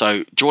 So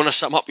do you want to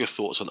sum up your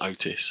thoughts on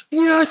Otis?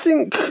 Yeah, I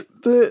think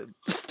the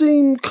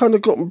theme kind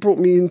of brought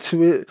me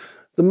into it.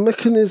 The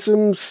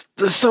mechanisms,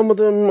 some of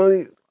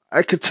them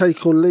I could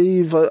take or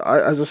leave.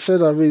 As I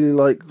said, I really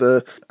like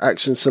the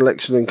action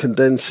selection and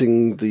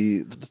condensing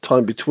the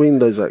time between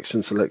those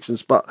action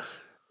selections. But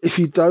if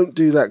you don't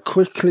do that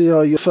quickly,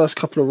 your first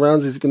couple of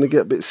rounds is going to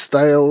get a bit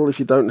stale if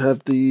you don't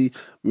have the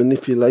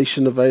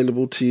manipulation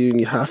available to you and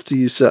you have to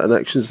use certain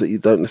actions that you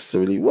don't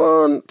necessarily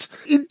want.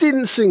 It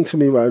didn't sing to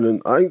me, Ronan.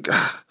 I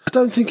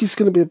don't think it's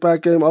going to be a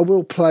bad game. I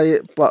will play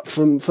it, but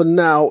for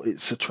now,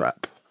 it's a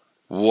trap.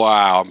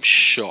 Wow, I'm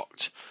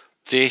shocked.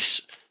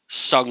 This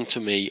sung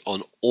to me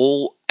on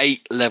all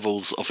 8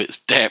 levels of its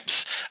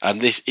depths, and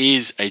this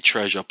is a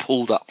treasure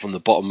pulled up from the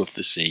bottom of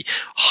the sea.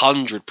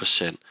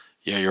 100%.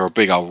 Yeah, you're a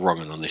big old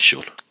wrong'un on this,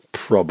 Sean.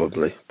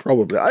 Probably.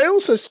 I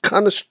also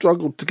kind of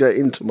struggled to get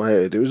into my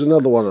head. It was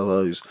another one of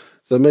those.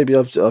 So maybe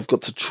I've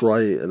got to try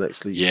it and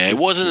actually... Yeah, it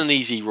wasn't an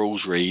easy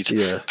rules read,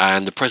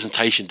 and the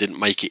presentation didn't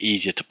make it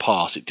easier to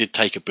pass. It did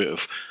take a bit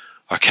of,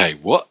 okay,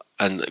 what?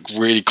 And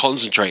really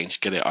concentrating to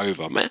get it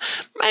over. Maybe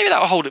that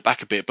will hold it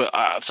back a bit, but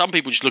some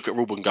people just look at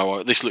rulebook and go,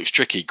 oh, this looks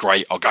tricky.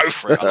 Great, I'll go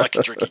for it. I like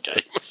a tricky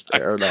game.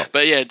 Fair enough.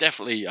 But yeah,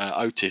 definitely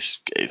Otis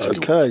is a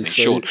good one for me. So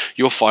Sean,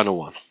 your final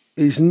one.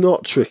 He's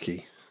not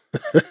tricky.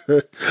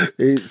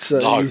 It's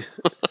a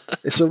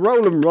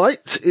roll and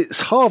write.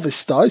 It's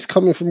Harvest Dice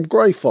coming from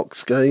Grey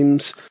Fox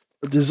Games,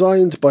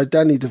 designed by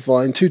Danny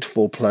Devine, 2 to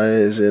 4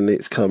 players, and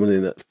it's coming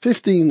in at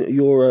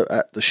 €15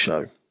 at the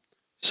show.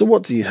 So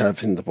what do you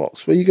have in the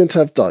box? Well, you're going to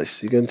have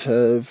dice. You're going to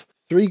have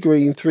 3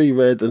 green, 3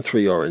 red, and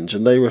 3 orange,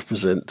 and they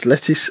represent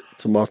lettuce,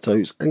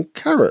 tomatoes, and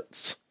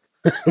carrots.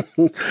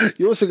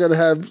 You're also going to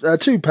have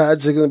 2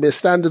 pads. They're going to be a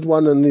standard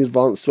one and the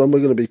advanced one. We're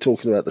going to be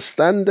talking about the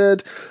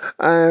standard,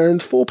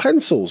 and 4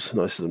 pencils.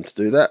 Nice of them to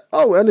do that.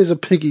 Oh, and there's a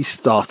piggy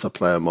starter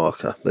player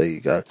marker. There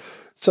you go.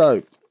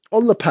 So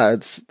on the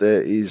pads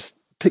there is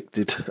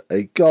depicted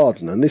a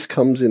garden, and this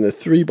comes in a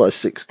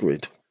 3x6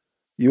 grid.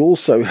 You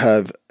also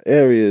have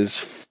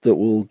areas that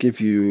will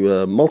give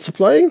you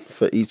multiplying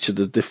for each of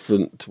the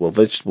different,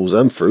 vegetables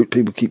and fruit.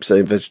 People keep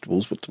saying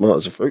vegetables, but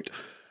tomatoes are fruit.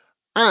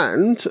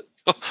 And...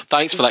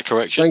 thanks for that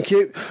correction. Thank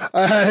you.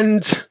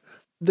 And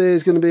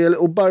there's going to be a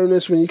little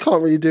bonus when you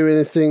can't really do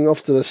anything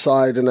off to the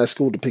side, and that's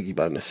called a piggy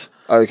bonus.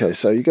 Okay,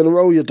 so you're going to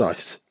roll your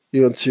dice.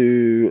 You're going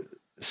to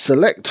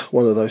select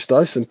one of those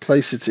dice and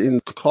place it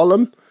in a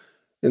column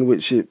in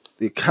which it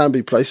can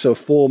be placed. So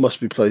 4 must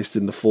be placed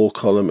in the 4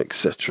 column,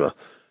 etc.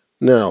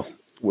 Now,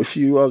 if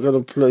you are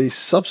going to place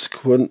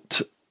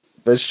subsequent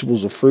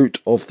vegetables or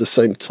fruit of the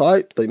same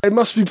type, they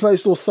must be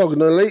placed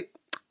orthogonally.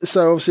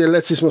 So obviously a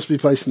lettuce must be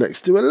placed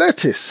next to a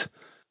lettuce.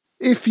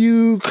 If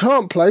you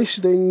can't place,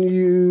 then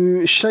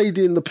you shade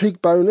in the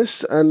pig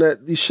bonus, and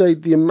you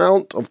shade the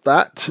amount of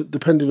that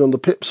depending on the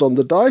pips on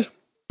the die.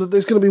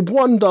 There's going to be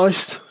 1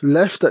 dice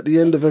left at the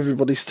end of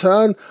everybody's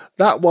turn.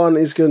 That one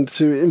is going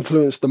to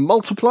influence the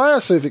multiplier.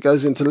 So if it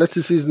goes into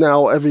lettuces,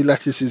 now every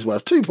lettuce is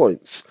worth 2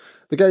 points.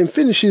 The game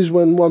finishes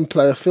when 1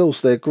 player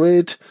fills their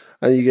grid,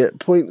 and you get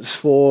points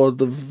for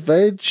the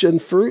veg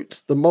and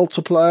fruit, the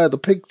multiplier, the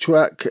pig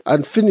track,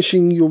 and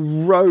finishing your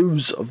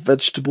rows of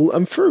vegetable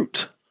and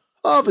fruit.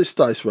 Harvest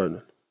dice,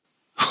 Ronan.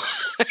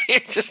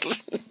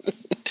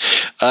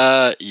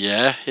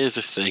 Yeah, here's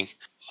the thing.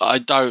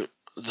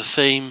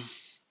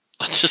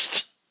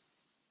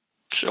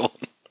 Sean,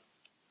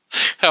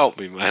 help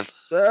me, man.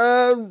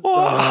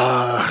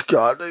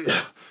 God.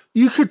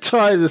 You could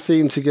tie the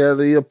theme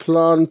together. You're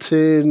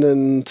planting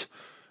and...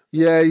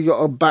 Yeah, you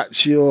got to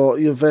batch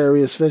your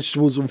various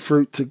vegetables and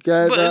fruit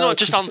together. But they're not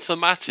just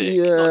unthematic.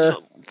 Yeah.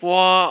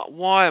 Why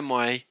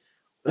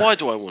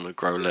do I want to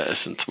grow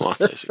lettuce and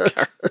tomatoes and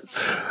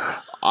carrots?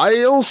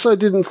 I also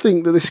didn't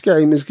think that this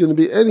game is going to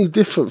be any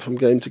different from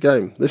game to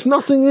game. There's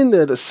nothing in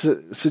there that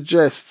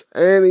suggests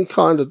any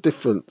kind of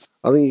difference.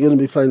 I think you're going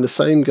to be playing the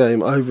same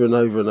game over and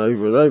over and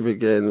over and over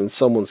again, and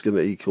someone's going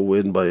to eke a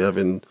win by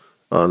having,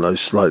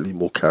 slightly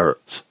more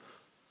carrots.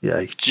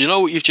 Yay. Do you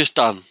know what you've just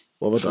done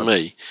What have I for done?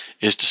 me?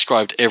 Is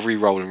described every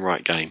roll and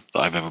write game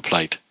that I've ever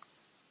played.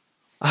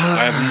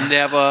 I have Ah,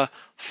 never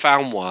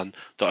found one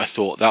that I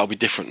thought that'll be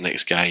different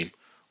next game,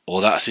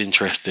 or that's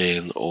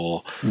interesting,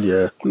 or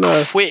yeah.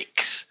 No.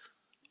 Quicks.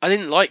 I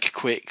didn't like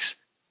Quicks.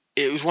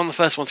 It was one of the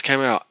first ones that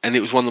came out, and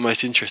it was one of the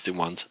most interesting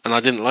ones, and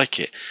I didn't like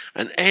it.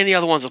 And any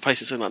other ones I played,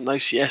 something like No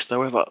Siesta,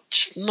 whatever,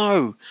 just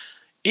no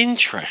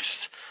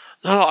interest.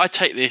 No, I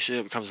take this and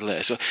it becomes a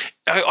letter. So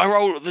I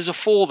roll. There's a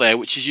 4 there,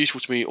 which is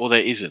useful to me, or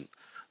there isn't.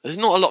 There's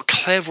not a lot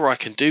clever I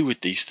can do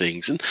with these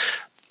things, and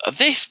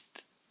this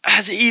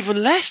has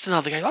even less than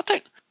other games. I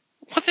don't.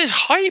 What, there's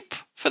hype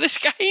for this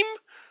game?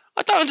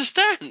 I don't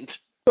understand.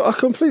 I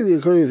completely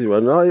agree with you,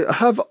 and I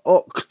have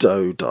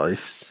Octo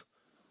dice,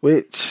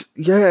 which,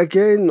 yeah,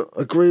 again,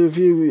 agree with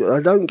you.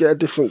 I don't get a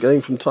different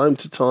game from time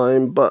to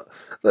time, but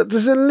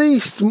there's at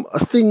least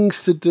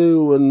things to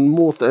do and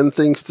more and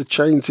things to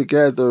chain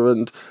together,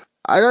 and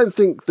I don't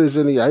think there's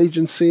any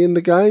agency in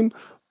the game,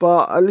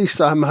 but at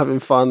least I'm having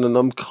fun and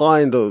I'm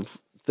kind of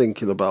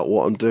thinking about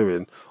what I'm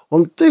doing.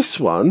 On this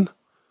one,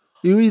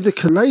 you either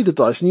can lay the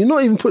dice, and you're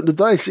not even putting the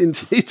dice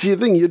into your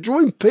thing, you're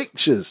drawing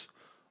pictures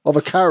of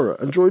a carrot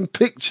and drawing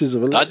pictures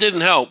of a... That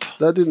didn't help.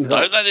 That didn't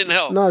help. No, that didn't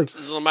help. No. This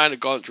is a man who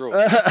can't draw.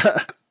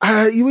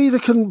 You either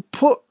can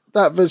put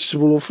that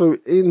vegetable or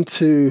fruit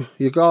into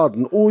your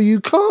garden, or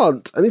you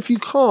can't. And if you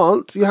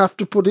can't, you have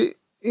to put it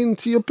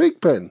into your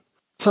pig pen.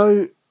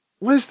 So,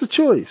 where's the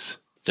choice?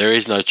 There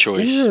is no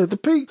choice. Yeah, the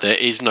pig... There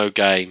is no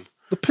game.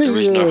 The pig, there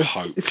is no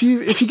hope. If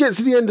you get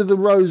to the end of the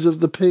rows of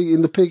the pig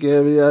in the pig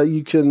area,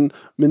 you can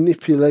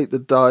manipulate the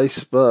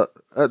dice, but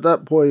at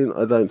that point,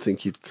 I don't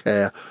think you'd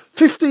care.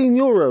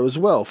 €15 as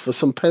well for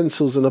some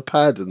pencils and a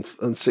pad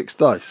and 6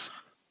 dice.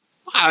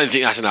 I don't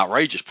think that's an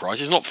outrageous price.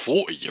 It's not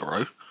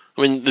 €40.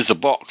 I mean, there's a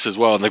box as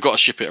well, and they've got to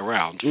ship it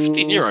around.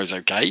 €15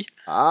 okay.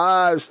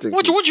 I was thinking...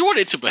 What do you want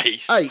it to be?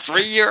 €8.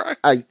 €3?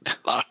 8.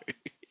 No,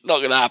 it's not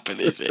going to happen,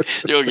 is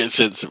it? You'll get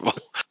sensible.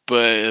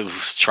 But it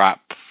was trap.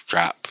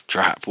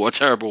 What a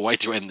terrible way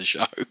to end the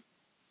show.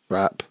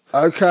 Trap.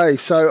 Okay,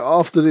 so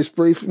after this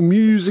brief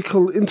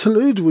musical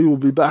interlude, we will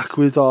be back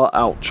with our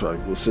outro.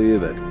 We'll see you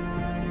then.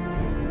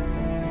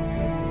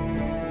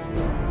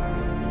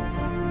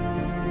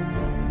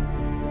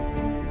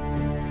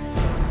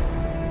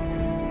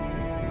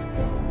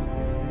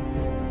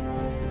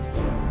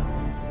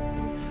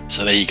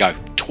 So there you go.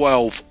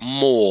 12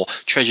 more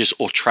treasures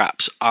or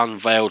traps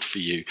unveiled for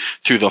you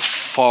through the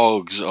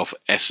fogs of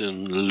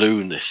Essen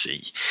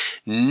lunacy.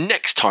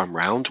 Next time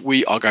round,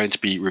 we are going to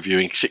be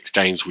reviewing 6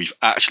 games we've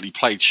actually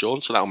played,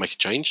 Sean, so that'll make a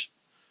change.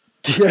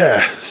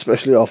 Yeah,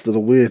 especially after the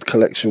weird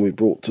collection we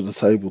brought to the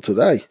table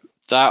today.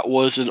 That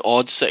was an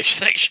odd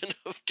selection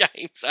of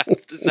games, I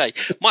have to say.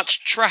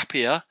 Much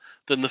trappier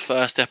than the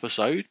first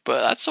episode,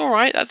 but that's all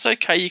right. That's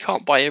okay. You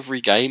can't buy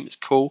every game. It's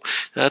cool.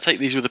 Take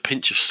these with a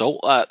pinch of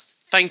salt.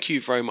 Thank you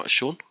very much,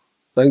 Sean.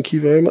 Thank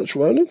you very much,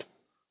 Ronan.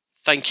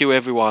 Thank you,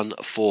 everyone,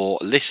 for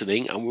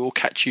listening, and we will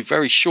catch you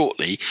very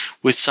shortly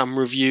with some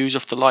reviews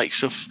of the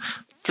likes of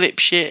Flip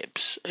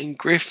Ships and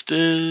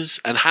Grifters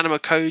and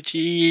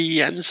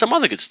Hanamakoji and some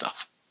other good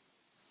stuff.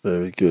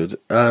 Very good.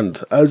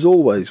 And as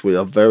always, we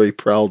are very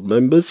proud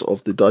members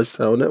of the Dice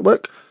Tower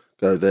Network.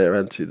 Go there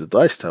and to the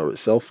Dice Tower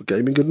itself for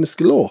gaming goodness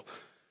galore.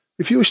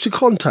 If you wish to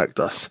contact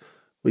us,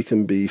 we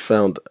can be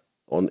found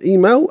on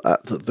email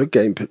at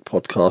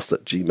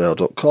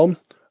thegamepitpodcast@gmail.com,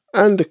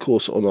 and of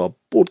course on our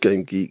Board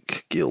Game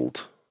Geek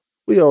Guild.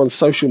 We are on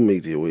social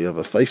media. We have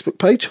a Facebook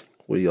page.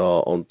 We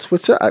are on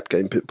Twitter at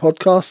GamePit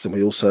Podcast, and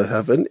we also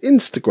have an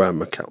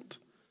Instagram account.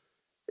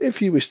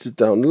 If you wish to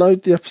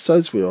download the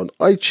episodes, we're on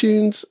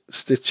iTunes,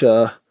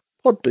 Stitcher,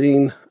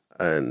 Podbean,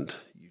 and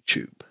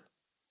YouTube.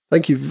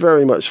 Thank you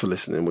very much for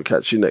listening. We'll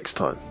catch you next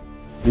time.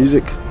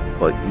 Music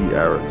by E.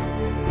 Aaron.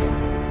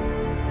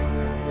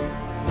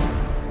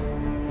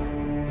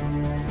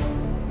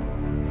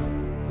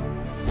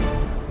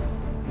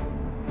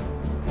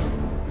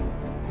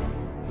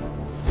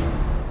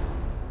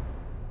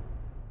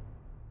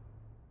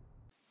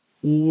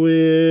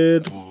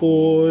 Weird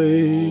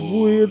boy,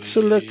 weird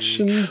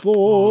selection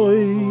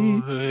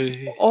boy,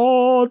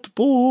 odd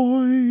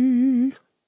boy.